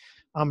weeds.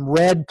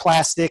 Red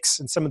plastics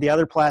and some of the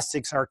other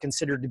plastics are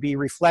considered to be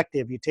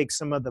reflective. You take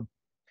some of the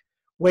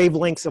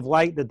wavelengths of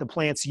light that the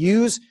plants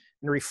use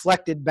and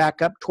reflect it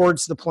back up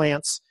towards the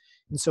plants,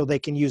 and so they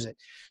can use it.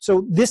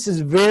 So this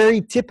is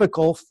very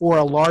typical for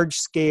a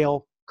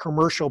large-scale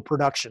commercial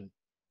production.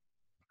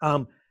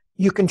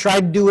 You can try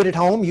to do it at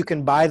home. You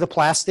can buy the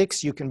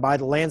plastics. You can buy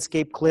the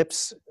landscape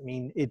clips. I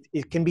mean,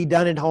 it can be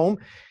done at home.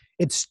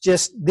 It's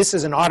just, this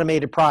is an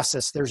automated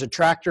process. There's a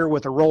tractor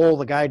with a roll.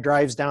 The guy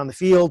drives down the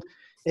field.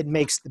 It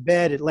makes the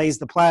bed. It lays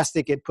the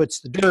plastic. It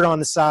puts the dirt on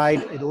the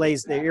side. It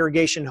lays the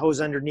irrigation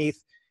hose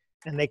underneath.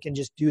 And they can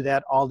just do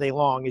that all day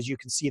long, as you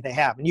can see they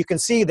have. And you can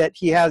see that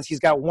he's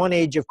got one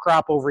age of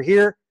crop over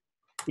here.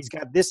 He's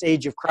got this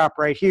age of crop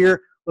right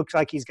here. Looks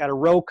like he's got a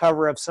row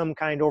cover of some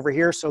kind over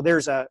here. So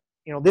there's a,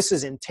 this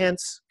is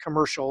intense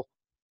commercial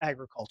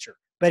agriculture,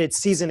 but it's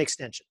season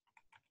extension.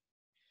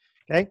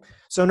 Okay,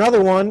 so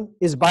another one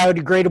is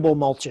biodegradable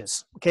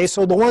mulches. Okay,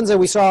 so the ones that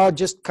we saw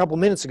just a couple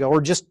minutes ago,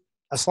 or just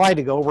a slide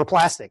ago, were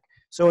plastic.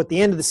 So at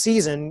the end of the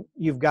season,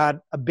 you've got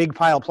a big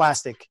pile of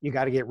plastic you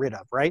got to get rid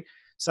of, right?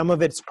 Some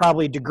of it's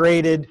probably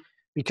degraded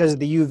because of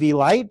the UV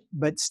light,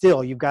 but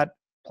still, you've got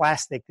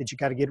plastic that you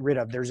got to get rid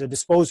of. There's a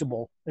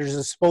disposal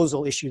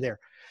issue there.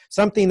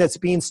 Something that's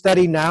being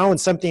studied now,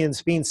 and something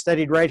that's being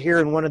studied right here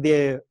in one of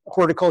the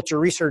horticulture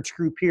research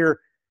group here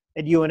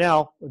at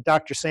UNL with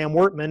Dr. Sam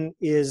Wortman,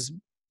 is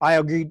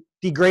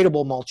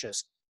biodegradable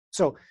mulches.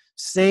 So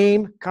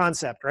same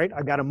concept, right?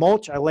 I've got a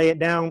mulch, I lay it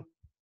down,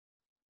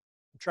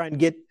 I'm trying to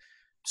get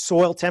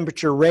soil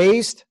temperature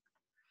raised,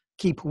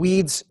 keep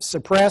weeds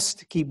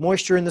suppressed, keep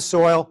moisture in the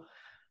soil.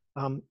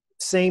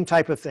 Same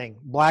type of thing,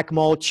 black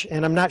mulch,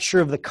 and I'm not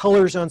sure of the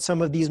colors on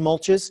some of these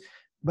mulches,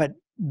 but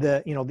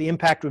the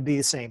impact would be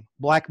the same.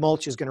 Black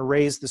mulch is going to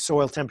raise the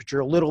soil temperature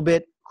a little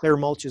bit. Clear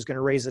mulch is going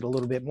to raise it a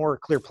little bit more.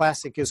 Clear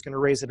plastic is going to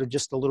raise it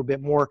just a little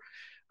bit more.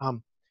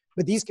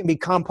 But these can be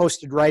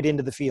composted right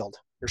into the field.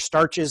 They're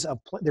starches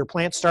they're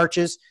plant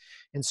starches,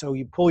 and so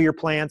you pull your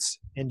plants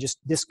and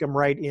just disc them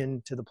right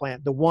into the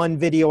plant. The one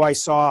video I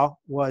saw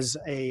was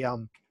a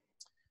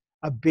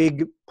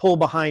big pull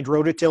behind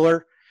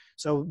rototiller.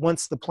 So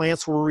once the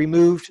plants were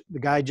removed, the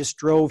guy just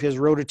drove his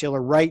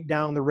rototiller right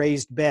down the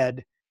raised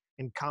bed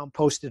and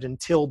composted and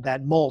tilled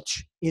that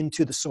mulch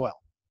into the soil.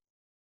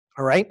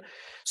 All right.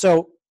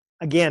 So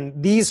again,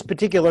 these the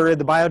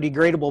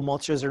biodegradable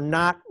mulches are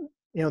not,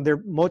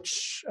 they're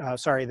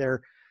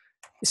they're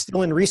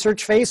still in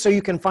research phase, so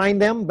you can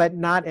find them, but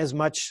not as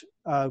much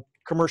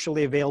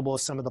commercially available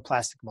as some of the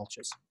plastic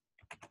mulches.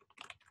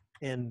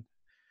 And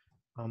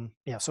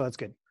yeah, so that's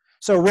good.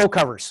 So row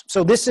covers.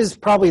 So this is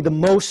probably the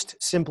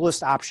most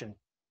simplest option.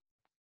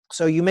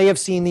 So you may have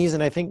seen these,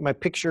 and I think my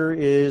picture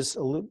is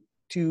a little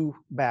too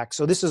back.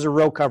 So this is a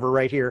row cover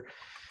right here.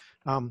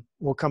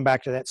 We'll come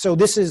back to that. So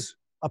this is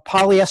a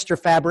polyester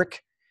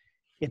fabric.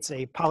 It's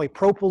a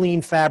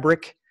polypropylene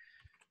fabric.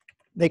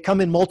 They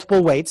come in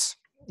multiple weights.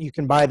 You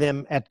can buy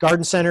them at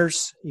garden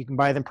centers. You can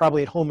buy them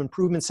probably at home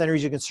improvement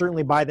centers. You can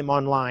certainly buy them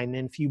online.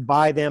 And if you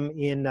buy them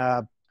in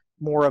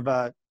more of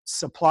a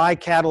supply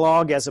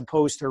catalog as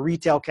opposed to a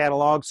retail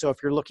catalog, so if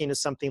you're looking at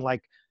something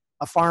like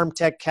a Farm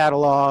Tech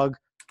catalog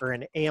or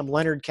an A.M.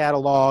 Leonard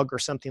catalog or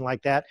something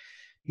like that,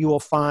 you will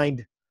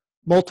find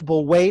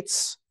multiple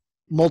weights,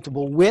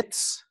 multiple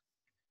widths,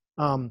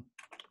 and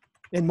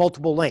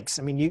multiple lengths.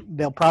 I mean,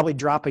 they'll probably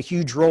drop a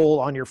huge roll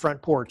on your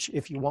front porch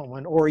if you want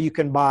one, or you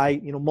can buy,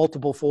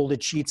 multiple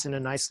folded sheets in a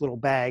nice little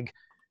bag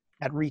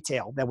at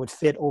retail that would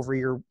fit over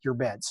your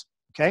beds,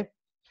 okay?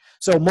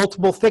 So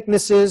multiple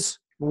thicknesses,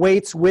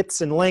 weights,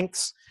 widths, and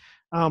lengths.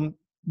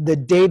 The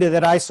data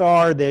that I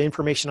saw, or the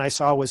information I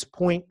saw, was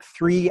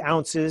 0.3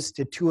 ounces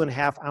to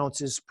 2.5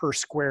 ounces per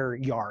square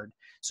yard.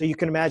 So you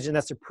can imagine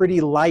that's a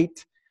pretty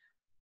light,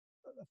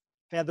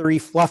 feathery,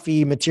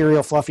 fluffy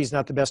material. Fluffy is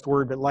not the best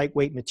word, but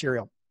lightweight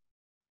material.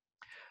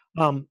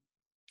 And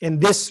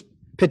this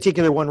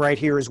particular one right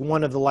here is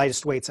one of the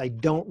lightest weights. I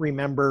don't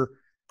remember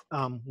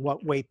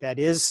what weight that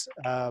is.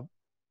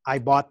 I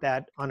bought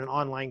that on an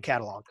online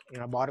catalog.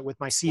 I bought it with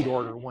my seed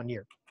order one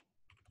year.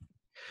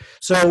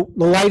 So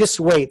the lightest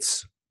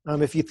weights,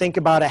 if you think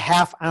about a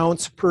 1/2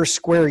 ounce per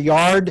square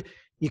yard,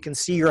 you can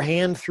see your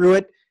hand through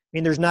it. I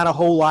mean, there's not a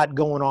whole lot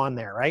going on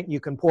there, right? You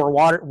can pour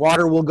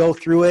water will go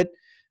through it,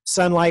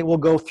 sunlight will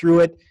go through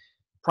it,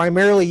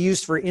 primarily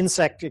used for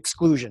insect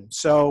exclusion.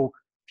 So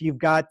if you've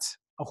got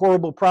a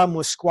horrible problem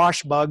with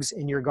squash bugs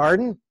in your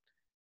garden,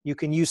 you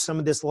can use some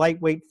of this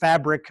lightweight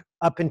fabric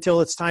up until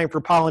it's time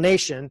for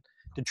pollination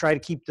to try to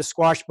keep the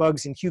squash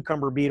bugs and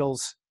cucumber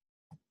beetles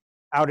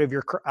out of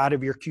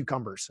your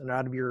cucumbers and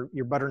out of your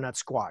butternut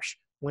squash.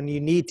 When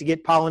you need to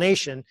get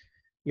pollination,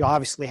 you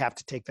obviously have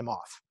to take them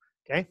off,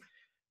 okay?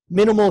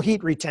 Minimal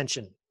heat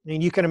retention. I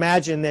mean, you can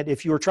imagine that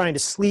if you were trying to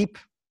sleep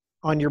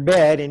on your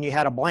bed and you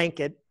had a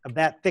blanket of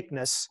that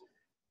thickness,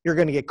 you're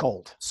going to get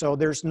cold. So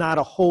there's not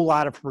a whole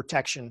lot of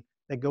protection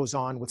that goes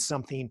on with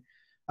something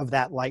of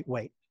that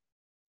lightweight.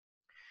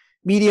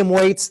 Medium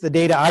weights, the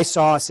data I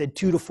saw said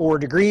 2 to 4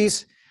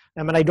 degrees.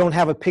 I mean, I don't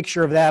have a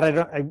picture of that.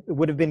 It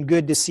would have been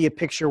good to see a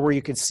picture where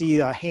you could see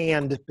a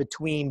hand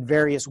between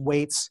various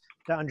weights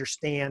to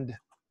understand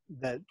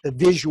the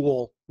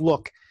visual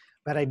look,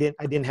 but I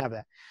didn't have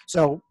that.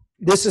 So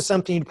this is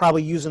something you'd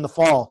probably use in the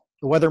fall.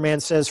 The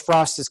weatherman says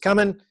frost is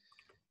coming.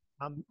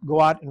 Go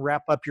out and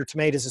wrap up your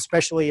tomatoes,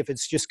 especially if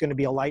it's just going to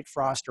be a light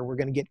frost or we're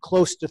going to get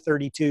close to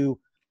 32.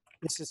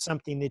 This is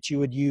something that you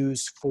would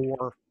use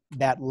for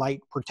that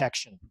light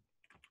protection.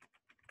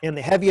 And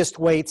the heaviest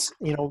weights,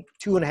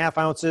 2.5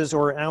 ounces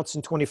or 1 ounce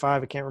and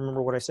 25. I can't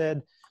remember what I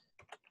said.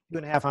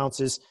 2.5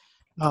 ounces.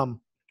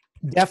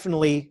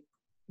 Definitely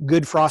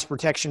good frost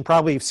protection,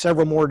 probably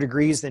several more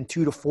degrees than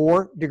 2 to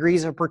 4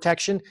 degrees of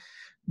protection.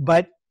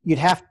 But you'd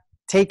have to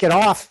take it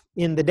off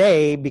in the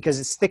day because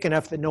it's thick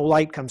enough that no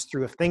light comes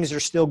through. If things are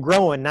still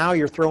growing, now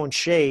you're throwing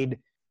shade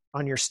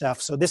on your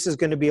stuff. So this is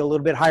going to be a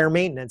little bit higher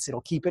maintenance.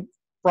 It'll keep it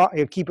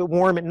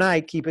warm at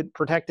night, keep it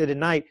protected at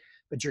night,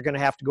 but you're going to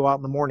have to go out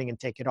in the morning and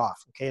take it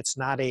off. Okay, it's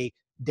not a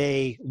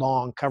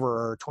day-long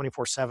cover or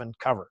 24/7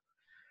 cover.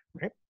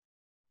 Right?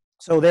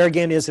 So there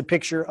again is a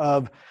picture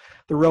of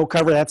the row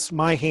cover. That's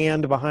my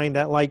hand behind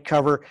that light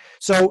cover.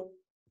 So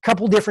a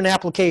couple different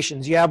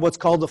applications. You have what's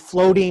called a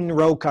floating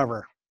row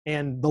cover,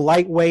 and the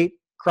lightweight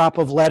crop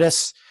of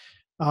lettuce.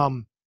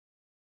 You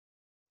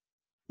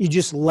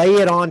just lay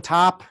it on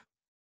top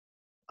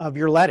of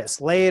your lettuce,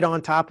 lay it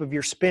on top of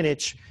your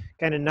spinach,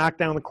 kind of knock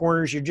down the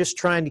corners. You're just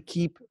trying to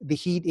keep the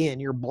heat in.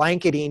 You're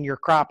blanketing your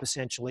crop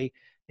essentially,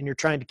 and you're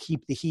trying to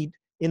keep the heat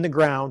in the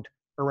ground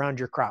around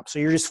your crop. So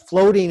you're just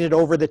floating it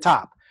over the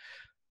top.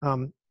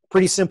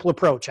 Pretty simple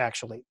approach,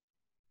 actually.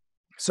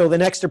 So the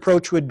next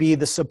approach would be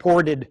the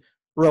supported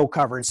row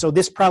cover. And so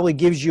this probably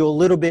gives you a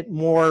little bit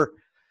more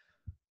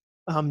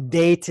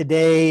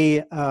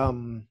day-to-day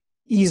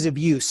ease of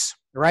use,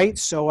 right?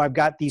 So I've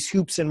got these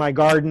hoops in my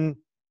garden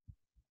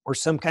or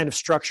some kind of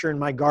structure in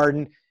my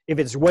garden. If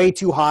it's way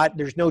too hot,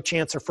 there's no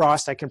chance of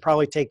frost. I can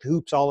probably take the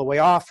hoops all the way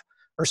off,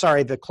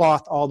 the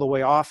cloth all the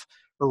way off,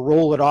 or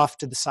roll it off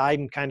to the side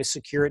and kind of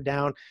secure it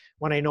down.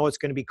 When I know it's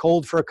going to be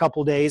cold for a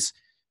couple days,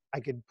 I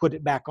could put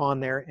it back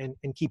on there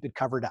and keep it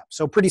covered up.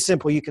 So pretty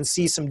simple. You can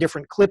see some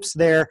different clips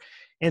there.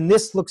 And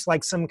this looks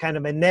like some kind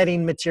of a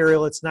netting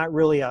material. It's not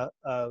really a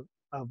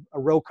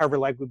row cover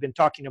like we've been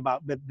talking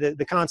about, but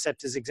the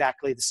concept is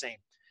exactly the same.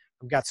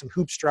 I've got some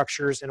hoop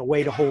structures and a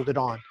way to hold it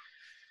on.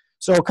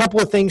 So a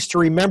couple of things to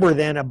remember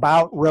then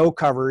about row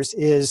covers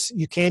is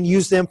you can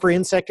use them for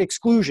insect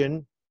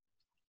exclusion,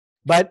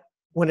 but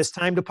when it's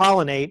time to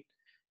pollinate,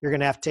 you're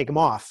going to have to take them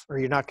off or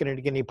you're not going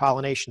to get any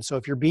pollination. So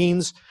if your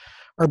beans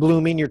are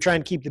blooming, you're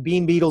trying to keep the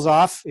bean beetles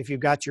off. If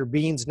you've got your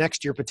beans next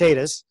to your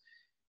potatoes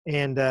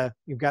and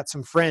you've got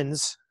some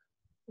friends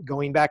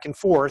going back and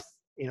forth,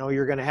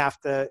 you're going to have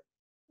to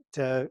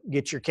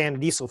get your can of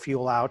diesel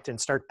fuel out and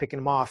start picking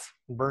them off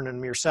and burning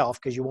them yourself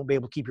because you won't be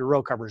able to keep your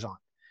row covers on,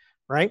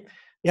 right?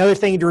 The other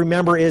thing to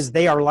remember is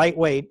they are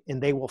lightweight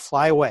and they will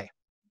fly away.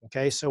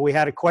 Okay, so we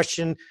had a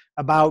question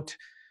about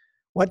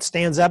what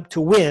stands up to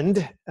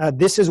wind.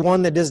 This is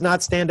one that does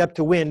not stand up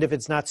to wind if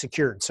it's not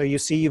secured. So you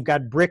see you've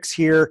got bricks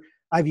here.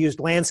 I've used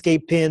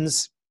landscape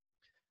pins,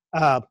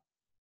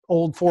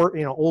 old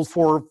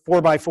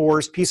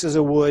 4x4s, pieces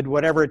of wood,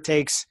 whatever it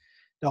takes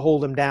to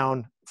hold them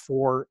down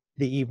for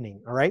the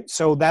evening. All right,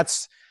 so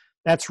that's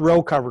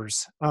row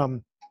covers.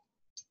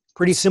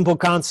 Pretty simple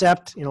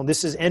concept.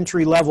 This is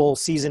entry-level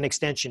season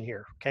extension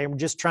here. Okay, I'm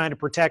just trying to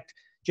protect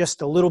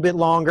just a little bit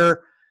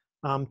longer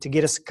to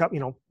get us,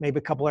 maybe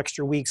a couple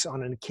extra weeks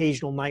on an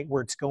occasional night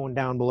where it's going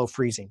down below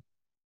freezing.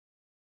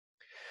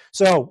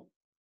 So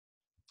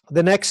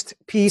the next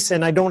piece,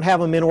 and I don't have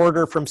them in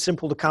order from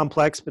simple to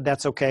complex, but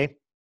that's okay.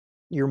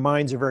 Your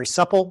minds are very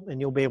supple,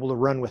 and you'll be able to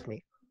run with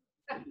me.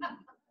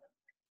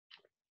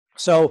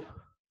 So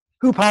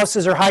hoop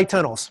houses are high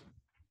tunnels.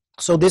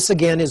 So this,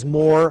 again, is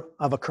more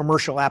of a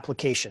commercial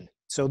application.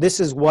 So this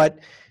is what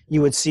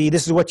you would see.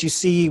 This is what you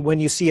see when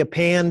you see a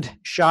panned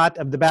shot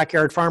of the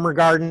backyard farmer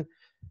garden.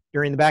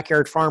 During the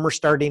backyard farmer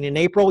starting in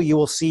April, you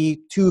will see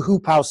 2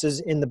 hoop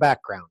houses in the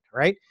background,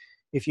 right?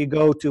 If you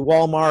go to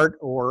Walmart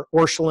or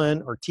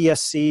Orscheln or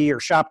TSC or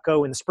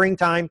Shopko in the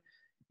springtime,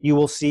 you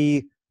will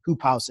see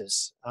hoop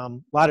houses. A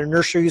lot of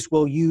nurseries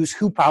will use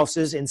hoop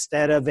houses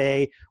instead of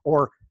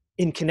or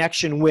in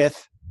connection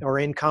with or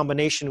in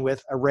combination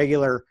with a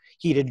regular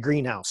heated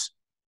greenhouse.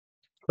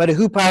 But a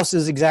hoop house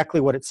is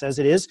exactly what it says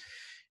it is.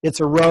 It's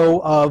a row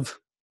of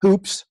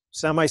hoops,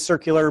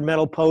 semicircular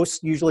metal posts,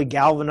 usually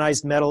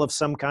galvanized metal of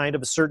some kind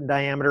of a certain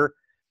diameter,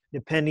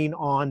 depending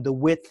on the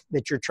width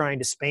that you're trying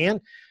to span.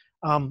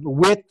 The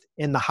width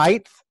and the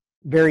height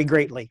vary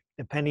greatly,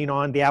 depending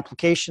on the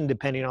application,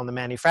 depending on the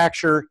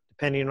manufacturer,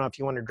 depending on if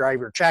you want to drive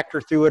your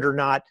tractor through it or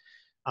not.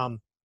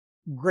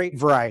 Great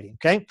variety,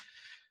 okay?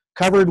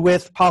 Covered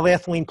with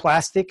polyethylene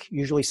plastic,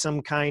 usually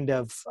some kind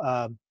of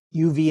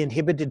UV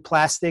inhibited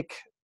plastic,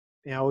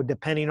 you know,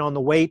 depending on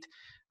the weight.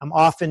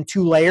 Often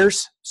 2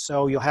 layers,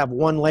 so you'll have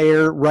 1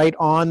 layer right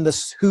on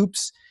the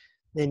hoops,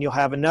 then you'll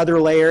have another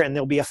layer, and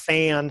there'll be a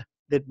fan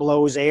that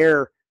blows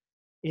air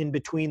in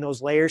between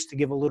those layers to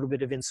give a little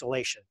bit of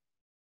insulation.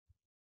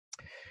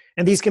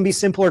 And these can be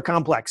simple or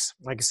complex.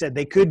 Like I said,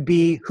 they could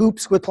be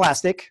hoops with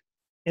plastic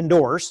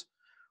indoors,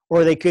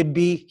 or they could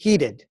be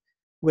heated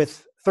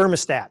with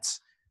thermostats.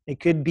 They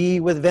could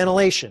be with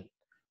ventilation.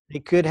 They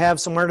could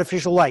have some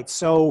artificial lights.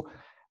 So,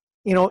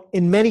 you know,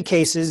 in many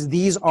cases,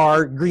 these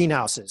are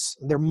greenhouses.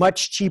 They're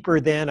much cheaper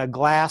than a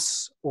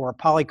glass or a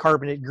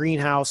polycarbonate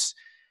greenhouse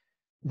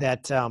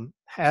that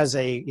has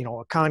a, you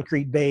know, a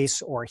concrete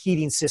base or a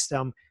heating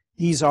system.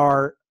 These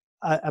are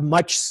a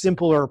much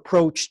simpler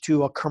approach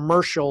to a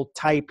commercial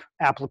type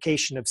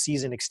application of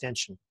season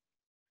extension.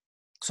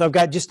 So I've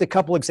got just a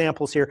couple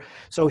examples here.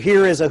 So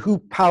here is a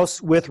hoop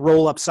house with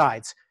roll-up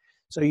sides.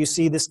 So you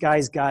see this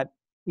guy's got,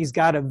 he's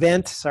got a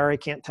vent. Sorry, I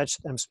can't touch,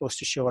 I'm supposed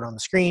to show it on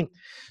the screen.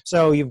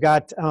 So you've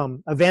got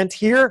a vent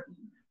here,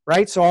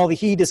 right? So all the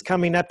heat is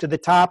coming up to the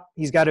top.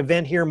 He's got a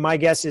vent here. My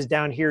guess is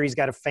down here he's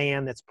got a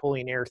fan that's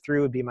pulling air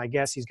through, would be my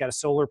guess. He's got a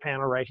solar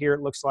panel right here,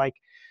 it looks like.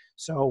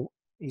 So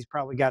he's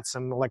probably got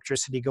some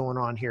electricity going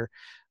on here.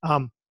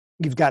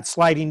 You've got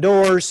sliding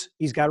doors.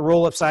 He's got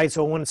roll-up sides,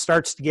 so when it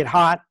starts to get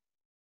hot,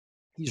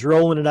 he's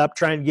rolling it up,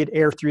 trying to get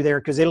air through there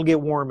because it'll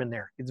get warm in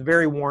there. It's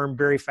very warm,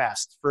 very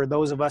fast. For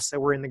those of us that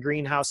were in the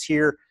greenhouse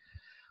here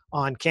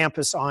on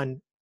campus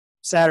on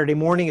Saturday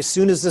morning, as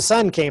soon as the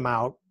sun came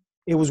out,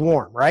 it was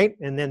warm, right?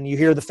 And then you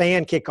hear the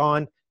fan kick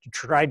on to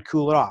try to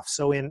cool it off.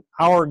 So in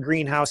our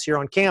greenhouse here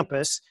on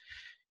campus,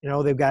 you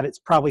know, they've got it's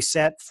probably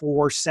set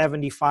for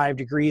 75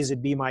 degrees,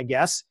 it'd be my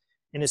guess.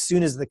 And as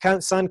soon as the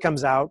sun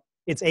comes out,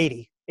 it's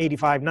 80,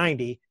 85,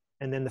 90,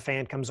 and then the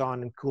fan comes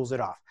on and cools it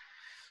off.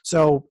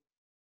 So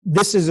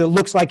this is, it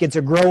looks like it's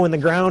a grow in the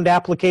ground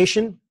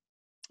application.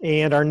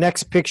 And our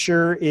next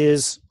picture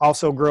is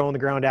also grow in the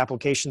ground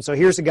application. So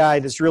here's a guy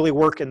that's really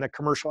working the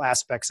commercial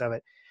aspects of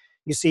it.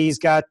 You see he's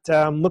got,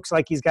 looks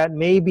like he's got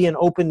maybe an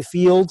open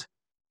field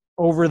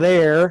over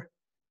there.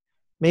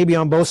 Maybe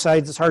on both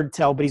sides, it's hard to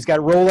tell, but he's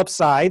got roll-up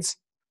sides.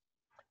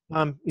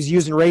 He's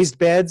using raised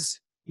beds,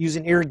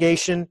 using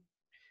irrigation,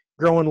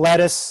 growing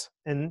lettuce.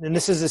 And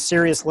this is a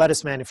serious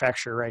lettuce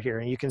manufacturer right here.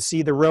 And you can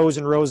see the rows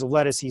and rows of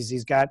lettuce.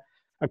 He's got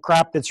a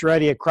crop that's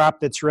ready, a crop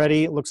that's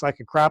ready. It looks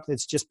like a crop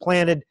that's just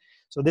planted.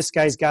 So this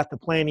guy's got the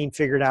planting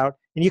figured out.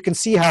 And you can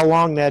see how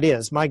long that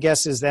is. My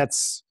guess is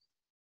that's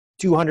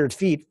 200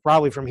 feet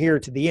probably from here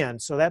to the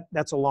end. So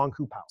that's a long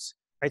hoop house,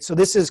 right? So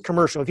this is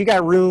commercial. If you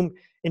got room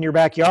in your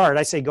backyard,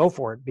 I say go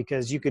for it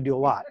because you could do a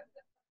lot.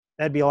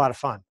 That'd be a lot of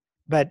fun.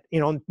 But, you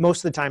know,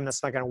 most of the time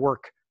that's not going to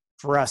work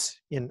for us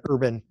in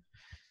urban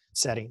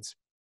settings.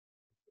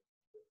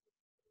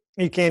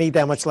 You can't eat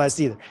that much less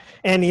either.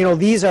 And, you know,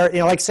 these are, you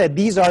know, like I said,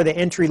 these are the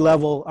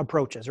entry-level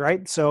approaches,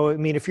 right? So, I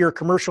mean, if you're a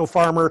commercial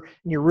farmer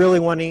and you're really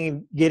wanting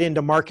to get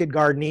into market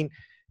gardening,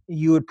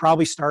 you would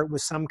probably start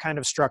with some kind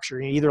of structure,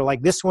 either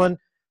like this one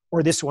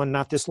or this one,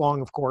 not this long,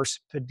 of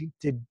course,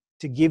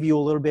 to give you a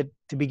little bit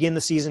to begin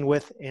the season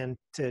with and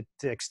to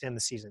extend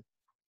the season.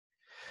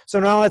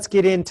 So now let's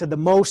get into the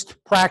most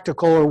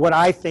practical, or what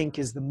I think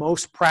is the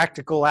most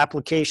practical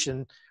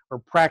application or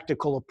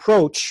practical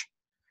approach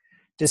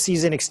to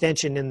season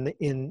extension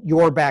in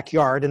your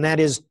backyard, and that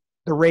is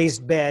the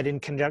raised bed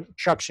in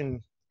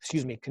conjunction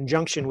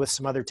with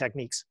some other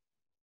techniques.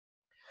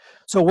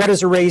 So what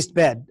is a raised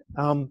bed?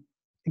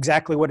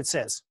 Exactly what it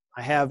says.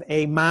 I have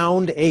a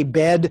mound, a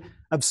bed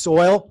of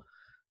soil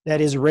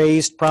that is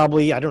raised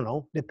probably, I don't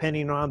know,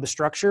 depending on the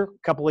structure, a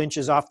couple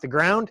inches off the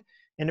ground,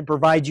 and it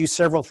provides you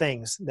several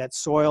things. That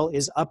soil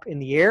is up in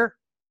the air,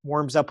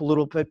 warms up a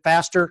little bit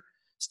faster,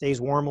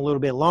 stays warm a little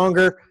bit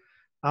longer.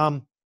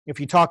 If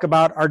you talk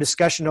about our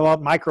discussion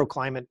about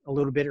microclimate a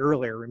little bit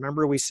earlier,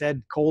 remember we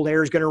said cold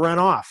air is going to run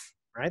off,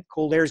 right?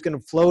 Cold air is going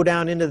to flow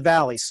down into the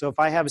valleys. So if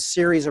I have a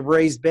series of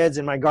raised beds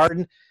in my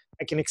garden,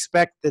 I can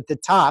expect that the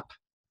top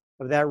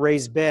of that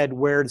raised bed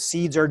where the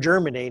seeds are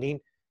germinating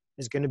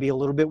is going to be a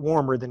little bit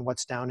warmer than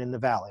what's down in the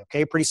valley.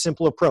 Okay, pretty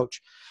simple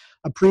approach.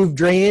 Approved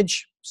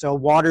drainage, so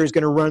water is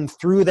going to run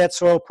through that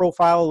soil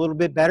profile a little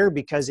bit better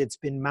because it's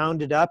been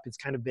mounded up, it's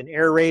kind of been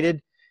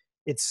aerated.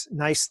 It's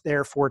nice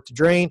there for it to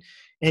drain,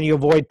 and you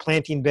avoid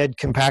planting bed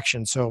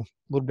compaction. So a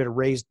little bit of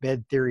raised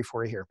bed theory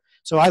for you here.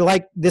 So I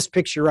like this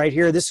picture right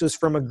here. This was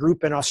from a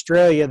group in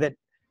Australia that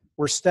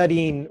were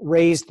studying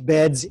raised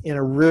beds in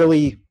a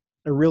really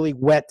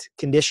wet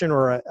condition,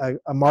 or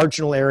a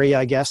marginal area,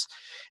 I guess.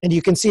 And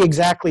you can see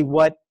exactly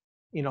what,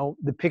 you know,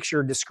 the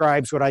picture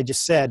describes what I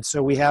just said.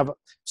 So we have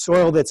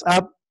soil that's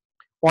up,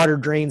 water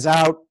drains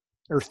out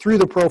or through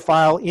the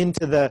profile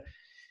into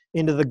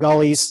the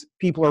gullies.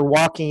 People are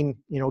walking,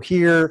 you know,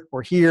 here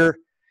or here,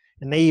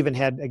 and they even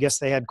had, I guess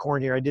they had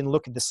corn here. I didn't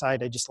look at the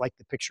side. I just like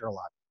the picture a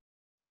lot.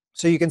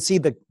 So you can see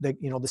the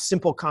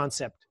simple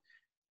concept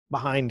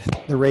behind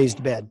the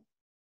raised bed.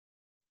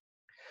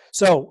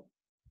 So,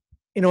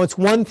 it's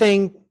one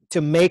thing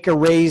to make a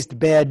raised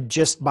bed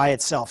just by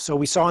itself. So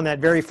we saw in that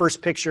very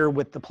first picture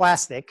with the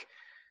plastic,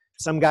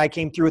 some guy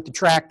came through with the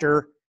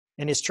tractor,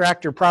 and his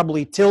tractor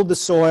probably tilled the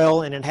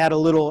soil, and it had a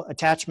little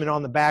attachment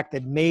on the back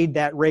that made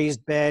that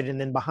raised bed,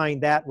 and then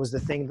behind that was the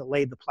thing that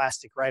laid the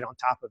plastic right on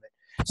top of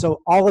it.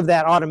 So all of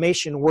that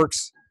automation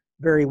works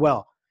very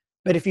well.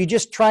 But if you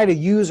just try to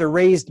use a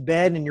raised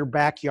bed in your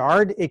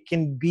backyard, it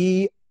can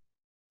be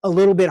a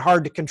little bit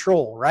hard to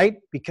control, right?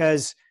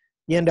 Because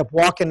you end up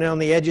walking on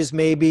the edges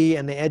maybe,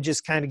 and the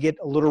edges kind of get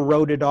a little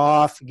eroded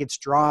off, it gets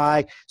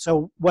dry.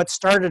 So what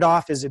started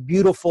off as a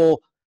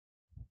beautiful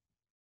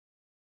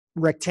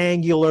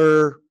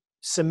rectangular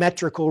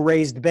symmetrical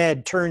raised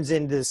bed turns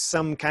into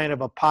some kind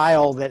of a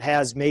pile that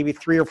has maybe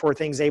 3 or 4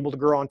 things able to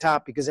grow on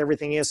top because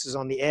everything else is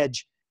on the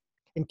edge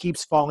and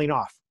keeps falling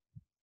off.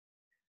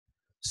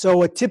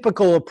 So a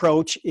typical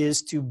approach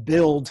is to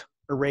build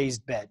a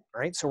raised bed,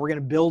 right? So we're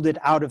going to build it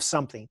out of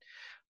something.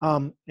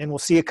 And we'll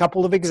see a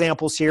couple of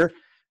examples here.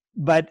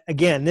 But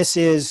again, this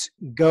is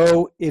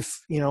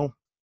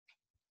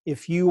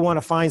if you want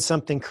to find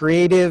something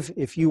creative,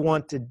 if you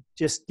want to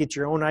just get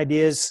your own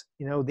ideas,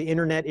 the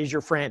internet is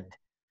your friend.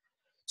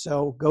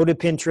 So go to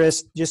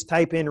Pinterest, just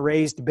type in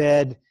raised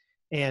bed,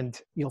 and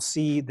you'll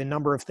see the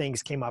number of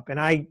things came up. And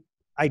I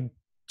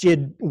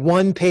did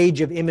 1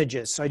 page of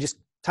images. So I just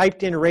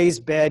typed in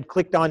raised bed,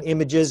 clicked on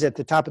images at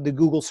the top of the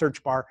Google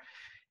search bar,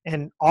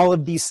 and all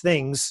of these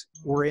things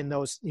were in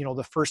those,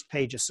 the first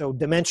pages. So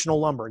dimensional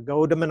lumber,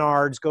 go to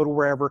Menards, go to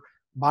wherever,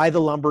 buy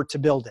the lumber to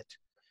build it.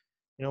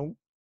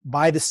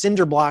 Buy the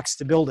cinder blocks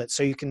to build it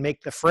so you can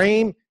make the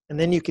frame, and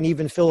then you can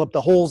even fill up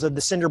the holes of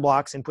the cinder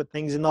blocks and put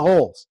things in the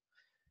holes.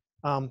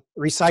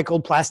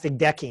 Recycled plastic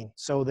decking,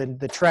 so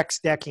the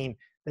Trex decking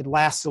that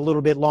lasts a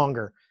little bit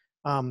longer.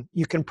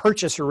 You can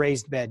purchase a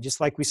raised bed. Just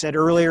like we said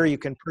earlier, you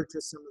can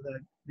purchase some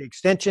of the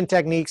extension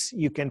techniques.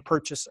 You can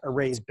purchase a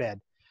raised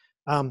bed.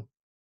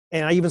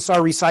 And I even saw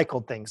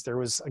recycled things. There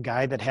was a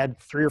guy that had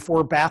 3 or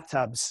 4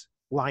 bathtubs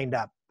lined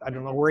up. I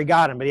don't know where he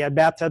got them, but he had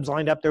bathtubs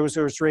lined up. There was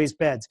raised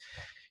beds.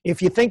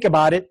 If you think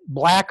about it,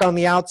 black on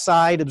the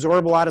outside,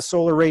 absorb a lot of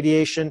solar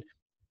radiation,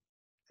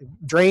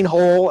 drain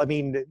hole. I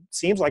mean, it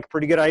seems like a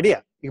pretty good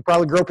idea. You could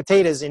probably grow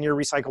potatoes in your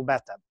recycled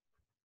bathtub.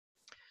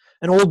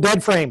 An old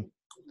bed frame.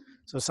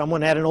 So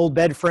someone had an old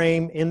bed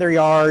frame in their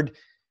yard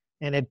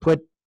and had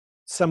put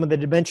some of the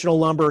dimensional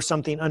lumber or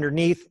something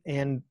underneath,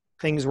 and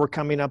things were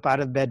coming up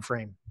out of the bed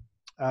frame.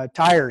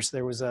 Tires.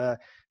 There was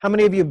how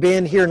many of you have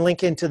been here in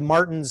Lincoln to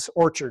Martin's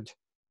Orchard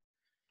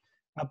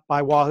up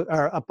by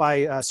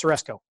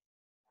Ceresco?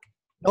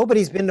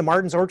 Nobody's been to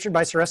Martin's Orchard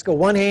by Ceresco.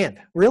 One hand.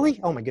 Really?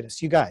 Oh my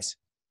goodness, you guys.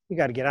 You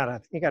got to get out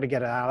of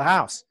the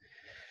house.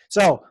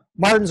 So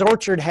Martin's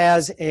Orchard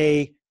has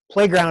a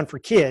playground for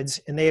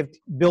kids, and they have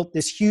built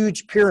this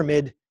huge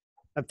pyramid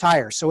of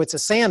tires. So it's a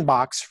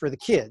sandbox for the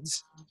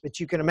kids,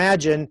 but you can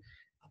imagine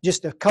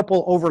just a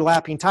couple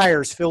overlapping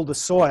tires filled with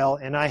soil,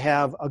 and I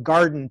have a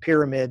garden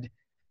pyramid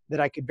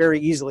that I could very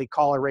easily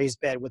call a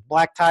raised bed. With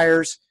black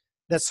tires,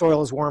 that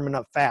soil is warming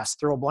up fast.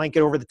 Throw a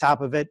blanket over the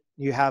top of it,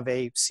 you have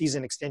a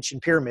season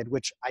extension pyramid,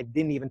 which I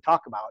didn't even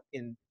talk about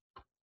in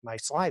my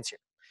slides here.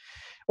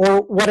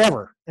 Or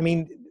whatever. I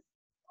mean,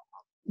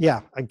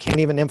 yeah, I can't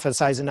even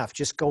emphasize enough.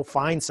 Just go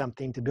find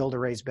something to build a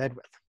raised bed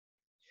with.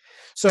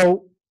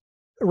 So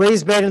a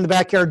raised bed in the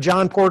backyard,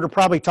 John Porter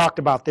probably talked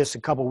about this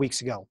a couple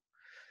weeks ago.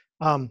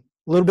 A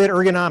little bit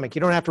ergonomic.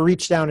 You don't have to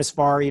reach down as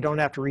far. You don't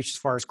have to reach as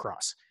far as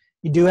cross.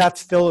 You do have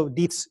to fill it with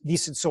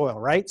decent soil,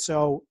 right?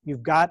 So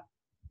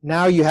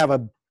now you have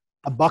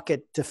a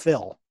bucket to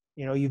fill.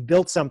 You've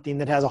built something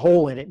that has a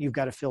hole in it. You've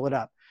got to fill it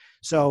up.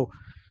 So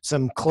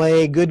some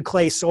good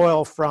clay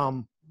soil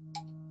from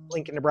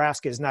Lincoln,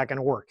 Nebraska is not going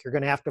to work. You're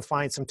going to have to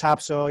find some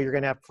topsoil. You're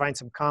going to have to find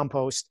some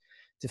compost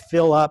to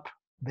fill up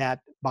that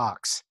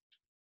box.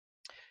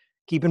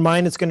 Keep in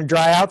mind it's going to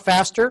dry out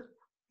faster,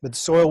 but the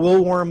soil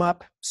will warm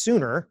up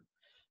sooner,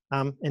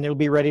 and it'll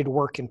be ready to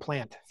work and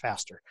plant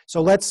faster.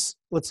 So let's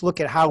look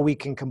at how we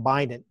can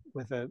combine it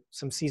with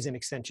some season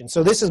extension.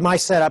 So this is my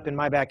setup in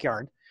my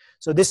backyard.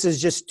 So this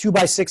is just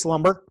 2x6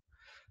 lumber,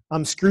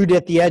 screwed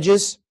at the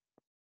edges,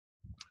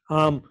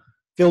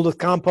 filled with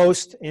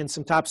compost and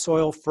some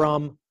topsoil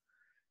from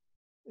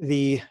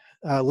the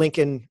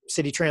Lincoln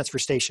City Transfer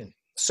Station.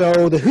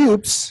 So the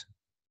hoops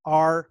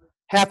are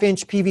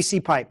 1/2-inch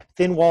PVC pipe,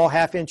 thin wall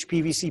 1/2-inch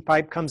PVC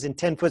pipe, comes in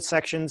 10-foot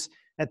sections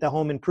at the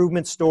home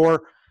improvement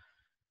store.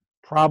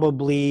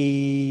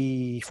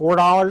 Probably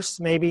 $4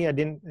 maybe.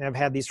 I've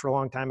had these for a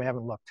long time. I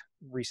haven't looked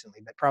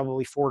recently, but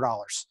probably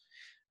 $4.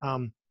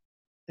 And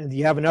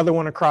you have another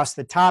one across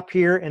the top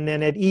here, and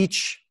then at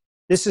each,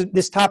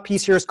 this top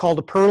piece here is called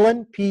a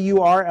purlin,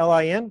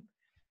 P-U-R-L-I-N,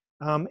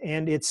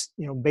 and it's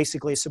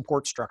basically a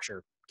support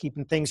structure,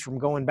 keeping things from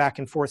going back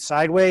and forth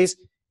sideways,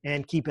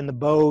 and keeping the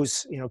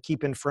bows,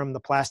 keeping from the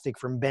plastic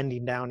from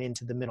bending down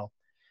into the middle.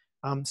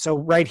 So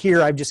right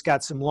here, I've just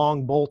got some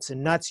long bolts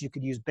and nuts. You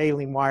could use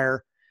baling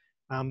wire.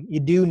 You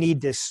do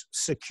need to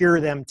secure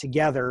them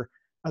together.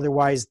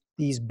 Otherwise,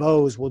 these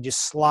bows will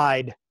just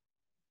slide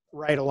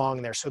right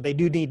along there. So they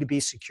do need to be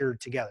secured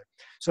together.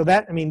 So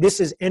that, I mean, this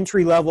is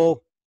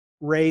entry-level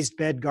raised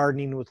bed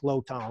gardening with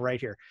low tunnel right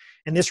here.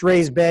 And this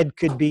raised bed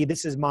could be,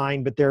 this is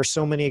mine, but there are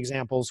so many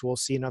examples. We'll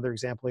see another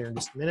example here in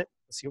just a minute.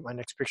 Let's see what my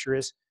next picture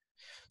is.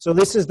 So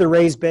this is the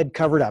raised bed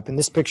covered up, and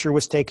this picture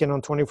was taken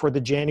on 24th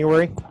of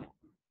January.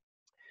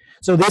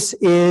 So this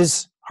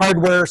is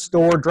hardware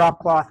store drop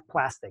cloth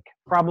plastic.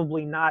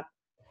 Probably not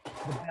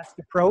the best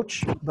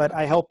approach, but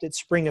I helped at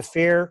Spring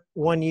Affair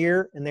one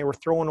year, and they were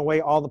throwing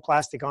away all the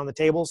plastic on the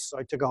tables. So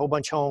I took a whole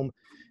bunch home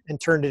and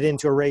turned it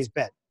into a raised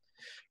bed,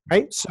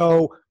 right?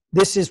 So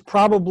this is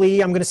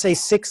probably, I'm going to say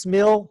 6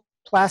 mil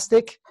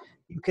plastic.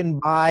 You can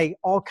buy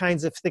all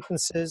kinds of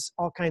thicknesses,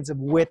 all kinds of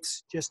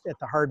widths just at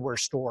the hardware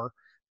store.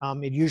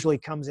 It usually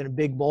comes in a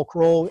big bulk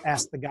roll.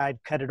 Ask the guy to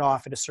cut it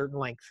off at a certain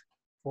length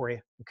for you,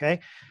 okay?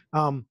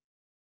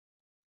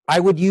 I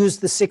would use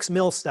the 6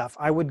 mil stuff.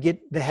 I would get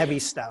the heavy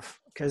stuff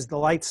because the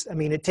lights, I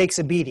mean, it takes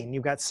a beating.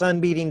 You've got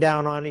sun beating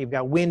down on it. You've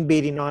got wind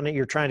beating on it.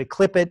 You're trying to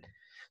clip it.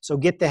 So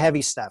get the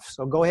heavy stuff.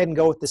 So go ahead and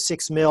go with the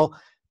 6 mil.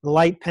 The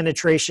light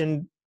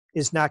penetration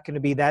is not going to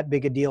be that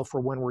big a deal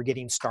for when we're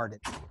getting started,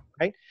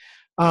 right?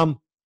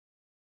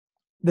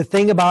 The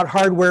thing about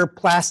hardware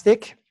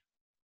plastic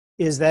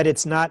is that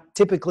it's not,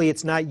 typically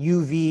it's not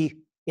UV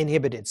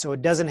inhibited. So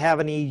it doesn't have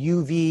any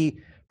UV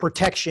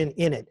protection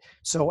in it.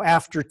 So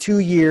after 2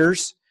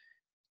 years,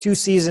 2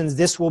 seasons,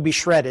 this will be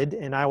shredded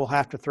and I will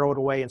have to throw it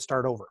away and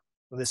start over.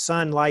 With the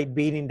sunlight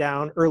beating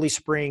down, early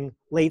spring,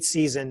 late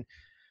season,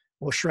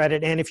 we'll shred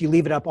it. And if you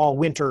leave it up all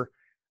winter,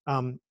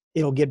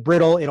 it'll get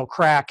brittle, it'll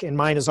crack, and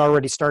mine is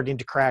already starting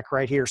to crack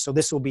right here. So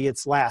this will be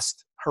its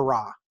last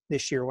hurrah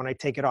this year. When I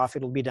take it off,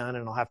 it'll be done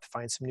and I'll have to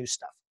find some new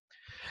stuff.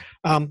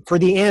 For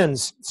the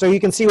ends, so you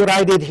can see what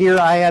I did here.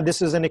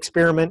 This is an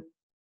experiment.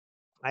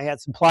 I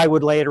had some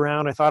plywood laid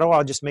around. I thought, oh,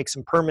 I'll just make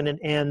some permanent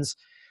ends.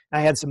 I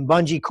had some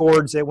bungee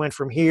cords that went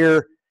from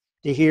here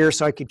to here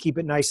so I could keep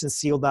it nice and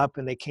sealed up,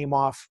 and they came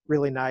off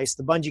really nice.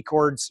 The bungee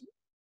cords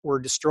were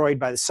destroyed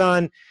by the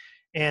sun,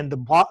 and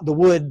the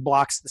wood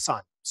blocks the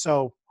sun.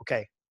 So,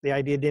 okay, the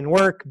idea didn't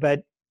work,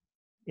 but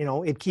you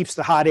know, it keeps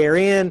the hot air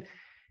in,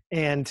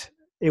 and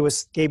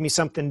it gave me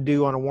something to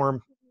do on a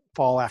warm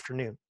fall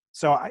afternoon.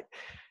 So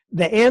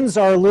the ends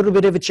are a little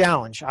bit of a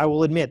challenge. I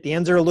will admit the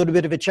ends are a little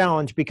bit of a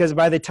challenge because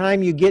by the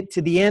time you get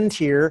to the end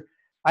here,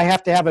 I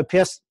have to have a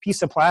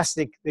piece of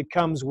plastic that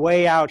comes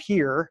way out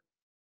here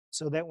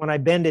so that when I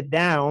bend it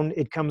down,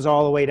 it comes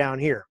all the way down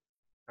here.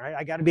 All right,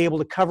 I got to be able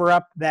to cover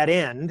up that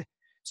end.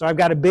 So I've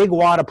got a big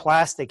wad of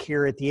plastic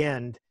here at the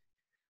end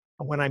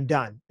when I'm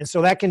done. And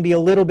so that can be a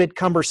little bit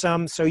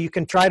cumbersome. So you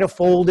can try to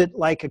fold it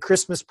like a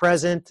Christmas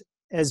present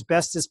as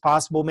best as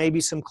possible,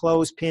 maybe some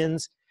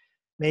clothespins,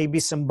 maybe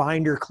some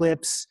binder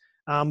clips.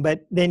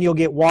 But then you'll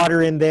get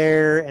water in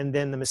there and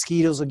then the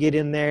mosquitoes will get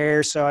in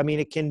there. So, I mean,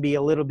 it can be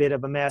a little bit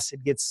of a mess.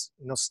 It gets,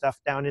 you know, stuff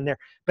down in there,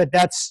 but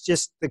that's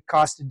just the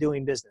cost of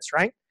doing business,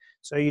 right?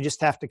 So you just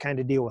have to kind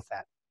of deal with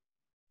that.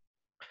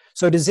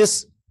 So does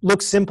this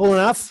look simple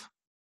enough?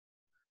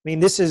 I mean,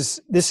 this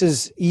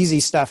is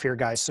easy stuff here,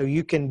 guys. So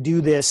you can do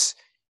this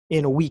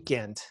in a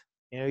weekend.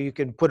 You know, you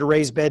can put a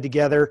raised bed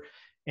together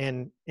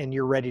and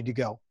you're ready to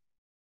go.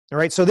 All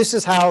right. So this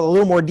is how, a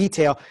little more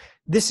detail.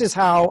 This is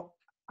how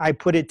I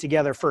put it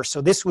together first.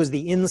 So this was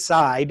the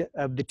inside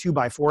of the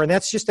 2x4, and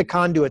that's just a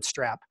conduit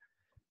strap,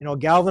 you know,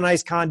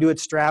 galvanized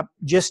conduit strap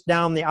just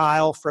down the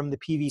aisle from the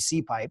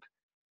PVC pipe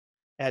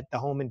at the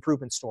home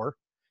improvement store.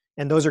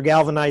 And those are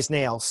galvanized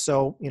nails.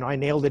 So, you know, I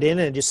nailed it in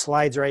and it just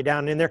slides right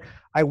down in there.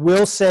 I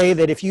will say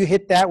that if you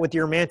hit that with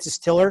your Mantis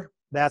tiller,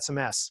 that's a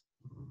mess.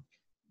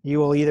 You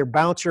will either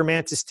bounce your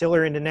Mantis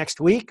tiller into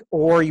next week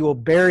or you will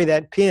bury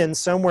that pin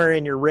somewhere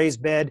in your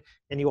raised bed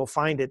and you will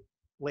find it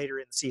later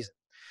in the season.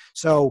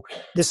 So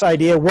this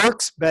idea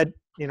works, but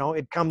you know,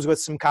 it comes with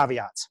some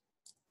caveats.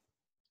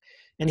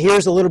 And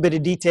here's a little bit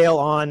of detail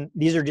on,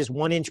 these are just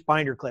 1-inch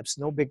binder clips,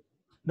 no big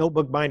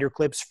notebook binder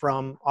clips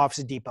from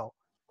Office Depot.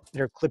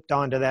 They're clipped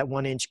onto that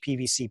 1-inch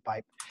PVC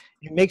pipe.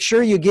 And make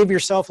sure you give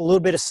yourself a little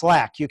bit of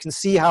slack. You can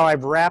see how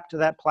I've wrapped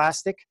that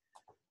plastic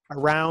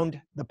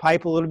around the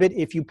pipe a little bit.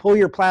 If you pull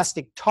your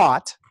plastic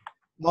taut,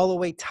 all the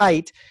way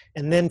tight,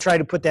 and then try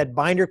to put that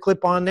binder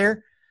clip on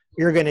there,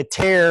 you're going to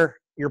tear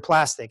your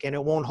plastic and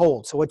it won't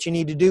hold. So what you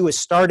need to do is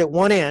start at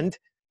one end,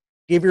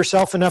 give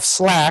yourself enough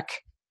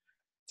slack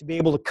to be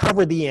able to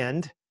cover the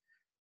end,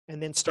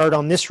 and then start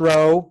on this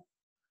row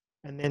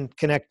and then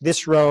connect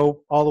this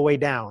row all the way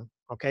down.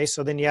 Okay,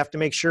 so then you have to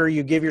make sure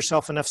you give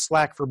yourself enough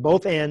slack for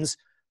both ends,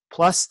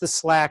 plus the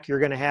slack you're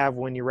going to have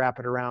when you wrap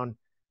it around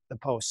the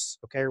posts,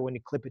 okay, or when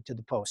you clip it to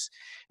the posts.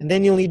 And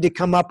then you'll need to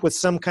come up with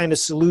some kind of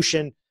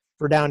solution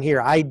for down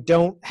here. I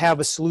don't have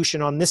a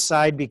solution on this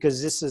side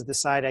because this is the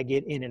side I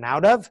get in and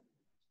out of.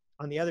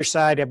 On the other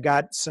side, I've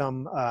got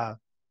some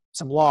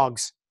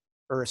logs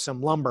or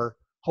some lumber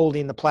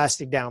holding the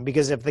plastic down,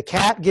 because if the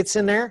cat gets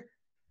in there,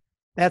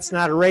 that's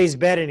not a raised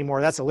bed anymore,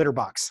 that's a litter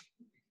box.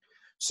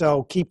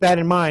 So keep that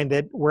in mind,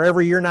 that wherever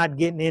you're not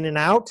getting in and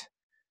out,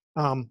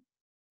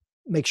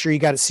 make sure you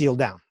got it sealed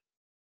down.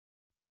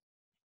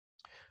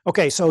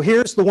 Okay, so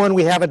here's the one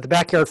we have at the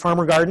Backyard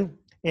Farmer Garden.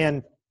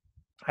 And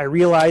I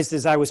realized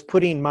as I was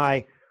putting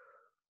my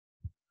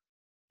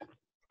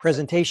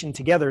presentation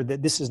together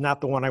that this is not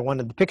the one I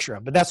wanted the picture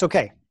of, but that's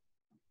okay.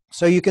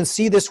 So you can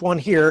see this one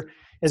here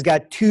has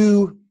got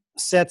two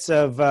sets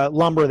of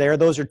lumber there.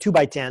 Those are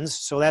 2x10s,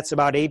 so that's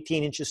about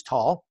 18 inches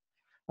tall.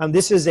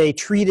 This is a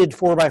treated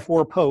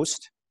 4x4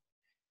 post,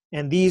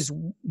 and these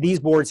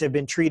boards have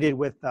been treated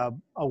with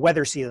a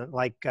weather sealant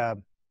like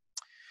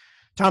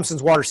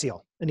Thompson's water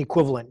seal, an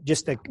equivalent,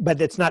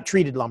 but it's not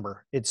treated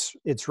lumber.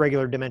 It's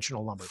regular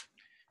dimensional lumber.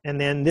 And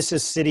then this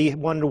is city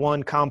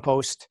 1-to-1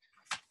 compost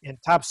and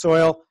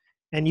topsoil,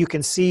 and you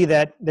can see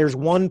that there's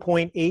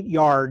 1.8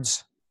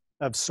 yards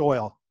of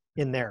soil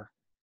in there.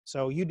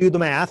 So you do the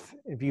math.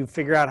 If you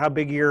figure out how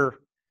big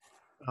your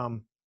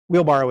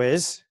wheelbarrow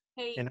is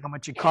and how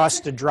much it costs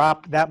to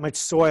drop that much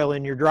soil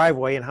in your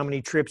driveway and how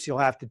many trips you'll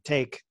have to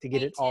take to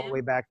get it all the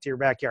way back to your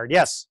backyard.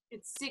 Yes?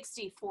 It's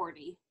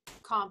 60-40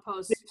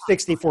 compost.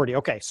 60-40.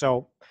 Okay,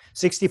 so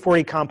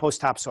 60-40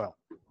 compost topsoil.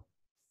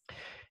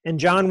 And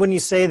John, when you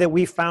say that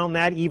we found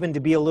that even to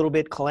be a little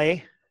bit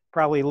clay,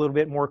 probably a little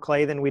bit more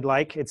clay than we'd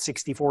like, it's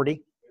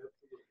 60-40.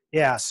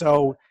 Yeah,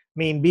 so, I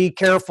mean, be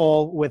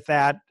careful with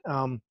that.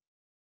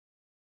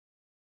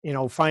 You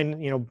know,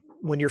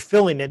 when you're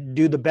filling it,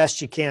 do the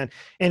best you can.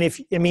 And if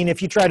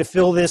you try to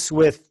fill this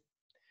with,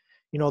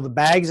 the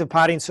bags of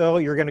potting soil,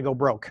 you're going to go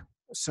broke.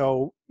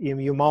 So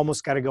you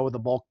almost got to go with a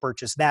bulk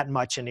purchase, that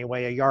much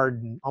anyway, a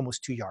yard and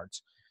almost 2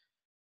 yards.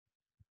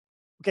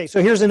 Okay,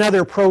 so here's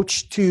another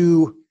approach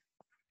to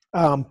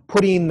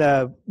putting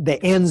the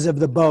ends of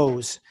the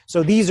bows.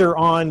 So these are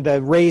on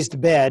the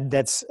raised bed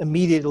that's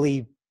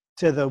immediately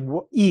to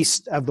the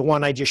east of the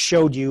one I just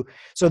showed you.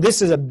 So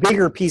this is a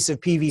bigger piece of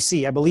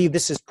PVC. I believe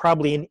this is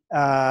probably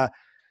an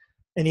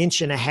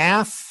inch and a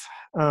half.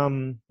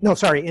 No,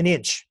 sorry, an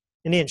inch.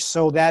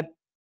 So that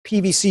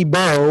PVC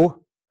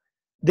bow,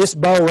 this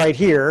bow right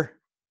here,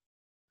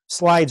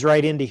 slides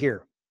right into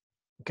here.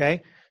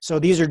 Okay, so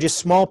these are just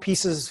small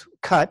pieces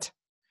cut,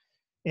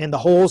 and the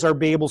holes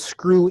are able to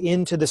screw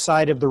into the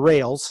side of the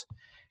rails,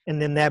 and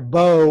then that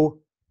bow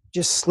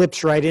just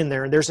slips right in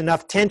there. And there's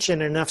enough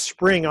tension and enough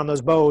spring on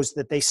those bows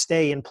that they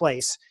stay in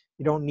place.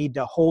 You don't need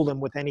to hold them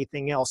with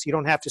anything else. You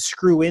don't have to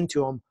screw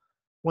into them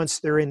once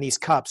they're in these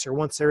cups or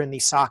once they're in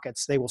these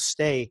sockets. They will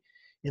stay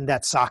in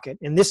that socket.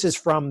 And this is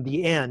from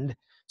the end.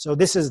 So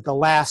this is the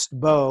last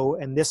bow,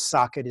 and this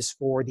socket is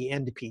for the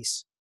end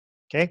piece.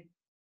 Okay?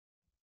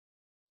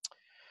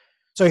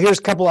 So here's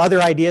a couple other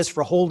ideas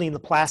for holding the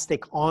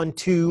plastic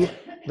onto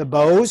the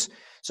bows.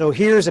 So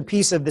here's a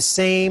piece of the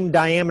same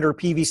diameter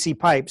PVC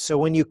pipe. So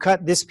when you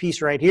cut this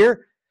piece right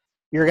here,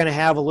 you're going to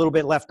have a little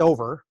bit left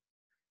over.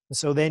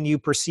 So then you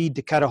proceed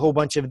to cut a whole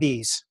bunch of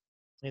these.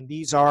 And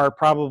these are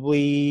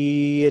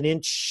probably 1.5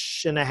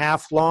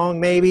 inches long,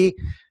 maybe,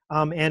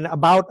 and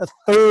about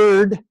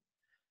 1/3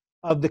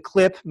 of the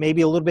clip,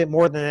 maybe a little bit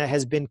more than that,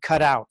 has been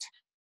cut out.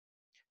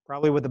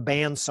 Probably with a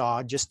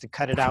bandsaw just to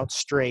cut it out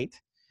straight.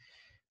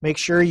 Make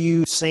sure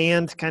you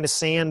kind of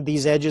sand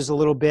these edges a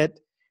little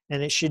bit,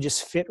 and it should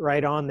just fit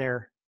right on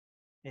there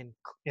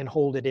and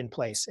hold it in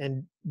place.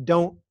 And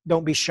don't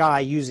be shy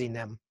using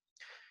them,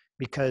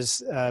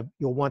 because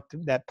you'll want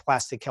that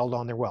plastic held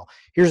on there well.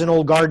 Here's an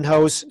old garden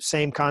hose,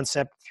 same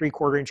concept,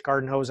 3/4 inch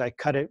garden hose. I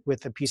cut it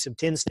with a piece of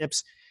tin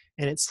snips,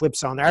 and it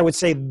slips on there. I would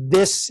say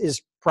this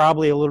is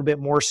probably a little bit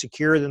more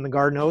secure than the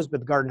garden hose, but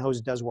the garden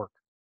hose does work.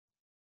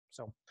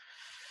 So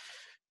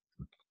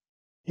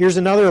here's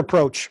another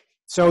approach.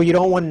 So you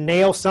don't want to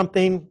nail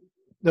something.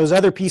 Those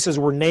other pieces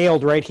were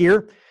nailed right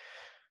here.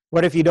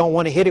 What if you don't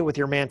want to hit it with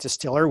your mantis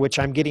tiller, which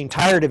I'm getting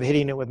tired of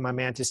hitting it with my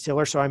mantis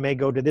tiller, so I may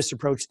go to this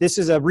approach. This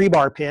is a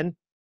rebar pin,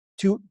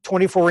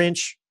 24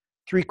 inches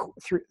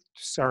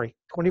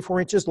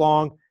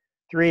long,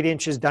 3/8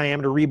 inches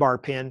diameter rebar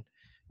pin.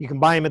 You can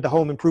buy them at the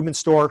home improvement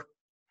store.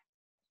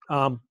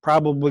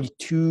 Probably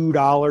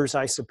 $2,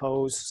 I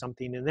suppose,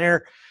 something in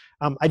there.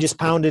 I just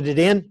pounded it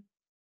in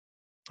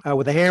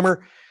with a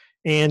hammer,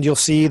 and you'll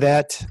see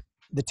that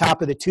the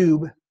top of the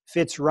tube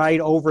fits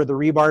right over the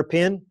rebar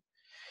pin.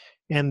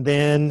 And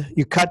then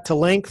you cut to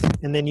length,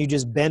 and then you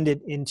just bend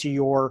it into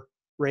your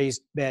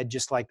raised bed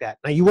just like that.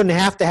 Now, you wouldn't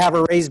have to have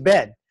a raised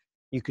bed.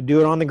 You could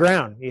do it on the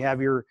ground. You have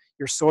your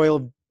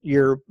soil,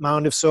 your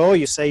mound of soil.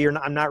 You say,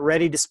 I'm not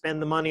ready to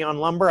spend the money on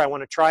lumber. I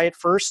want to try it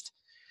first.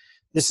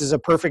 This is a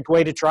perfect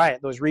way to try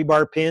it. Those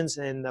rebar pins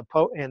and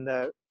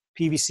the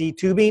PVC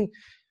tubing,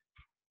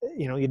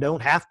 you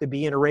don't have to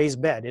be in a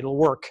raised bed. It'll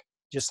work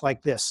just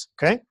like this,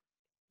 okay?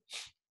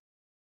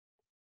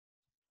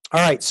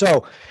 All right,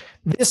 so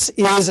this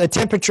is a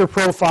temperature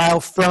profile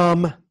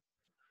from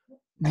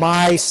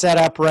my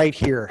setup right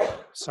here.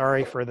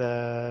 Sorry for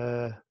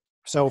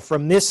so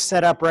from this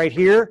setup right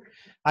here,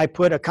 I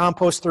put a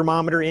compost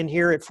thermometer in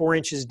here at 4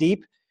 inches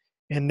deep,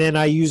 and then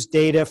I used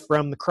data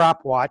from the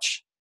Crop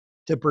Watch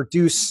to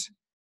produce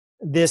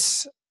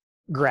this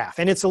graph.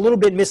 And it's a little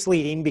bit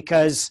misleading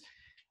because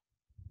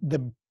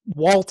the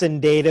Walton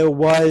data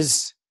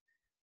was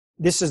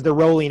this is the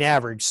rolling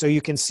average. So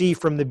you can see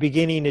from the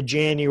beginning of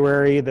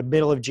January, the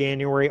middle of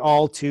January,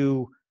 all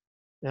to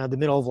the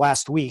middle of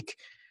last week,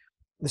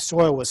 the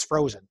soil was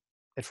frozen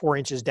at 4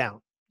 inches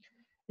down.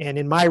 And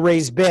in my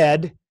raised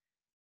bed,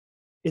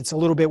 it's a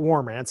little bit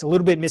warmer. And it's a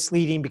little bit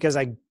misleading because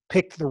I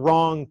picked the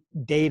wrong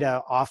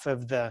data off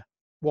of the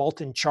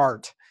Walton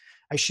chart.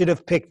 I should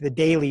have picked the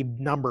daily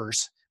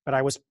numbers, but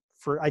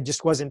I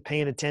just wasn't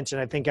paying attention.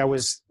 I think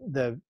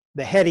the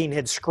heading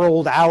had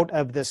scrolled out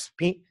of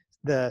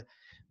the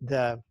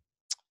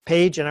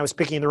page, and I was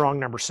picking the wrong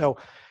number. So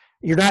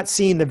you're not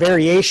seeing the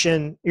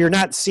variation. You're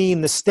not seeing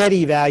the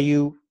steady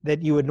value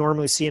that you would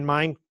normally see in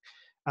mine.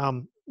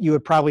 You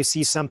would probably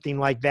see something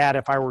like that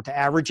if I were to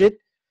average it.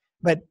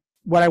 But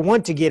what I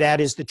want to get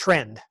at is the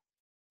trend.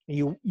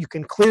 You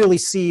can clearly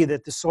see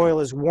that the soil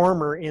is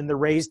warmer in the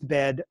raised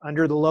bed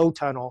under the low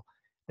tunnel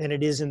than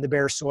it is in the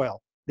bare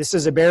soil. This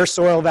is a bare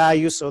soil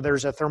value, so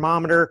there's a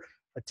thermometer,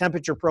 a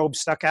temperature probe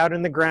stuck out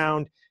in the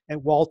ground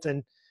at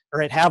Walton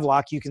or at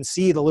Havelock. You can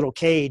see the little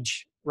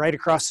cage right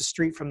across the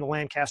street from the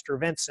Lancaster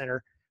Event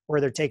Center where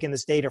they're taking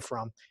this data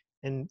from.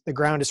 And the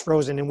ground is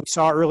frozen. And we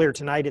saw earlier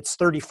tonight it's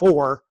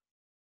 34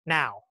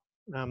 now.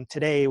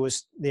 Today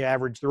was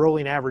the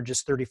rolling average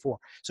is 34.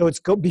 So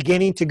it's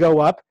beginning to go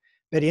up,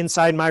 but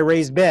inside my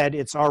raised bed,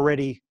 it's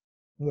already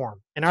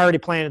warm. And I already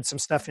planted some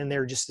stuff in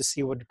there just to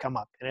see what would come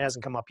up. And it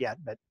hasn't come up yet,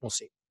 but we'll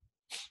see.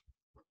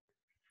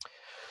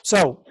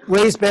 So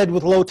raised bed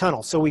with low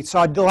tunnel. So we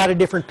saw a lot of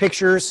different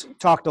pictures,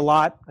 talked a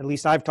lot, at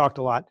least I've talked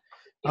a lot.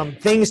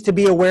 Things to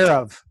be aware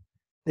of.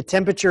 The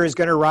temperature is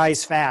going to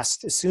rise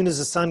fast. As soon as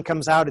the sun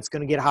comes out, it's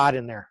going to get hot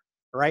in there.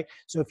 All right.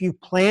 So if you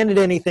planted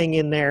anything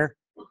in there,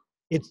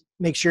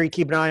 make sure you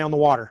keep an eye on the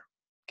water.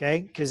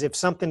 Okay. Because if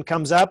something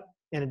comes up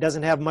and it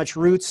doesn't have much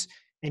roots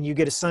and you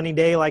get a sunny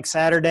day like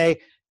Saturday,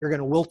 you're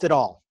going to wilt it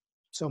all.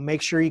 So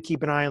make sure you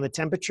keep an eye on the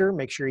temperature,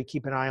 make sure you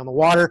keep an eye on the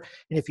water.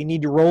 And if you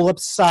need to roll up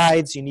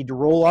sides, you need to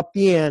roll up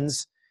the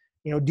ends,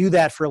 do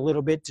that for a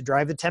little bit to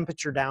drive the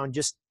temperature down,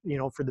 just,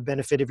 for the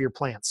benefit of your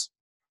plants.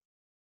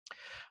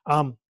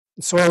 The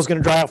soil is going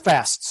to dry out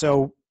fast.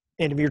 So,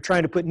 and if you're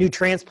trying to put new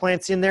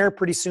transplants in there,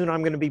 pretty soon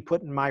I'm going to be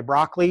putting my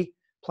broccoli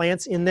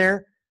plants in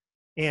there.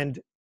 And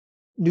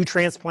new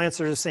transplants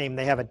are the same.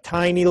 They have a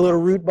tiny little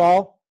root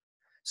ball.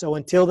 So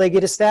until they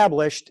get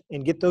established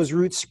and get those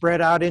roots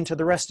spread out into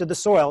the rest of the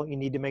soil, you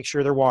need to make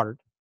sure they're watered.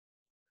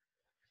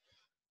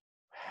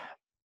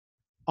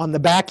 On the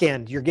back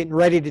end, you're getting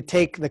ready to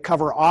take the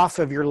cover off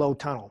of your low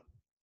tunnel.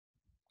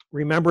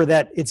 Remember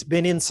that it's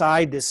been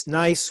inside this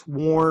nice,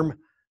 warm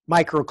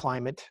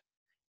microclimate.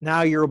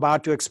 Now you're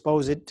about to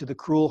expose it to the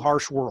cruel,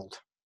 harsh world,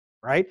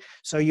 right?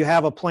 So you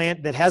have a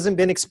plant that hasn't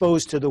been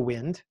exposed to the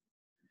wind.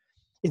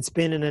 It's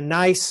been in a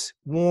nice,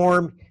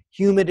 warm,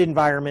 humid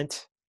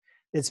environment.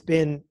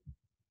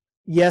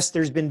 Yes,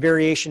 there's been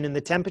variation in the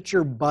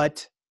temperature,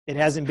 but it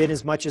hasn't been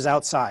as much as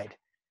outside.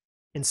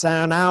 And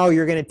so now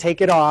you're going to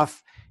take it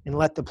off and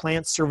let the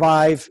plants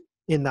survive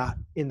in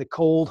the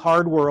cold,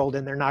 hard world,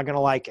 and they're not going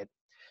to like it.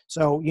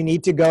 So you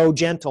need to go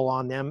gentle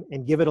on them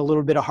and give it a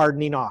little bit of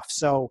hardening off.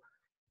 So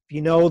if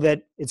you know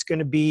that it's going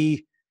to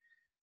be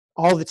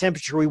all the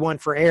temperature we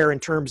want for air in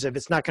terms of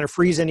it's not going to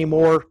freeze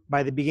anymore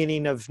by the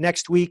beginning of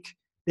next week,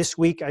 this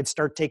week I'd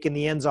start taking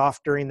the ends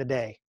off during the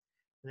day.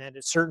 And at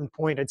a certain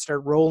point, I'd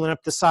start rolling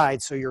up the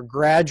sides. So you're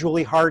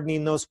gradually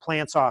hardening those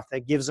plants off.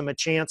 That gives them a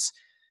chance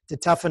to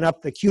toughen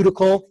up the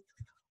cuticle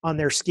on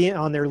their skin,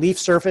 on their leaf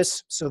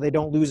surface, so they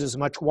don't lose as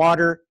much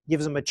water.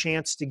 Gives them a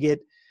chance to get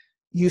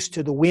used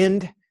to the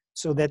wind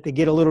so that they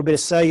get a little bit of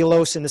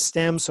cellulose in the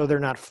stem so they're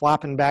not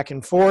flopping back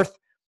and forth.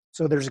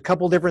 So there's a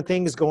couple different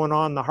things going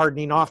on in the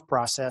hardening off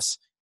process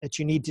that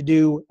you need to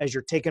do as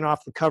you're taking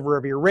off the cover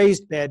of your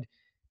raised bed,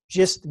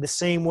 just the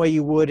same way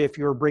you would if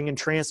you were bringing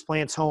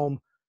transplants home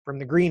from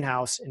the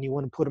greenhouse and you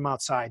want to put them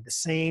outside. The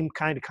same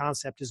kind of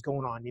concept is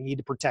going on. You need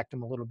to protect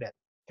them a little bit,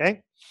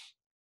 okay?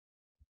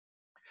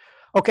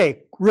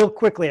 Okay, real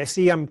quickly, I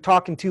see I'm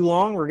talking too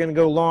long. We're going to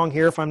go long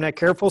here if I'm not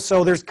careful.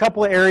 So there's a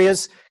couple of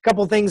areas, a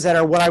couple of things that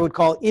are what I would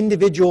call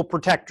individual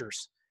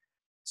protectors.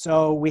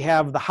 So we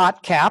have the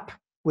hot cap,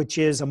 which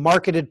is a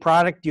marketed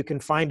product. You can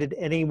find it at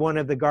any one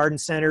of the garden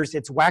centers.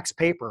 It's wax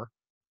paper,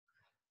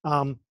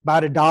 about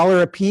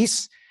 $1 a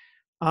piece.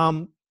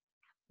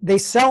 They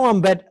sell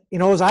them, but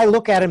as I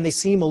look at them, they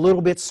seem a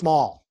little bit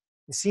small.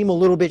 They seem a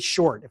little bit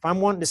short. If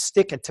I'm wanting to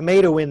stick a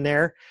tomato in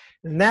there,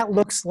 and that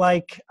looks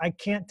like, I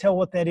can't tell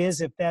what that is,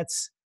 if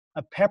that's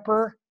a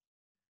pepper.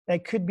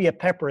 That could be a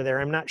pepper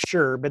there, I'm not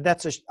sure, but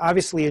that's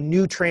obviously a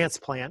new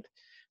transplant.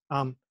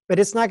 But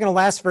it's not going to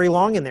last very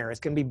long in there.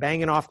 It's going to be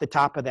banging off the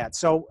top of that.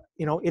 So,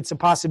 it's a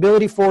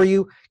possibility for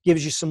you,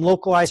 gives you some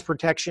localized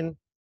protection,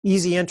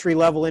 easy entry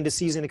level into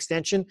season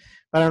extension,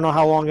 but I don't know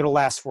how long it'll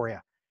last for you.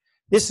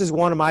 This is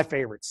one of my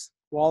favorites,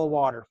 Wall of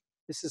Water.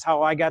 This is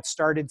how I got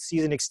started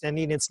season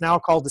extending. It's now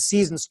called the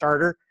Season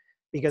Starter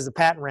because the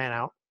patent ran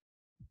out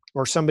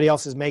or somebody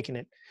else is making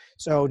it.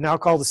 So now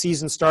called the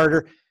Season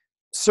Starter.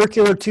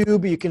 Circular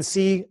tube, you can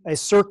see a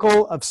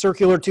circle of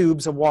circular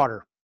tubes of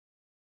water.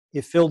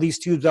 You fill these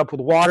tubes up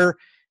with water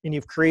and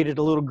you've created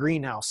a little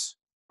greenhouse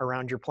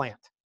around your plant.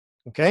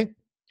 Okay?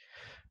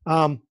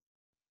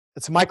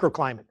 It's a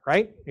microclimate,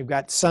 right? You've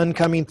got sun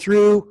coming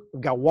through,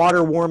 we've got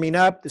water warming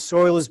up, the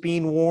soil is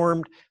being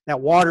warmed, that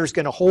water is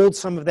going to hold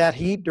some of that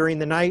heat during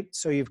the night,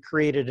 so you've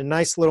created a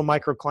nice little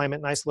microclimate,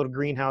 nice little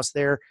greenhouse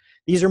there.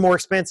 These are more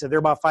expensive. They're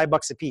about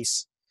 $5 a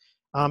piece.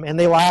 And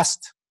they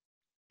last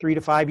 3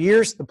 to 5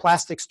 years. The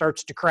plastic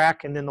starts to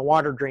crack and then the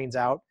water drains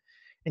out.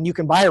 And you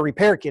can buy a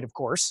repair kit, of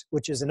course,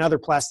 which is another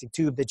plastic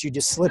tube that you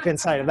just slip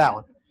inside of that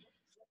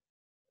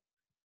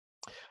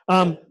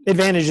one.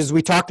 Advantages,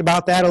 we talked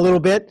about that a little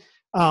bit.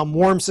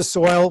 Warms the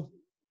soil.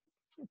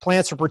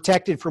 Plants are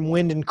protected from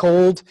wind and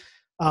cold.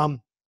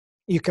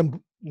 You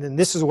can, and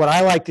this is what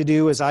I like to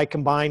do, is I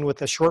combine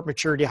with a short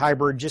maturity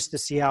hybrid just to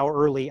see how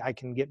early I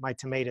can get my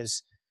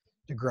tomatoes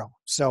to grow.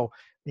 So,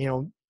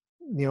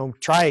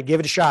 try it, give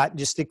it a shot,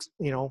 just,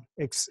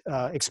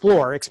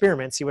 explore,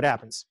 experiment, see what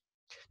happens.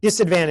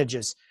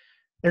 Disadvantages,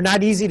 they're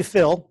not easy to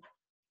fill.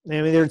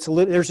 I mean,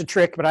 there's a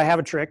trick, but I have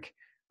a trick.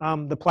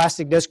 The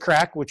plastic does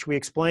crack, which we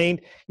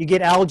explained. You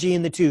get algae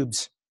in the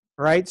tubes,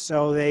 all right?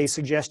 So they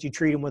suggest you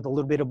treat them with a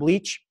little bit of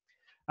bleach.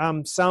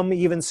 Some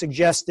even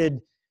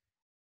suggested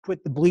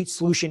put the bleach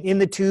solution in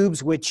the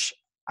tubes, which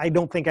I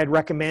don't think I'd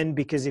recommend,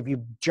 because if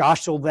you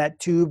jostle that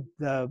tube,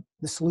 the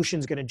solution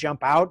is going to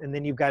jump out, and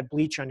then you've got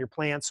bleach on your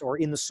plants or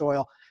in the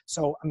soil.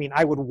 So, I mean,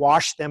 I would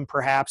wash them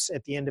perhaps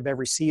at the end of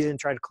every season,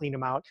 try to clean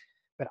them out,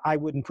 but I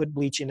wouldn't put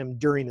bleach in them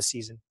during the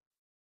season.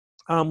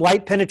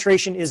 Light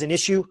penetration is an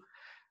issue.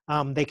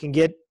 They can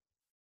get,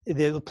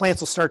 the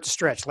plants will start to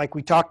stretch. Like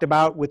we talked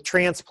about with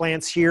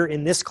transplants here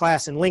in this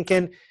class in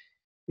Lincoln,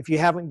 if you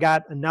haven't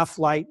got enough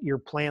light, your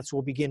plants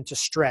will begin to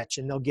stretch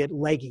and they'll get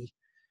leggy.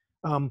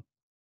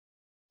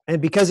 And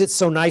because it's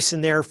so nice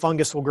in there,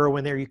 fungus will grow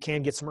in there. You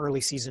can get some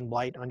early season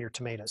blight on your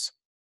tomatoes.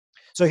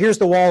 So here's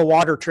the wall of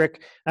water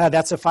trick.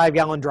 That's a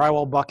 5-gallon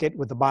drywall bucket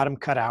with the bottom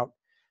cut out.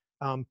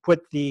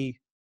 Put the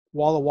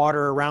wall of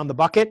water around the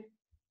bucket.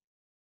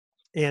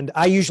 And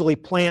I usually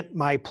plant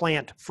my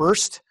plant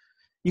first.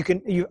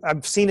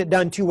 I've seen it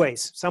done 2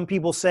 ways. Some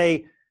people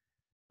say,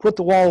 put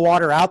the wall of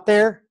water out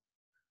there,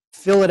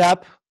 fill it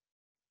up,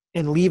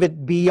 and leave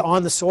it be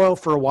on the soil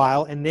for a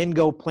while, and then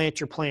go plant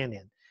your plant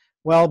in.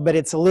 Well, but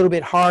it's a little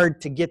bit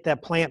hard to get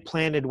that plant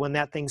planted when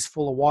that thing's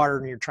full of water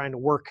and you're trying to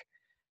work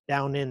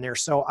down in there.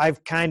 So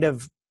I've kind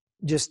of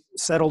just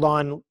settled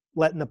on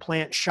letting the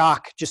plant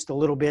shock just a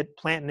little bit,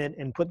 planting it,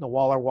 and putting the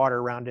wall of water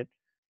around it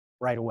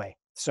right away.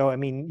 So, I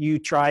mean, you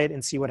try it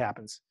and see what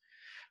happens.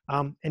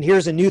 And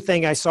here's a new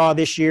thing I saw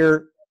this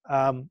year,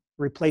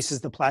 replaces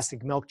the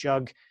plastic milk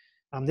jug.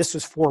 This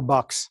was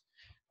 $4.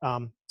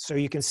 So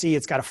you can see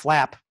it's got a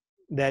flap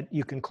that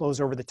you can close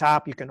over the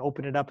top. You can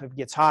open it up if it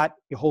gets hot.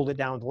 You hold it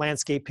down with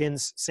landscape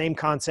pins. Same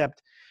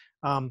concept,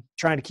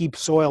 trying to keep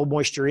soil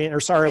moisture in,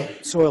 or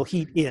soil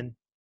heat in.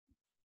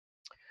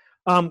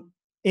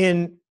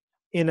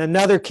 In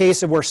another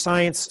case of where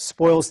science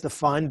spoils the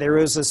fun, there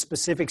is a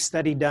specific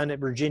study done at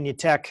Virginia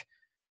Tech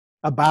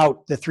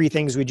about the 3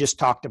 things we just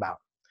talked about,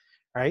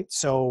 right?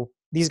 So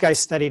these guys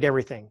studied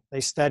everything. They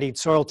studied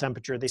soil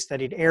temperature, they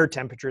studied air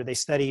temperature, they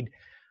studied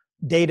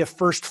date of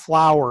first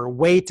flower,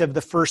 weight of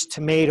the first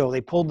tomato.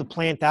 They pulled the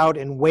plant out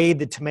and weighed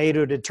the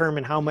tomato to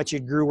determine how much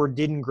it grew or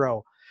didn't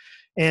grow.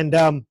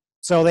 And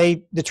so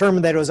they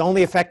determined that it was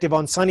only effective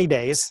on sunny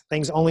days.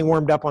 Things only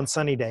warmed up on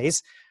sunny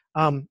days.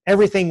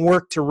 Everything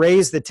worked to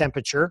raise the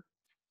temperature.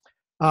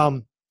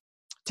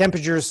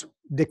 Temperatures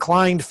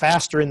declined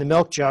faster in the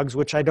milk jugs,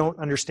 which I don't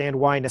understand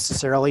why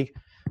necessarily,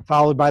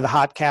 followed by the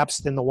hot caps,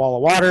 then the wall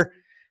of water.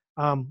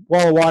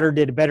 Wall of water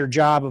did a better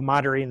job of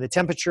moderating the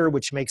temperature,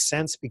 which makes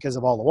sense because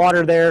of all the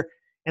water there.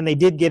 And they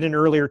did get an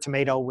earlier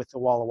tomato with the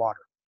wall of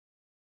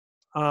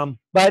water.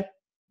 But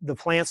the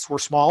plants were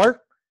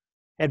smaller,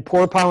 had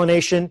poor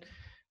pollination.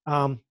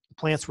 The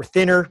plants were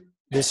thinner.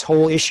 This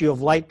whole issue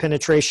of light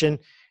penetration,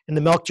 and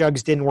the milk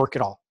jugs didn't work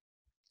at all.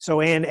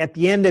 So, and at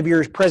the end of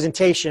your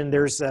presentation,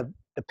 there's the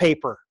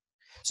paper.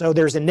 So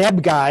there's a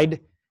NEB guide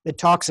that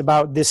talks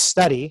about this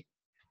study,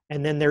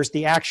 and then there's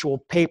the actual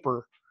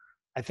paper.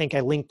 I think I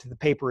linked to the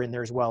paper in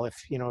there as well.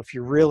 If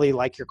you really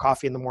like your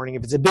coffee in the morning,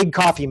 if it's a big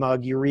coffee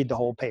mug, you read the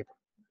whole paper.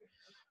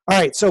 All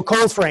right, so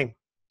cold frame.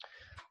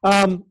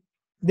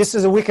 This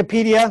is a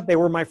Wikipedia. They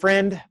were my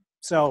friend.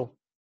 So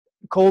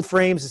cold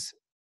frames,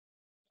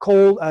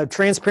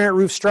 transparent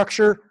roof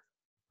structure,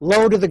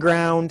 low to the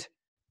ground,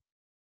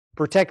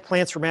 protect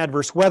plants from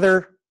adverse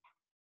weather.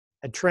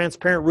 A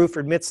transparent roof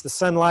admits the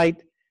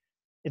sunlight.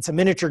 It's a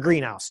miniature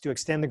greenhouse to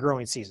extend the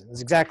growing season.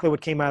 That's exactly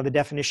what came out of the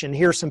definition.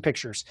 Here's some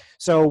pictures.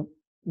 So,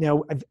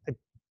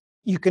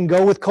 you can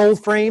go with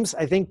cold frames.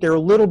 I think they're a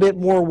little bit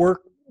more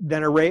work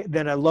than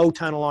a low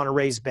tunnel on a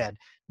raised bed.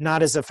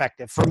 Not as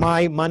effective. For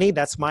my money,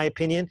 that's my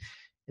opinion.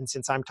 And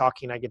since I'm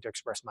talking, I get to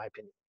express my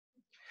opinion.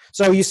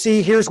 So you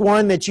see, here's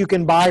one that you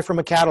can buy from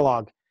a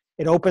catalog.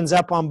 It opens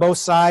up on both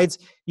sides.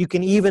 You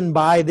can even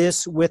buy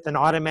this with an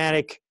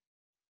automatic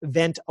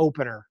vent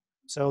opener.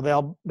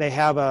 So they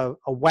have a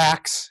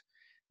wax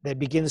that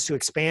begins to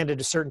expand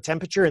at a certain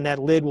temperature, and that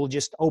lid will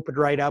just open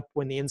right up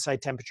when the inside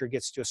temperature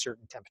gets to a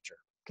certain temperature.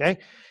 Okay,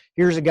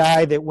 here's a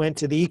guy that went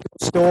to the eco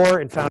store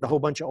and found a whole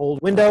bunch of old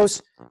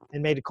windows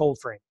and made a cold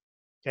frame.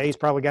 Okay, he's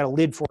probably got a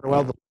lid for it.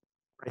 Well,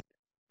 right.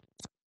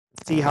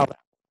 See how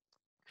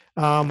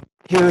that.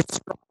 Here's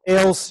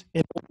nails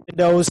in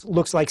windows.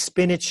 Looks like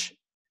spinach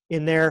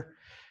in there.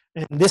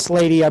 And this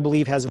lady, I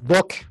believe, has a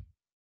book.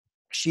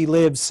 She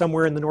lives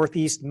somewhere in the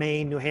Northeast,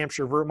 Maine, New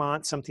Hampshire,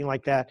 Vermont, something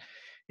like that.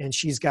 And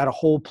she's got a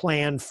whole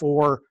plan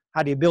for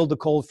how do you build the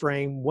cold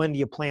frame, when do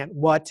you plant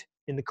what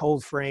in the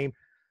cold frame,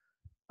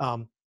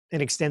 an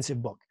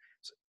extensive book.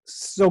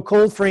 So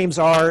cold frames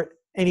are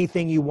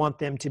anything you want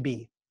them to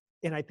be.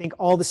 And I think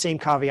all the same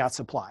caveats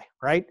apply,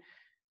 right?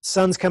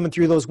 Sun's coming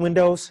through those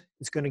windows,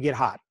 it's going to get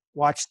hot.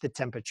 Watch the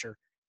temperature.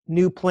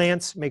 New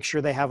plants, make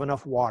sure they have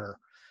enough water.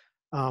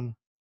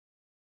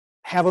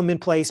 Have them in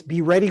place,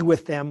 be ready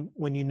with them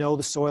when you know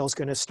the soil is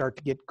going to start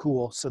to get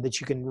cool so that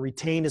you can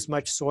retain as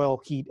much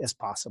soil heat as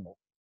possible.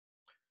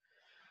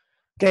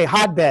 Okay,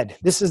 hotbed.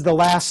 This is the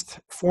last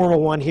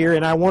formal one here,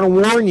 and I want to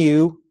warn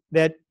you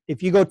that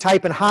if you go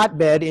type in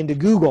hotbed into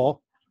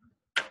Google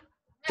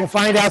to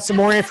find out some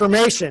more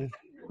information,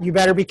 you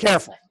better be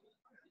careful.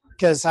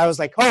 Because I was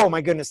like, oh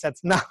my goodness,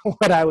 that's not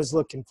what I was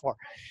looking for.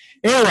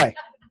 Anyway,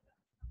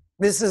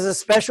 this is a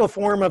special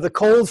form of the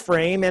cold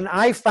frame, and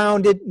I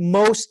found it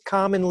most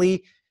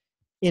commonly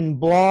in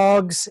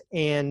blogs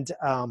and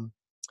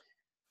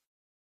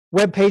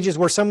web pages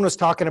where someone was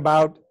talking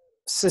about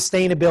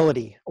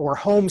sustainability or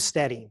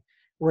homesteading,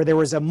 where there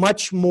was a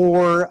much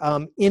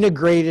more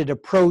integrated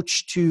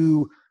approach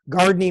to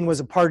gardening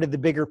was a part of the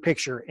bigger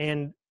picture.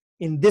 And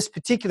in this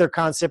particular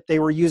concept, they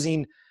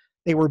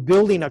were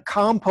building a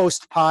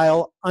compost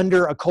pile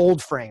under a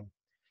cold frame.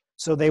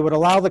 So they would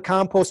allow the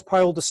compost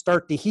pile to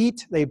start to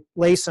heat. They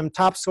lay some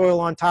topsoil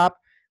on top,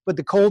 put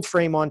the cold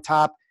frame on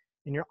top,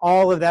 and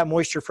all of that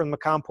moisture from the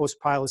compost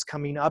pile is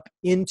coming up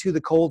into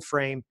the cold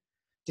frame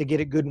to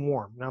get it good and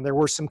warm. Now, there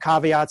were some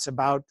caveats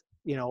about,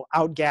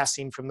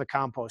 outgassing from the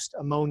compost,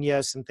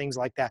 ammonia, and things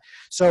like that.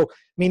 So, I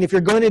mean, if you're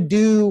going to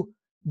do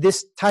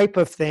this type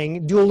of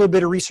thing, do a little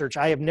bit of research.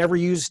 I have never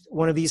used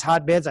one of these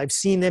hotbeds. I've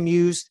seen them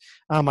used.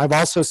 I've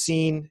also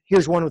seen,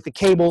 here's one with the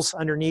cables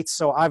underneath.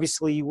 So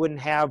obviously you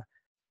wouldn't have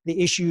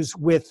the issues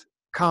with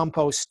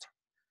compost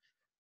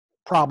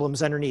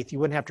problems underneath. You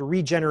wouldn't have to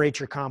regenerate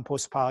your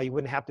compost pile. You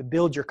wouldn't have to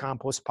build your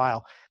compost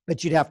pile,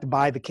 but you'd have to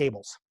buy the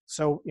cables.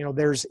 So,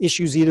 there's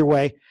issues either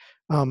way.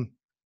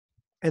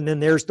 And then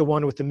there's the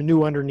one with the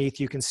manure underneath.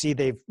 You can see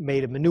they've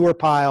made a manure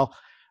pile.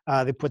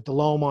 They put the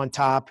loam on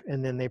top,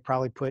 and then they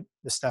probably put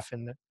the stuff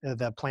in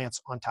the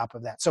plants on top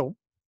of that. So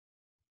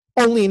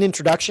only an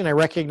introduction, I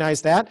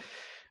recognize that,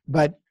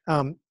 but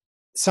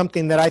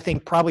something that I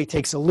think probably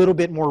takes a little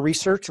bit more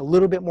research, a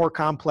little bit more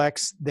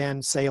complex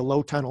than, say, a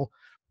low tunnel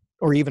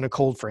or even a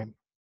cold frame.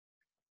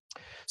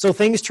 So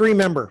things to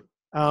remember,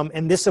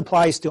 and this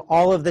applies to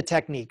all of the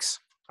techniques,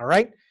 all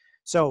right?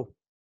 So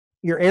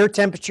your air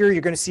temperature,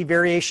 you're going to see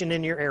variation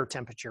in your air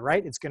temperature,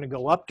 right? It's going to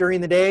go up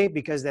during the day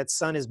because that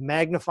sun is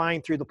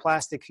magnifying through the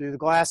plastic, through the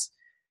glass,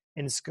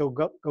 and it's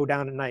go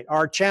down at night.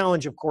 Our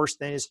challenge, of course,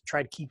 then is to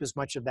try to keep as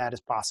much of that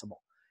as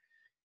possible.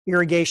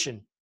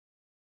 Irrigation,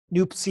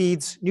 new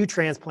seeds, new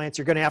transplants,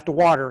 you're going to have to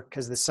water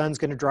because the sun's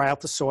going to dry out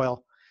the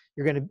soil.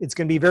 It's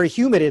going to be very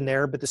humid in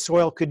there, but the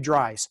soil could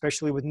dry,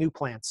 especially with new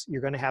plants.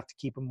 You're going to have to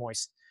keep them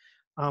moist.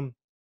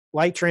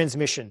 Light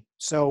transmission.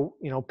 So,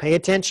 pay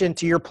attention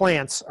to your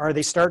plants. Are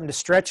they starting to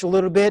stretch a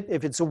little bit?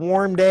 If it's a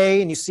warm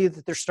day and you see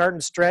that they're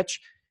starting to stretch,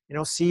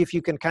 see if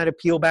you can kind of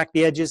peel back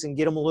the edges and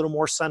get them a little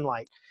more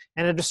sunlight.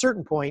 And at a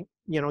certain point,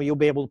 you'll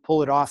be able to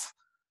pull it off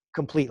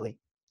completely.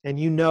 And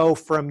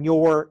from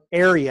your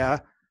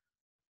area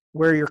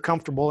where you're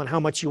comfortable and how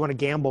much you want to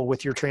gamble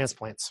with your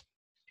transplants.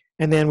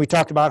 And then we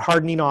talked about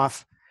hardening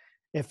off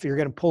if you're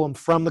going to pull them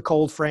from the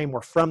cold frame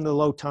or from the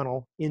low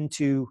tunnel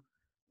into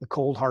the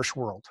cold, harsh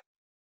world.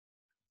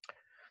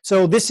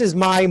 So this is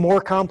my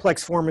more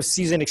complex form of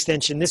season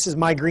extension. This is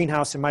my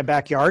greenhouse in my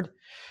backyard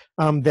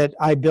that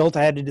I built.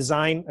 I had to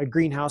design a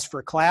greenhouse for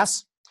a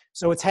class.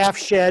 So it's half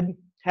shed,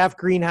 half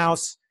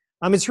greenhouse.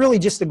 It's really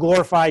just a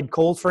glorified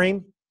cold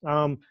frame.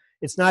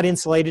 It's not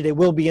insulated. It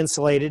will be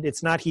insulated.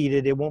 It's not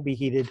heated. It won't be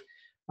heated.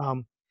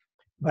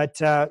 But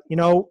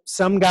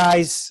some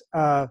guys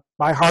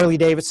buy Harley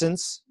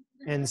Davidsons,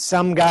 and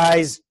some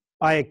guys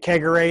buy a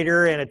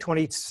kegerator and a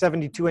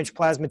 72-inch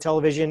plasma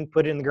television,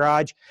 put it in the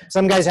garage.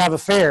 Some guys have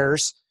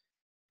affairs.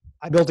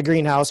 I built a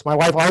greenhouse. My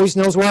wife always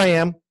knows where I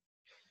am.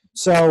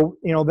 So,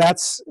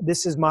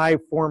 this is my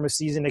form of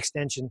season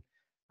extension.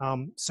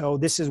 So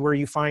this is where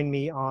you find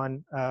me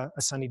on a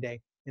sunny day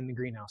in the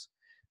greenhouse.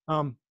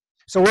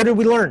 So what did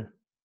we learn?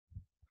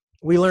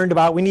 We learned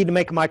about we need to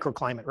make a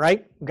microclimate,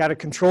 right? We've got to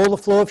control the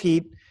flow of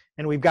heat,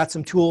 and we've got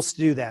some tools to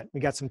do that. We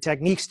got some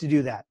techniques to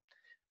do that.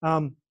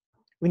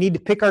 We need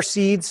to pick our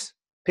seeds,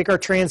 pick our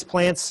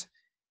transplants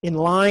in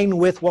line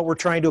with what we're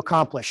trying to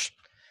accomplish.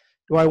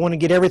 Do I want to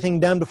get everything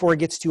done before it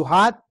gets too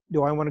hot?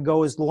 Do I want to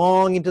go as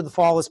long into the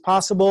fall as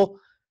possible?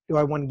 Do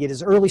I want to get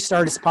as early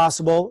start as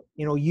possible?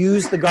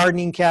 Use the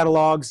gardening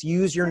catalogs,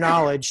 use your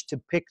knowledge to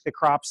pick the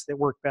crops that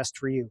work best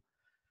for you.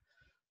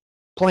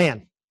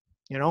 Plan.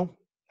 you know,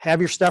 have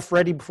your stuff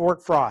ready before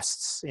it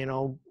frosts. You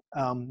know,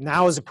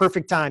 now is a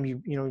perfect time.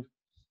 You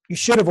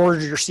should have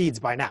ordered your seeds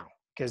by now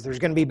because there's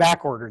going to be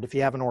back ordered if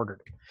you haven't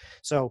ordered.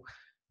 So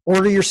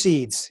order your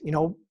seeds. You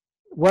know,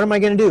 what am I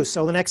going to do?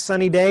 So the next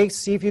sunny day,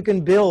 see if you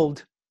can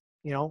build,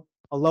 you know,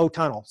 a low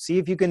tunnel. See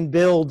if you can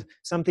build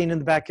something in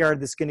the backyard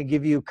that's going to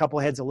give you a couple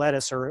heads of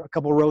lettuce or a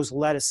couple rows of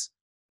lettuce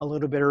a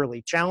little bit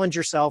early. Challenge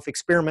yourself,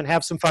 experiment,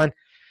 have some fun.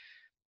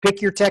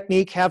 Pick your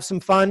technique, have some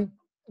fun,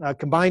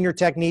 combine your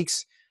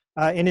techniques,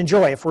 and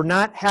enjoy. If we're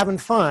not having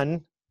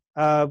fun,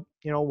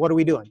 you know, what are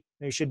we doing?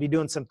 You should be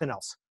doing something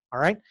else. All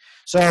right.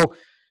 So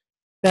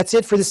that's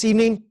it for this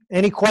evening.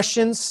 Any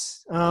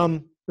questions?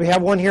 We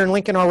have one here in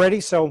Lincoln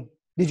already. So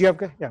did you have?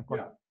 Yeah. Go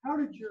ahead. How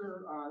did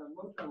your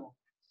low tunnel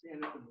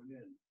stand up in the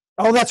wind?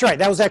 Oh, that's right.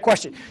 That was that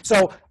question.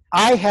 So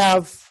I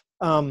have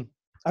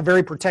a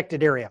very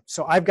protected area.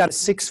 So I've got a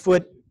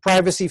 6-foot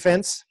privacy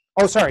fence.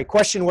 Oh, sorry.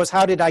 Question was,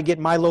 how did I get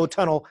my low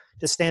tunnel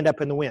to stand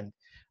up in the wind?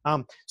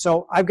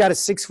 So I've got a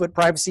 6-foot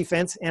privacy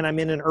fence, and I'm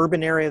in an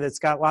urban area that's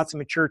got lots of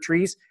mature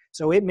trees.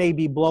 So it may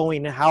be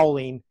blowing and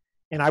howling,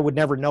 and I would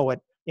never know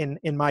it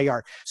in my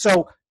yard.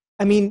 So,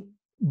 I mean,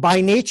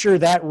 by nature,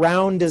 that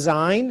round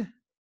design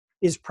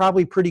is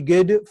probably pretty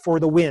good for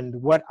the wind.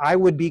 What I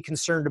would be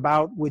concerned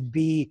about would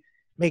be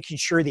making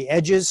sure the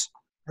edges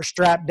are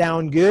strapped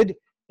down good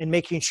and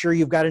making sure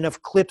you've got enough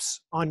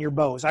clips on your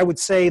bows. I would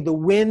say the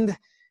wind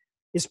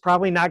is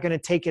probably not going to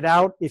take it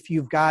out if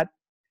you've got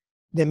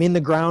them in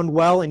the ground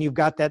well and you've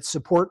got that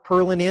support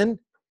purling in.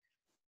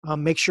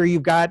 Make sure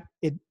you've got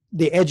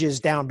the edges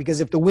down,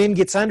 because if the wind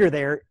gets under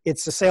there,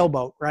 it's a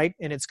sailboat, right?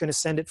 And it's going to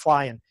send it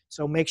flying.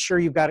 So make sure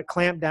you've got it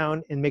clamped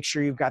down and make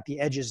sure you've got the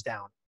edges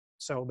down.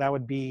 So that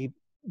would be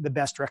the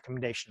best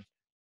recommendation.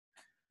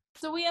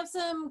 So we have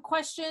some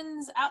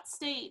questions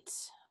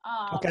outstate,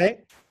 Okay.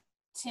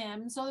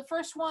 Tim. So the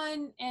first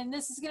one, and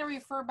this is going to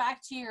refer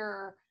back to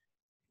your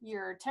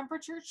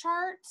temperature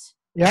chart.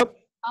 Yep.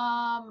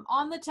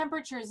 On the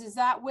temperatures, is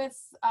that with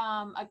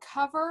a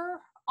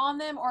cover on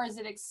them, or is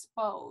it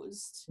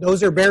exposed?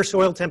 Those are bare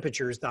soil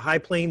temperatures. The High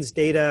Plains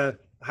data,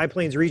 High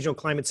Plains Regional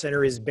Climate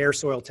Center is bare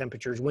soil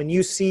temperatures. When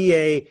you see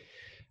a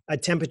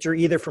temperature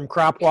either from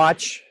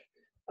CropWatch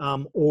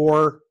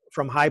or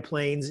from High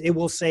Plains, it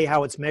will say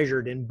how it's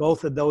measured, and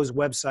both of those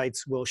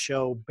websites will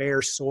show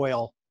bare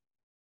soil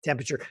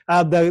temperature.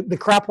 The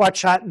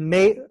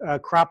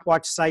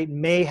CropWatch site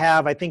may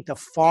have, I think the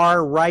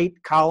far right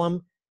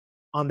column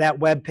on that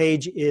web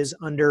page is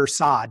under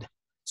sod.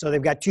 So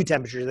they've got 2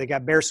 temperatures. They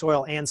got bare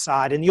soil and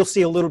sod, and you'll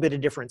see a little bit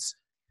of difference.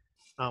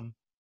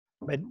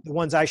 But the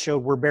ones I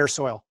showed were bare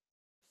soil.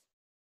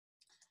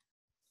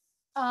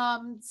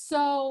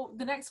 So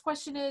the next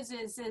question is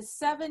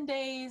 7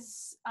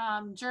 days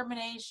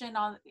germination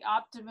on the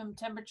optimum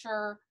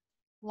temperature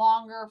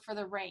longer for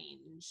the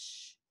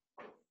range?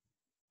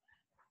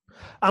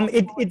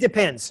 It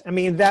depends. I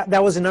mean,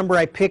 that was a number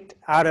I picked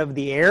out of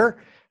the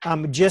air,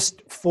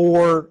 just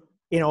for,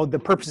 you know, the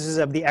purposes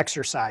of the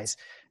exercise.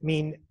 I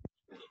mean,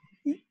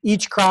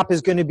 each crop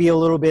is going to be a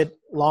little bit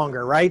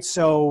longer, right?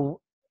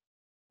 So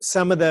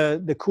some of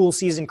the cool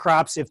season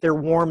crops, if they're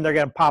warm, they're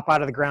going to pop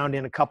out of the ground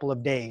in a couple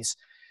of days.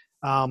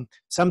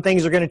 Some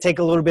things are going to take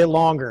a little bit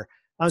longer.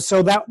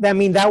 So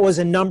that was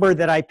a number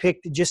that I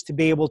picked just to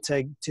be able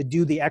to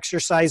do the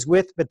exercise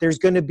with, but there's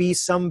going to be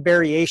some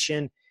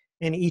variation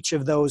in each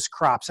of those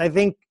crops. I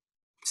think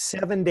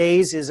 7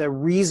 days is a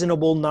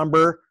reasonable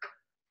number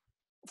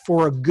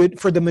for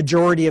the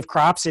majority of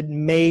crops. It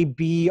may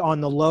be on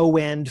the low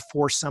end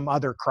for some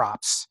other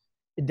crops.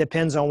 It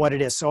depends on what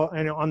it is. So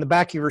on the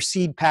back of your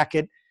seed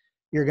packet,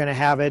 you're going to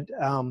have it.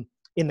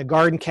 In the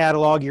garden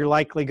catalog, you're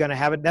likely going to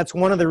have it. That's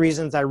one of the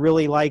reasons I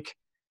really like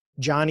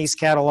Johnny's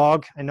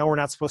catalog. I know we're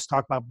not supposed to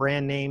talk about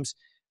brand names,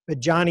 but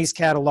Johnny's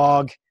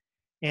catalog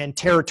and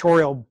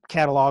Territorial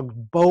catalog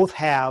both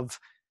have,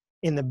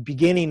 in the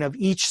beginning of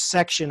each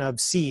section of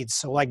seeds,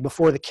 so like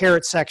before the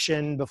carrot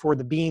section, before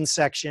the bean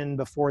section,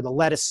 before the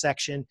lettuce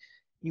section,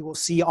 you will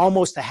see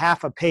almost a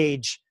half a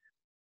page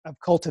of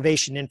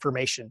cultivation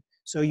information.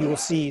 So you will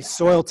see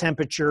soil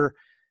temperature,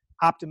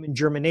 optimum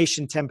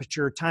germination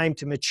temperature, time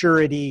to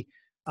maturity,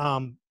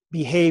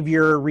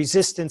 behavior,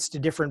 resistance to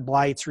different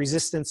blights,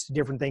 resistance to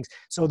different things.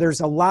 So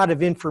there's a lot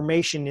of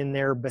information in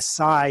there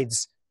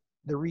besides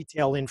the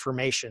retail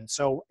information.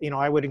 So, you know,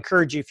 I would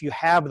encourage you, if you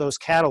have those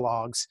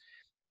catalogs,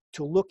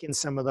 to look in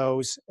some of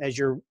those as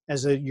you're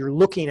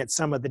looking at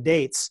some of the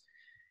dates.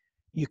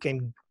 You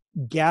can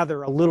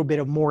gather a little bit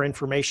of more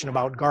information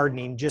about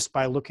gardening just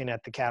by looking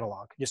at the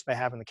catalog, just by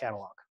having the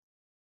catalog.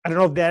 I don't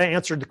know if that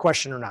answered the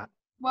question or not.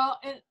 Well,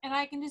 and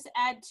I can just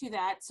add to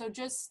that. So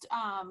just,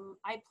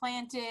 I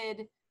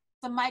planted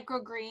some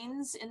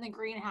microgreens in the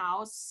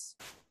greenhouse,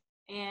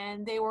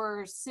 and they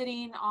were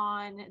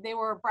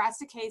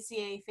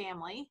Brassicaceae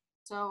family,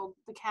 so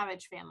the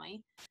cabbage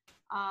family.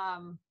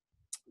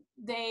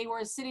 They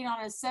were sitting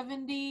on a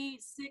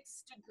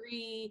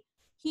 76-degree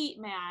heat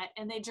mat,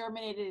 and they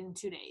germinated in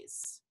 2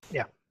 days.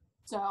 Yeah.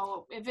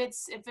 So if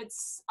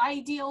it's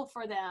ideal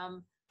for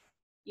them,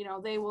 you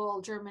know, they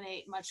will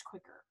germinate much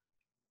quicker.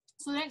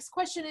 So the next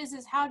question is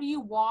how do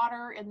you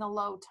water in the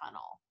low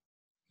tunnel?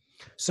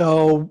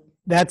 So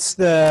that's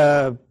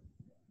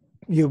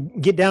you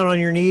get down on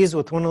your knees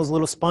with one of those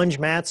little sponge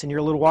mats and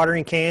your little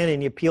watering can,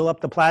 and you peel up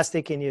the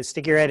plastic and you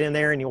stick your head in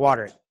there and you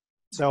water it.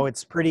 So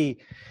it's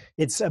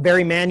a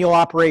very manual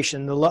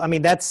operation. I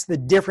mean, that's the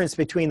difference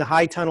between the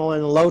high tunnel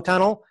and the low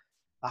tunnel.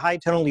 The high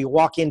tunnel, you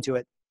walk into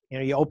it. You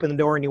know, you open the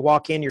door and you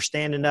walk in, you're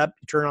standing up,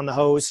 you turn on the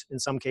hose. In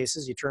some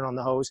cases, you turn on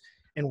the hose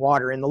and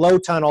water. In the low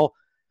tunnel,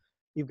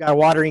 you've got a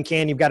watering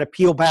can, you've got to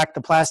peel back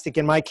the plastic.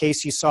 In my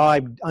case, you saw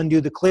I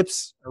undo the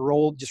clips,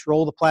 just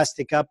roll the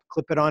plastic up,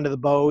 clip it onto the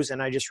bows,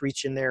 and I just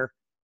reach in there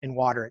and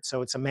water it.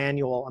 So it's a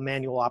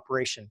manual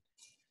operation.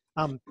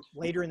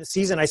 Later in the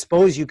season, I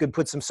suppose you could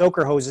put some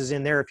soaker hoses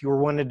in there if you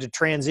wanted to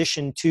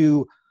transition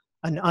to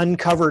an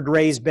uncovered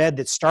raised bed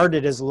that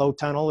started as a low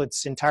tunnel.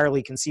 It's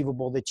entirely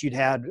conceivable that you'd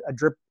had a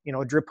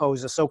drip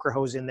hose, a soaker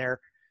hose in there.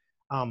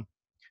 But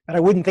I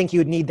wouldn't think you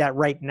would need that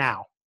right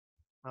now.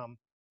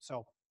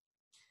 So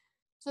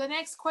the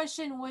next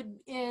question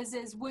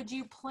is would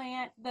you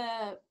plant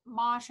the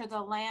mosh or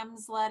the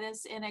lamb's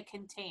lettuce in a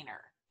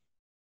container?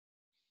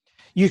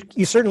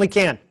 You certainly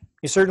can.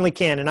 You certainly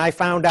can. And I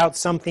found out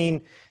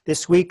something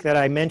this week that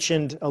I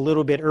mentioned a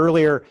little bit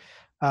earlier,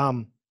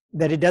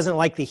 that it doesn't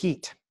like the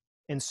heat.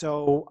 And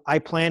so I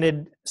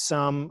planted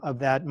some of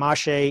that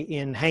mache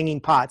in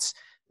hanging pots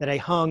that I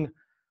hung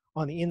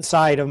on the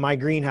inside of my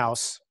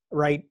greenhouse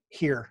right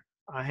here.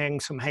 I hang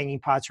some hanging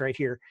pots right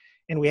here.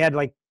 And we had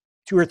like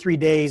 2 or 3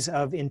 days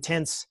of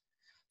intense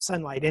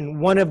sunlight. And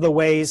one of the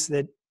ways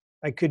that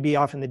I could be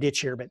off in the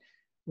ditch here, but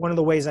one of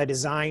the ways I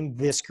designed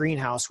this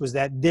greenhouse was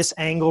that this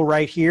angle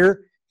right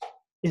here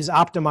is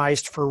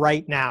optimized for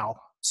right now,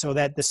 so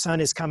that the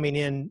sun is coming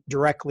in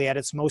directly at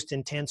its most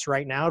intense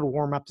right now to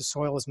warm up the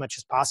soil as much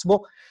as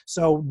possible.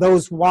 So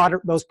those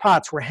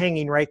pots were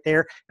hanging right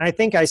there. And I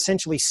think I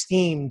essentially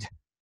steamed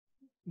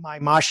my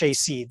mache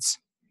seeds.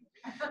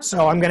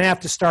 So I'm going to have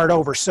to start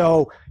over.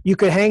 So you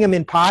could hang them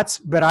in pots,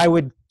 but I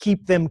would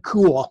keep them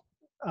cool.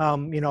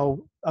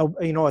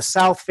 A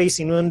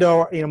south-facing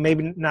window,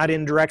 maybe not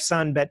in direct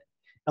sun, but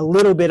a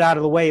little bit out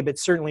of the way, but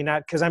certainly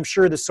not, because I'm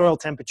sure the soil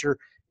temperature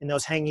in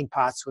those hanging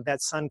pots with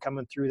that sun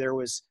coming through there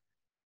was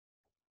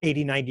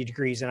 80, 90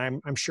 degrees,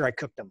 and I'm sure I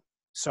cooked them.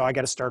 So I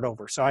got to start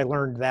over. So I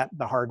learned that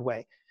the hard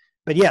way.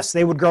 But yes,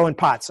 they would grow in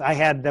pots. I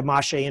had the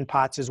mache in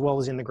pots as well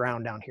as in the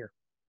ground down here.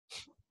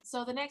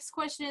 So the next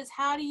question is,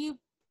 how do you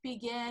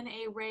begin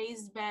a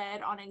raised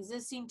bed on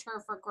existing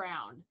turf or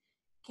ground?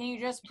 Can you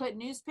just put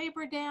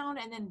newspaper down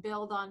and then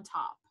build on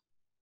top?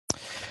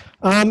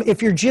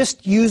 If you're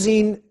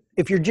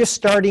just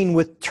starting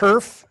with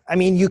turf, I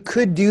mean, you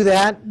could do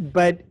that,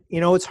 but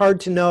it's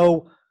hard to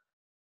know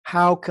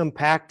how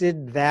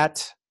compacted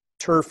that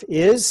turf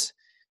is.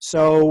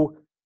 So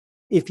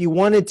if you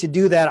wanted to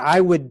do that,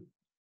 I would,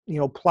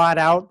 plot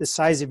out the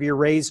size of your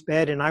raised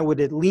bed, and I would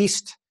at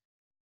least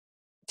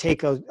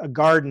take a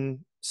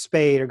garden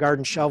spade or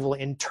garden shovel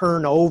and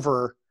turn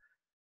over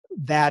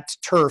that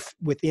turf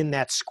within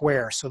that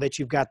square so that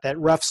you've got that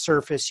rough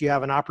surface. You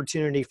have an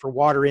opportunity for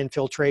water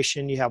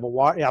infiltration. You have a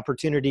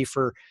opportunity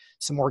for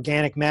some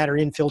organic matter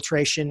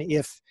infiltration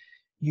if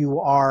you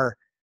are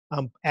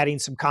adding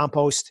some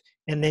compost.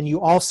 And then you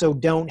also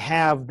don't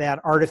have that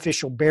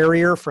artificial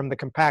barrier from the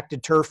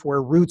compacted turf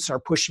where roots are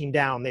pushing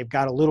down. They've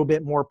got a little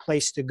bit more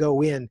place to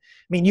go in.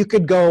 I mean, you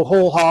could go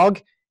whole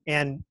hog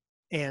and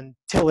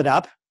till it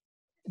up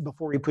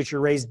before you put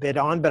your raised bed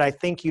on, but I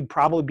think you'd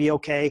probably be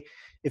okay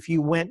if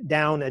you went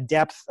down a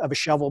depth of a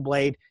shovel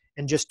blade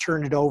and just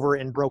turned it over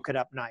and broke it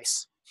up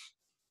nice.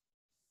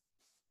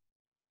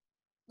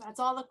 That's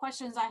all the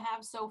questions I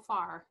have so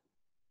far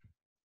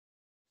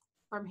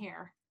from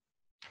here.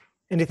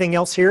 Anything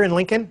else here in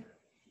Lincoln?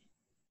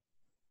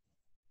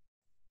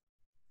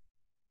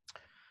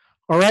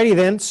 All righty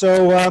then,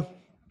 so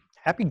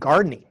happy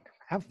gardening.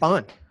 Have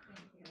fun.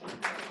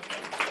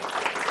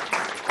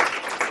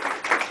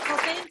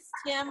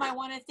 Tim, I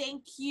want to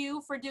thank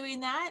you for doing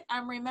that.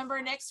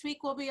 Remember, next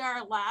week will be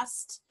our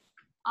last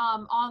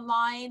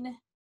online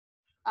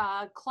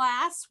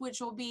class,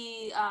 which will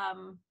be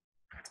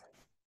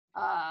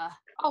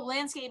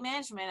landscape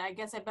management. I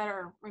guess I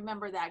better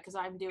remember that because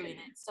I'm doing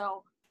it.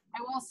 So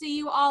I will see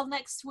you all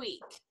next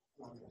week.